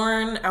was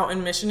born out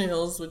in Mission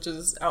Hills, which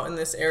is out in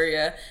this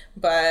area.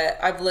 But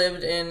I've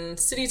lived in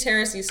City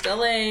Terrace, East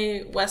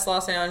LA, West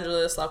Los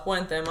Angeles, La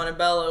Puente,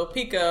 Montebello,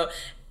 Pico,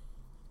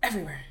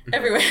 everywhere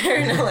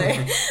in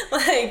LA.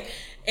 Like,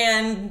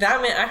 and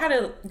that meant I had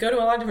to go to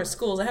a lot of different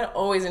schools. I had to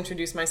always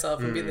introduce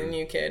myself and be the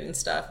new kid and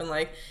stuff. And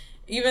like,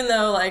 even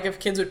though like if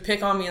kids would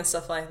pick on me and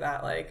stuff like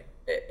that, like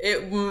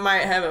it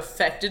might have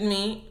affected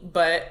me,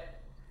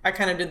 but I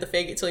kind of did the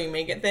fake it till you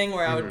make it thing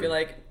where I would be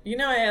like, you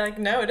know,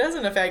 no, it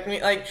doesn't affect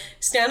me. Like,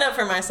 stand up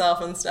for myself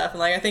and stuff. And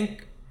like, I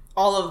think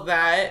all of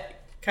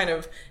that kind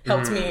of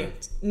helped me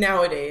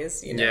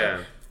nowadays, you know.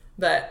 Yeah.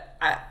 But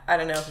I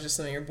don't know if it's just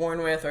something you're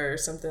born with or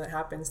something that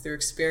happens through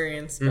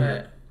experience,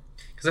 but...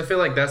 Because I feel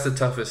like that's the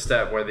toughest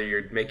step, whether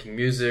you're making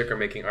music or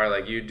making art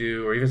like you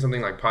do, or even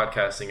something like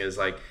podcasting, is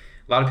like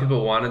a lot of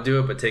people want to do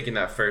it, but taking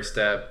that first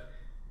step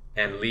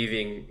and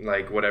leaving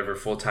like whatever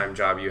full-time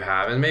job you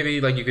have, and maybe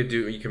like you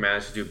can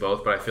manage to do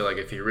both, but I feel like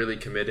if you're really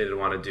committed and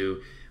want to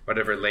do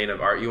whatever lane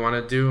of art you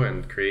want to do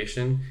and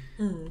creation,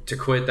 to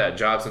quit that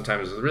job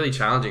sometimes is really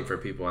challenging for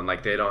people, and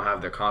like they don't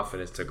have the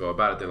confidence to go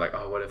about it. They're like,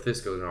 oh, what if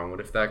this goes wrong?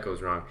 What if that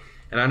goes wrong?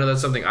 And I know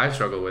that's something I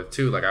struggle with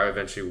too. Like I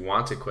eventually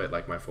want to quit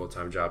like my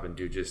full-time job and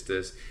do just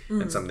this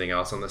and something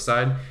else on the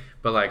side.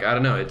 But like, I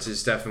don't know, it's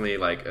just definitely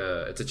like,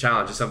 it's a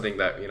challenge. It's something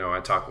that, you know,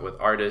 I talk with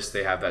artists,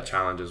 they have that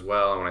challenge as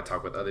well. And when I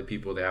talk with other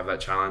people, they have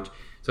that challenge.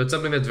 So it's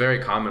something that's very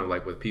common,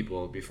 like with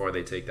people before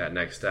they take that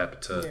next step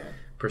to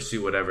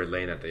pursue whatever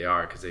lane that they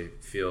are, because they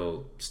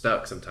feel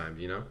stuck sometimes,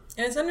 you know?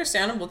 And it's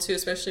understandable too,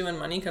 especially when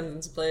money comes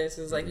into place.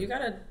 It's like, you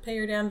gotta pay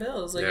your damn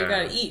bills. Like, you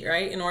gotta eat,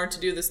 right? In order to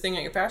do this thing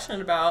that you're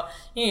passionate about,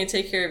 you need to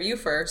take care of you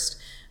first.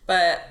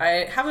 But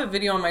I have a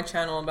video on my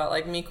channel about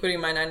like me quitting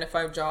my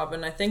 9-to-5 job.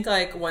 And I think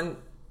like one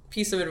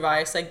piece of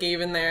advice I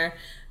gave in there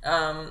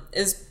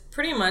is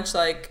pretty much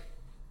like,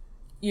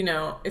 you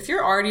know, if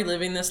you're already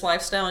living this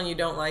lifestyle and you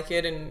don't like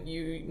it and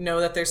you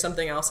know that there's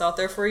something else out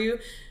there for you,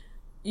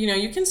 you know,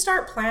 you can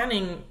start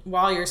planning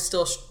while you're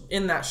still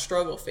in that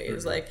struggle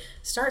phase. Like,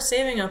 start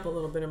saving up a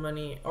little bit of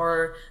money,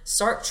 or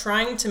start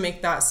trying to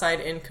make that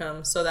side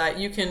income so that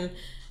you can,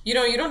 you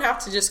know, you don't have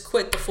to just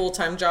quit the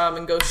full-time job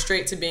and go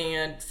straight to being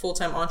a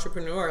full-time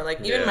entrepreneur.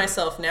 Like, even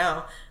myself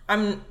now,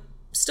 I'm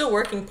still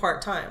working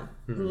part-time.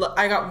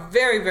 I got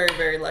very, very,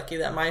 very lucky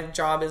that my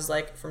job is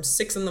like from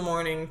 6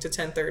 a.m. to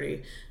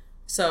 10:30.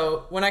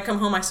 So when I come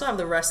home, I still have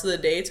the rest of the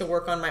day to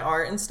work on my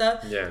art and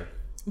stuff. Yeah.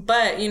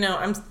 But, you know,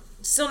 I'm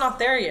still not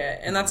there yet,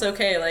 and that's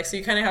okay. Like, so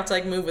you kind of have to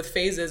like move with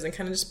phases and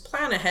kind of just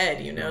plan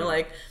ahead, you know,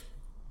 like,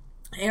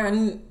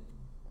 and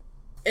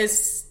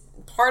it's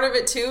part of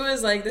it too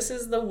is like, this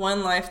is the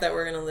one life that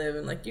we're gonna live,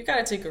 and like, you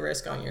gotta take a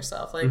risk on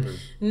yourself. Like,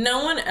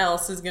 no one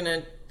else is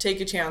gonna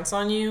take a chance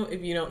on you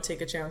if you don't take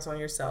a chance on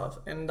yourself.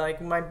 And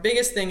like, my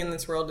biggest thing in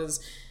this world is,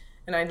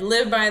 and I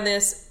live by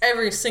this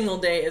every single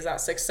day, is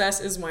that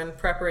success is when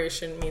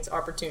preparation meets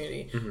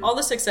opportunity. All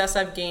the success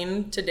I've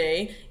gained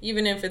today,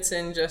 even if it's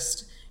in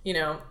just, you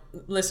know,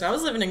 listen, I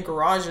was living in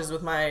garages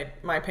with my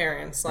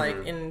parents,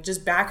 like in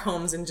just back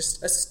homes and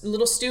just a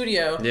little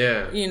studio,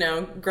 you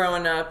know,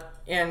 growing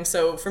up. And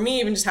so for me,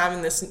 even just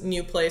having this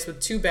new place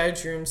with 2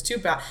 bedrooms, 2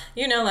 bath,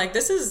 you know, like,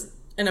 this is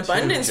an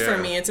abundance for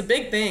me. It's a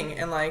big thing.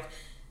 And like,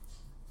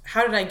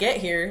 how did I get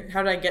here?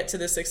 How did I get to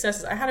this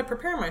success? I had to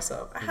prepare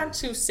myself. I had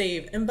to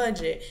save and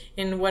budget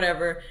and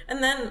whatever.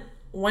 And then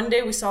one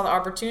day we saw the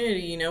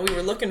opportunity, you know, we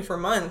were looking for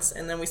months,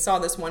 and then we saw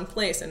this one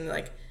place, and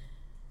like,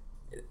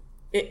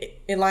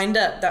 it lined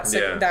up.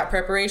 That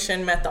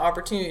preparation met the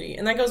opportunity.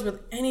 And that goes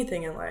with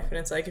anything in life. And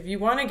it's like, if you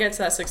want to get to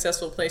that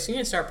successful place, you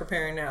need to start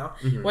preparing now.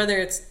 Whether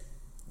it's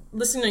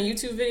listening to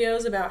YouTube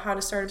videos about how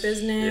to start a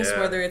business,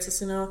 whether it's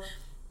listening to,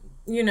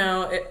 you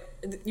know,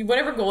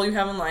 whatever goal you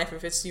have in life,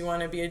 if it's you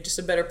want to be just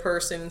a better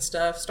person and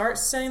stuff, start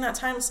setting that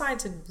time aside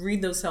to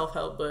read those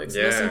self-help books,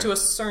 listen to a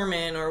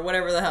sermon or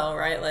whatever the hell,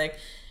 right? Like,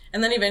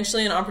 and then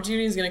eventually an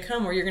opportunity is going to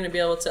come where you're going to be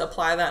able to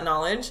apply that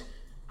knowledge.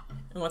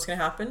 And what's going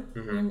to happen?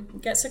 You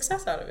get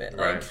success out of it.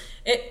 Like,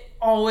 it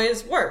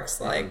always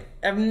works. Like,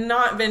 I've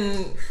not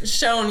been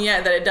shown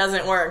yet that it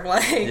doesn't work.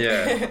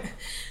 Like,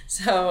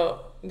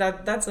 so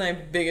that's my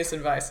biggest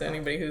advice to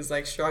anybody who's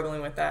like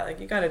struggling with that. Like,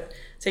 you got to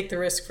take the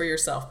risk for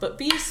yourself, but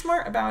be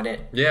smart about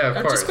it. Yeah, of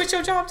Don't course. just quit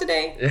your job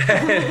today.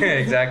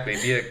 Exactly.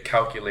 Be a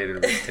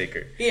calculated risk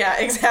taker. Yeah,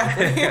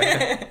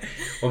 exactly.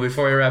 Well,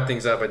 before we wrap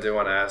things up, I do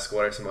want to ask,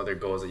 what are some other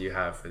goals that you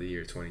have for the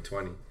year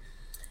 2020?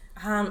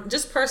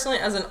 Just personally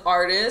as an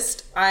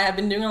artist, I have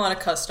been doing a lot of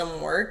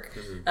custom work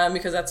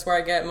because that's where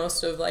I get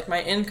most of like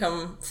my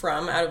income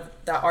from, out of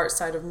that art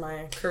side of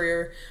my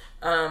career.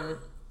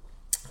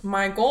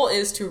 My goal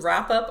is to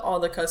wrap up all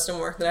the custom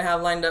work that I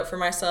have lined up for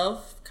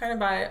myself kind of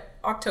by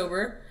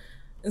October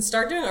and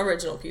start doing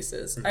original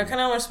pieces. I kind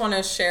of just want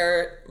to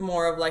share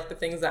more of like the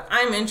things that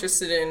I'm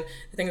interested in,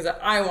 the things that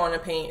I want to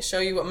paint, show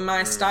you what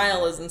my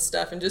style is and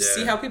stuff, and just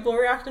see how people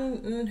react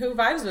and who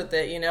vibes with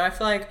it. You know, I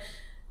feel like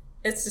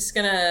it's just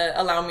gonna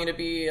allow me to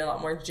be a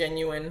lot more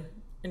genuine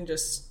and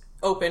just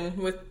open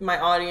with my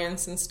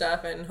audience and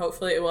stuff, and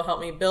hopefully it will help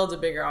me build a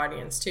bigger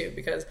audience too,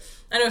 because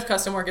I know with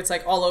custom work it's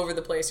like all over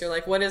the place. You're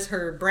like, what is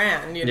her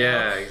brand, you know?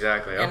 Yeah,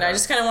 exactly. And I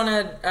just kind of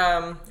want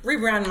to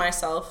rebrand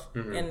myself,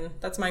 and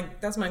that's my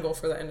goal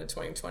for the end of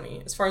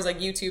 2020. As far as like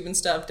YouTube and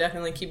stuff,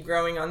 definitely keep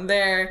growing on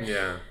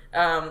there.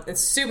 It's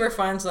super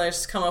fun to like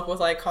just come up with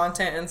like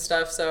content and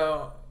stuff,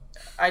 so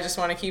I just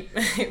want to keep,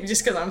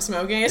 just because I'm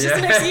smoking, it's just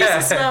an excuse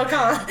to smoke,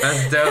 huh?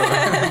 That's dope.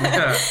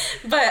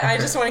 But I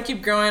just want to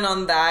keep growing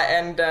on that,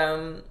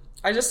 and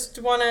I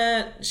just want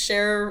to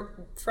share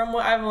from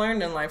what I've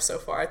learned in life so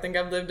far. I think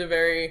I've lived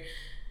everybody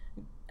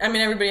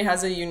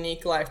has a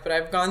unique life, but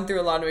I've gone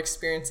through a lot of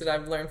experience that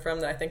I've learned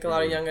from that I think a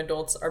lot of young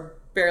adults are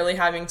barely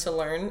having to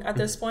learn at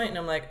this point, and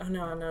I'm like, oh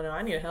no,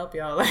 I need to help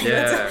y'all. Like,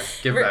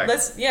 give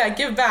back.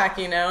 Give back,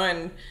 you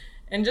know,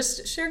 and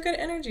just share good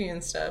energy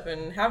and stuff,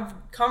 and have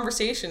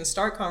conversations,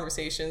 start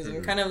conversations,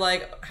 and kind of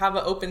like have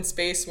an open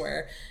space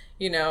where,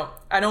 you know,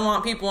 I don't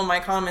want people in my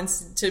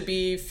comments to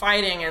be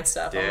fighting and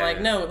stuff. I'm like,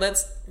 no,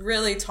 let's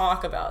really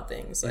talk about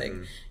things. Like,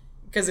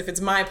 because if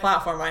it's my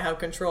platform, I have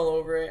control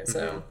over it.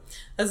 So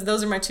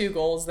those are my two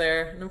goals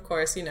there. And of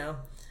course, you know,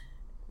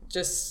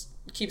 just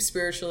keep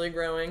spiritually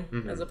growing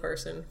as a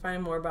person,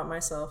 find more about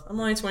myself. I'm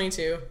only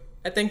 22.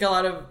 I think a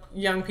lot of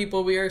young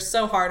people, we are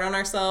so hard on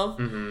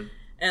ourselves.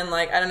 And,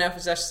 like, I don't know if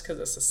it's just because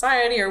of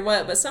society or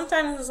what, but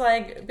sometimes it's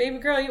like, baby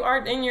girl, you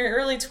are in your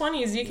early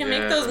 20s. You can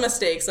make those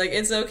mistakes. Like,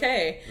 it's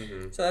okay.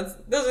 So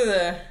those are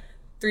the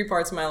 3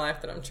 parts of my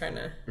life that I'm trying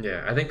to...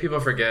 Yeah, I think people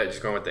forget,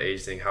 just going with the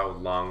age thing, how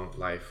long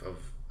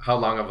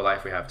of a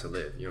life we have to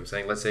live. You know what I'm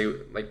saying? Let's say,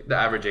 like, the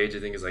average age, I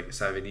think, is like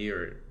 70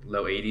 or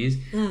low 80s.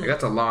 Like,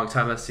 that's a long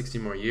time. That's 60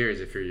 more years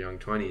if you're young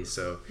 20s.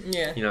 So,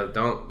 you know,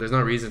 there's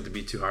no reason to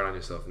be too hard on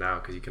yourself now,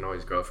 because you can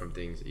always grow from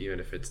things, even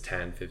if it's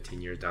 10,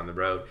 15 years down the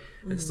road,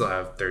 and still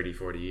have 30,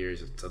 40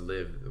 years to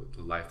live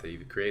the life that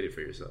you've created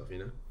for yourself, you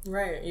know?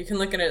 Right. You can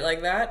look at it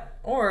like that,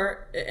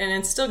 and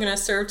it's still going to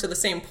serve to the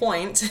same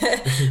point.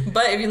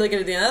 But if you look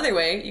at it the other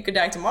way, you could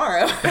die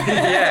tomorrow.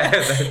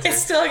 It's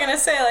still going to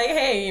say, like,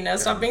 hey, you know,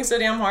 stop being so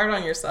damn hard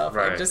on yourself.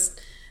 Right. Like,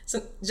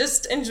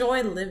 just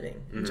enjoy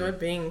living. Enjoy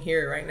being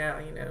here right now,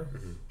 you know?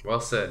 Well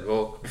said.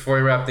 Well, before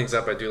we wrap things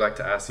up, I do like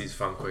to ask these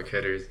fun, quick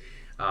hitters.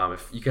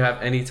 If you could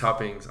have any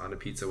toppings on a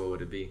pizza, what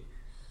would it be?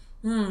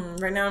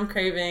 Right now I'm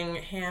craving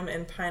ham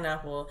and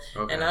pineapple.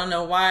 Okay. And I don't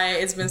know why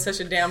it's been such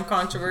a damn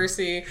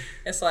controversy.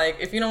 It's like,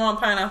 if you don't want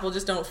pineapple,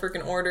 just don't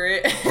freaking order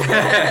it.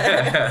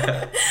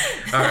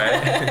 All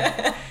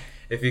right.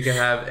 If you could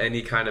have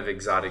any kind of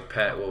exotic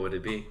pet, what would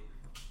it be?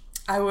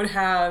 I would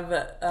have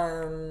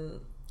a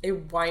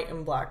white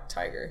and black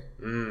tiger.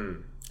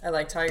 I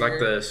like tigers. Like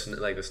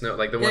the snow,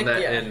 like the one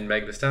that in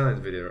Meg Thee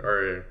Stallion's video,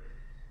 or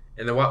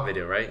in the WAP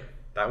video, right?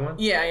 That one?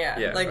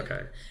 Yeah. Like,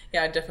 okay.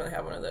 Yeah, I definitely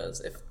have one of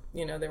those if,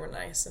 you know, they were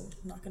nice and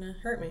not gonna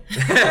hurt me.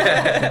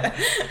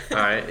 All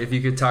right. If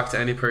you could talk to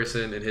any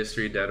person in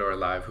history, dead or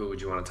alive, who would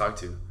you want to talk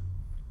to?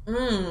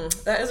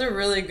 That is a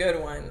really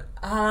good one.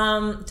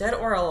 Dead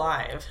or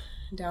alive,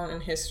 down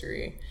in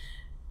history.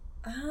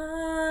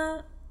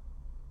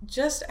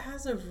 Just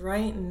as of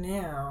right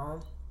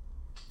now,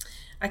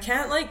 I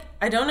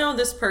don't know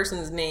this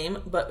person's name,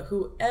 but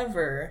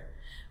whoever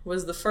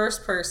was the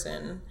first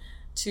person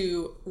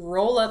to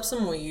roll up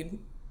some weed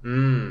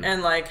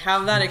and like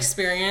have that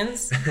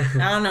experience.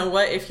 I don't know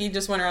if he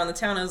just went around the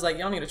town and was like,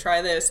 y'all need to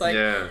try this. Like,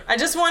 I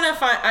just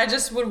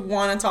would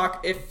want to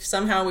talk, if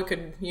somehow we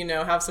could, you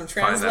know, have some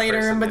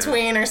translator in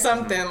between or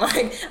something.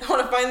 Like, I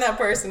want to find that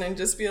person and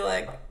just be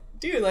like,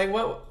 dude, like,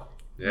 what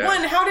Yeah.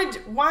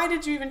 Why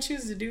did you even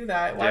choose to do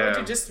that? Why would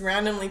you just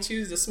randomly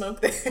choose to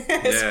smoke this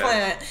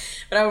plant?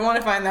 But I would want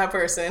to find that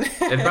person.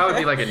 It'd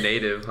probably be like a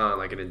native, huh?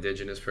 Like an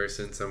indigenous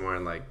person somewhere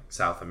in like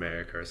South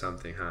America or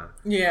something, huh?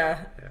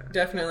 Yeah,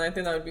 definitely. I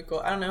think that would be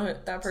cool. I don't know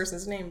that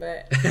person's name,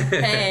 but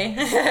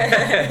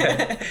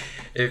hey.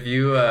 If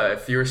you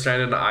were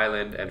stranded on an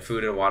island and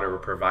food and water were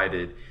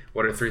provided,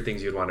 what are 3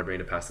 things you'd want to bring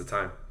to pass the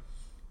time?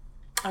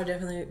 I would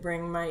definitely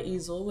bring my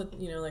easel with,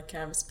 like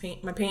canvas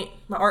paint,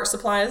 my art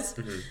supplies.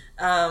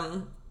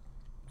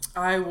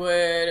 I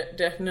would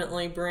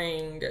definitely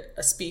bring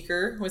a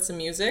speaker with some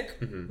music,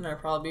 and I'd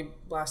probably be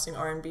blasting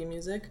R&B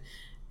music.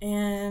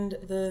 And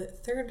the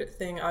third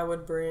thing I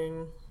would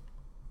bring,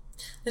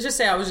 let's just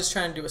say I was just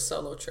trying to do a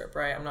solo trip,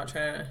 right? I'm not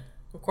trying to,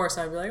 of course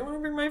I'd be like, I want to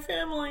bring my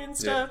family and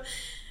stuff. Yeah.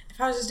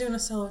 If I was just doing a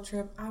solo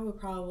trip, I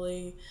would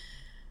probably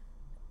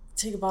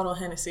take a bottle of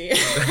Hennessy. Those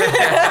are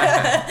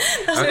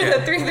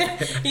the 3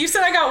 things. You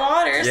said I got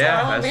water, so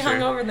I won't be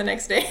hungover the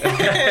next day.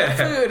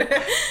 Food.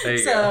 There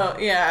you go.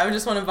 Yeah, I would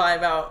just want to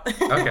vibe out.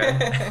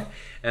 Okay.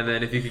 And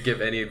then if you could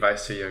give any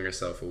advice to your younger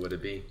self, what would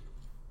it be?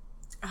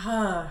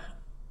 I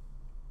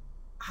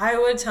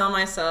would tell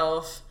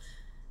myself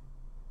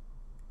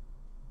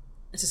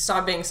to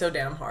stop being so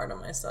damn hard on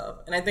myself.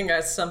 And I think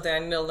that's something I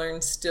need to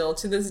learn still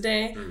to this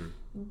day.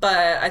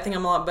 But I think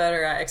I'm a lot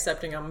better at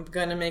accepting I'm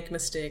going to make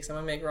mistakes. I'm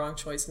going to make wrong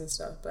choices and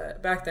stuff.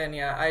 But back then,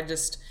 I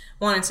just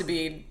wanted to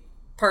be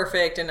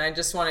perfect. And I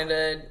just wanted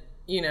to,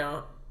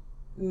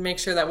 make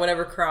sure that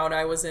whatever crowd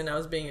I was in, I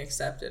was being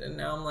accepted. And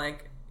now I'm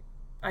like,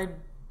 I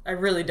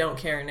really don't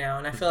care now.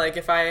 And I feel like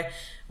if I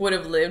would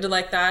have lived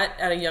like that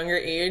at a younger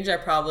age, I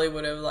probably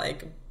would have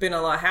been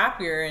a lot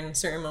happier in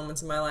certain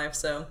moments in my life.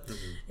 So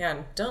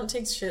don't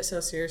take shit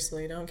so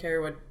seriously. Don't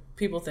care what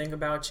people think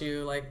about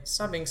you.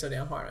 Stop being so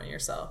damn hard on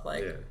yourself.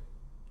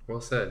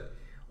 Well said.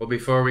 Well,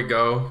 before we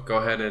go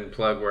ahead and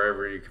plug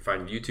wherever you can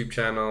find your YouTube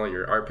channel,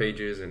 your art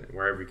pages, and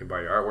wherever you can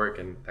buy your artwork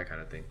and that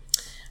kind of thing.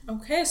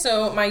 Okay,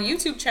 so my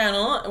YouTube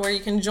channel where you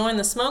can join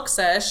the smoke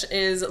sesh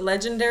is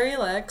Legendary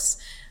Lex.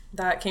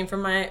 That came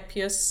from my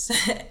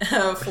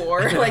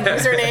PS4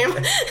 username.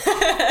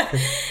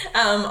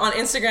 On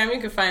Instagram,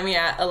 you can find me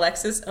at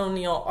Alexis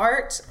O'Neal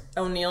Art.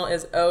 O'Neal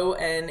is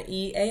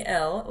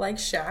Oneal, like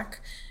Shaq.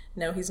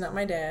 No, he's not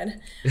my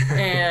dad.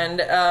 And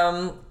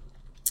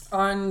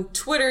on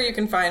Twitter, you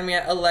can find me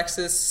at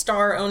Alexis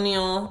Star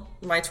O'Neal.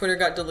 My Twitter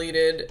got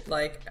deleted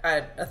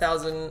at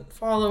 1,000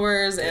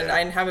 followers, and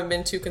I haven't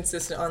been too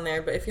consistent on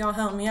there. But if y'all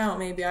help me out,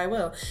 maybe I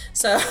will.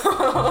 So,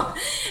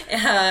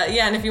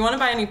 and if you want to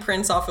buy any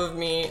prints off of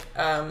me,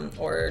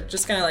 or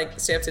just kind of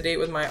stay up to date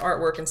with my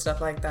artwork and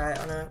stuff like that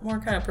on a more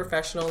kind of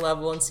professional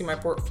level and see my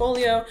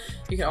portfolio,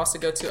 you can also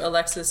go to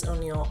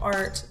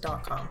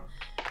AlexisO'NealArt.com.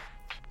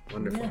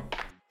 Wonderful. Yeah.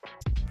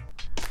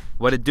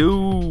 What it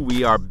do?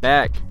 We are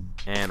back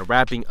and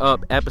wrapping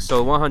up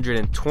episode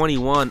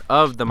 121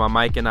 of the My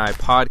Mike and I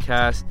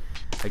podcast.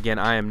 Again,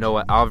 I am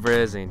Noah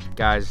Alvarez, and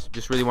guys,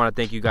 just really want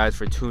to thank you guys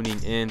for tuning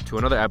in to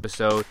another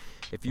episode.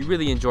 If you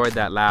really enjoyed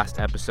that last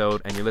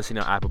episode and you're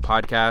listening on Apple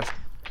Podcasts,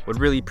 would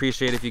really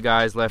appreciate if you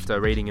guys left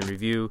a rating and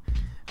review.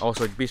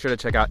 Also, be sure to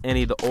check out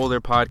any of the older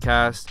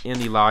podcasts in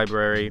the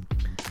library.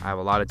 I have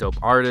a lot of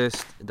dope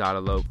artists, a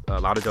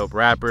lot of dope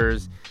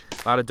rappers,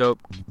 a lot of dope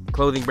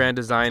clothing brand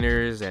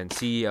designers and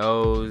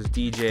CEOs,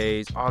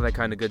 DJs, all that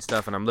kind of good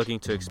stuff. And I'm looking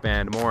to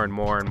expand more and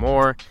more and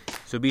more.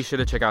 So be sure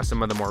to check out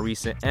some of the more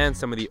recent and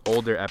some of the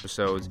older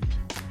episodes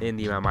in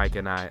the My Mike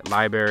and I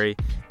library.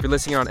 If you're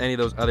listening on any of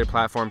those other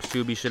platforms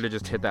too, be sure to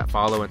just hit that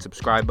follow and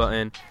subscribe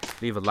button.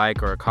 Leave a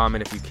like or a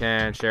comment if you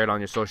can. Share it on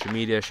your social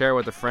media. Share it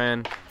with a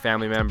friend,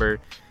 family member,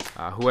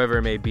 whoever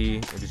it may be.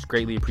 I just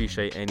greatly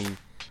appreciate any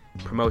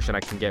promotion I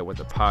can get with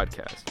the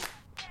podcast.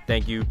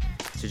 Thank you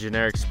to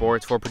Generic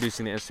Sports for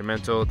producing the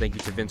instrumental. Thank you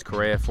to Vince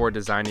Correa for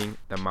designing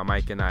the My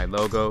Mike and I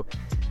logo.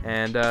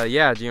 And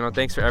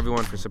thanks for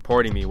everyone for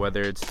supporting me,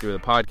 whether it's through the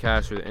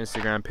podcast or the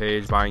Instagram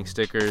page, buying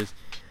stickers.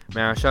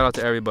 Man, shout out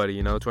to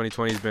everybody.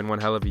 2020 has been one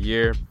hell of a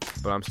year,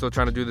 but I'm still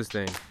trying to do this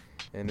thing.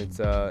 And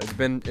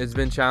it's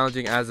been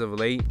challenging as of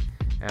late.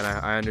 And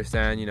I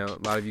understand, a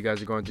lot of you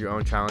guys are going through your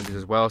own challenges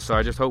as well. So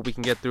I just hope we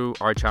can get through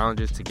our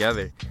challenges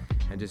together.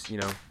 And just,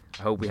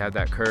 I hope we have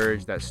that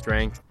courage, that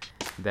strength,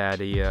 that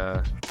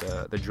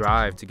the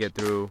drive to get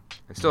through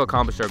and still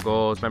accomplish our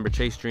goals. Remember,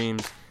 chase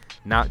dreams,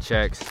 not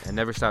checks, and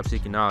never stop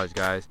seeking knowledge,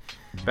 guys.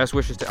 Best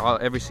wishes to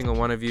every single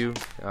one of you,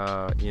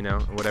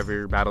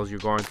 whatever battles you're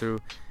going through.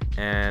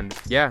 And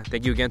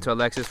thank you again to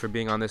Alexis for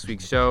being on this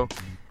week's show.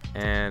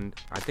 And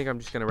I think I'm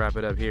just going to wrap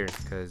it up here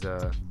because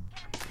I'm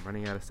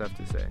running out of stuff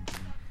to say.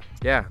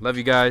 Love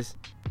you guys.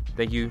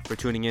 Thank you for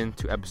tuning in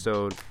to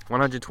episode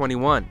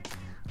 121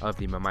 of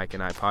the My Mike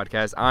and I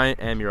podcast. I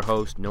am your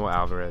host, Noah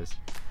Alvarez,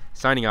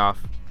 signing off.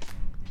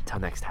 Till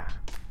next time.